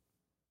soon.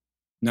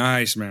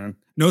 Nice, man.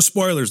 No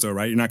spoilers, though,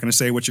 right? You're not going to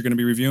say what you're going to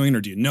be reviewing,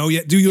 or do you know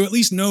yet? Do you at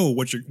least know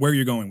where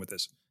you're going with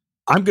this?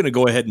 I'm going to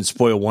go ahead and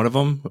spoil one of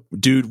them.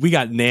 Dude, we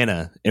got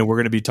Nana, and we're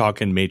going to be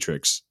talking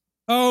Matrix.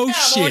 Oh, yeah,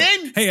 shit.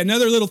 Morning. Hey,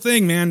 another little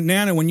thing, man.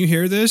 Nana, when you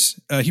hear this,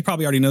 he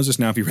probably already knows this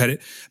now if he read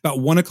it. About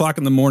 1 o'clock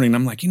in the morning,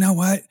 I'm like, you know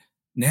what?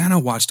 Nana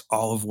watched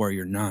all of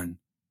Warrior Nun.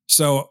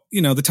 So,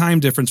 the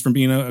time difference from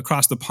being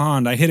across the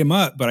pond, I hit him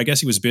up, but I guess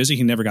he was busy.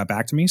 He never got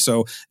back to me.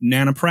 So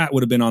Nana Pratt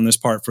would have been on this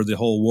part for the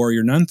whole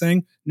Warrior Nun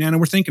thing. Nana,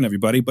 we're thinking of you,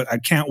 buddy, but I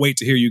can't wait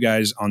to hear you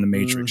guys on the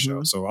Matrix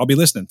show. So I'll be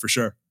listening for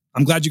sure.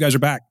 I'm glad you guys are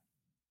back.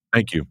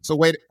 Thank you. So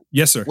wait.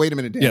 Yes, sir. Wait a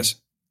minute, Dan. Yes.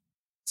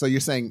 So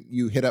you're saying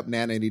you hit up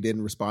Nana and he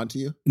didn't respond to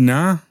you?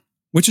 Nah,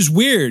 which is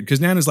weird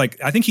because Nana's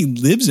like, I think he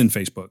lives in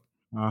Facebook.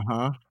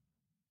 Uh-huh.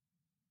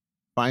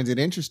 Finds it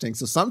interesting.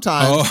 So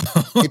sometimes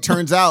it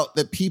turns out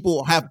that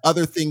people have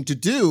other thing to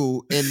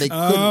do and they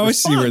couldn't respond. I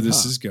see where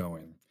this is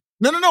going.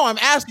 No. I'm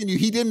asking you.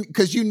 He didn't,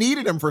 because you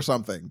needed him for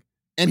something.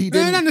 And he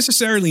didn't. I not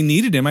necessarily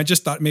needed him. I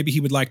just thought maybe he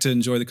would like to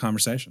enjoy the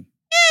conversation.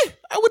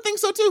 I would think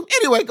so too.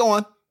 Anyway, go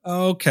on.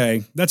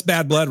 Okay. That's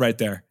bad blood right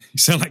there. You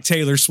sound like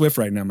Taylor Swift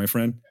right now, my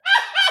friend.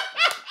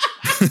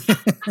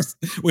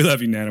 We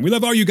love you, Nana. We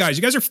love all you guys.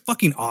 You guys are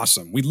fucking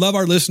awesome. We love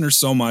our listeners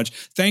so much.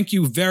 Thank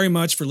you very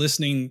much for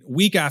listening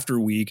week after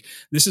week.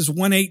 This is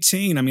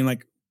 118. I mean,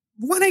 like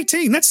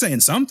 118, that's saying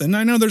something.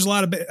 I know there's a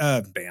lot of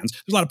bands.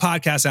 There's a lot of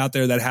podcasts out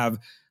there that have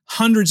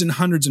hundreds and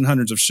hundreds and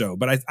hundreds of show.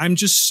 But I'm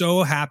just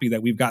so happy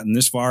that we've gotten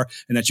this far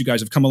and that you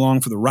guys have come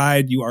along for the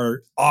ride. You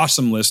are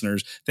awesome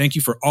listeners. Thank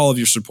you for all of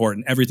your support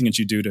and everything that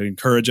you do to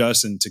encourage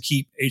us and to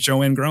keep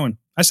HON growing.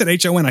 I said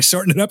HON. I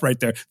shortened it up right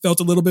there. Felt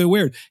a little bit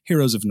weird.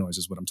 Heroes of Noise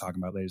is what I'm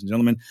talking about, ladies and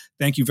gentlemen.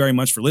 Thank you very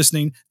much for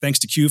listening. Thanks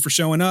to Q for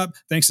showing up.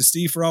 Thanks to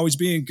Steve for always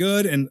being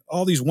good and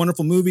all these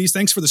wonderful movies.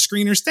 Thanks for the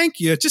screeners.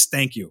 Thank you. Just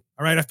thank you.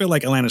 All right. I feel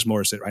like Alanis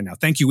Morissette right now.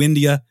 Thank you,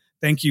 India.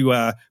 Thank you,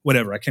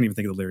 whatever. I can't even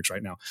think of the lyrics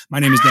right now. My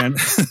name is Dan.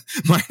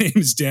 My name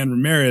is Dan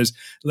Ramirez.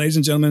 Ladies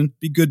and gentlemen,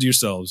 be good to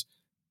yourselves.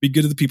 Be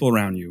good to the people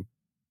around you.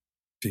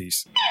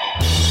 Peace.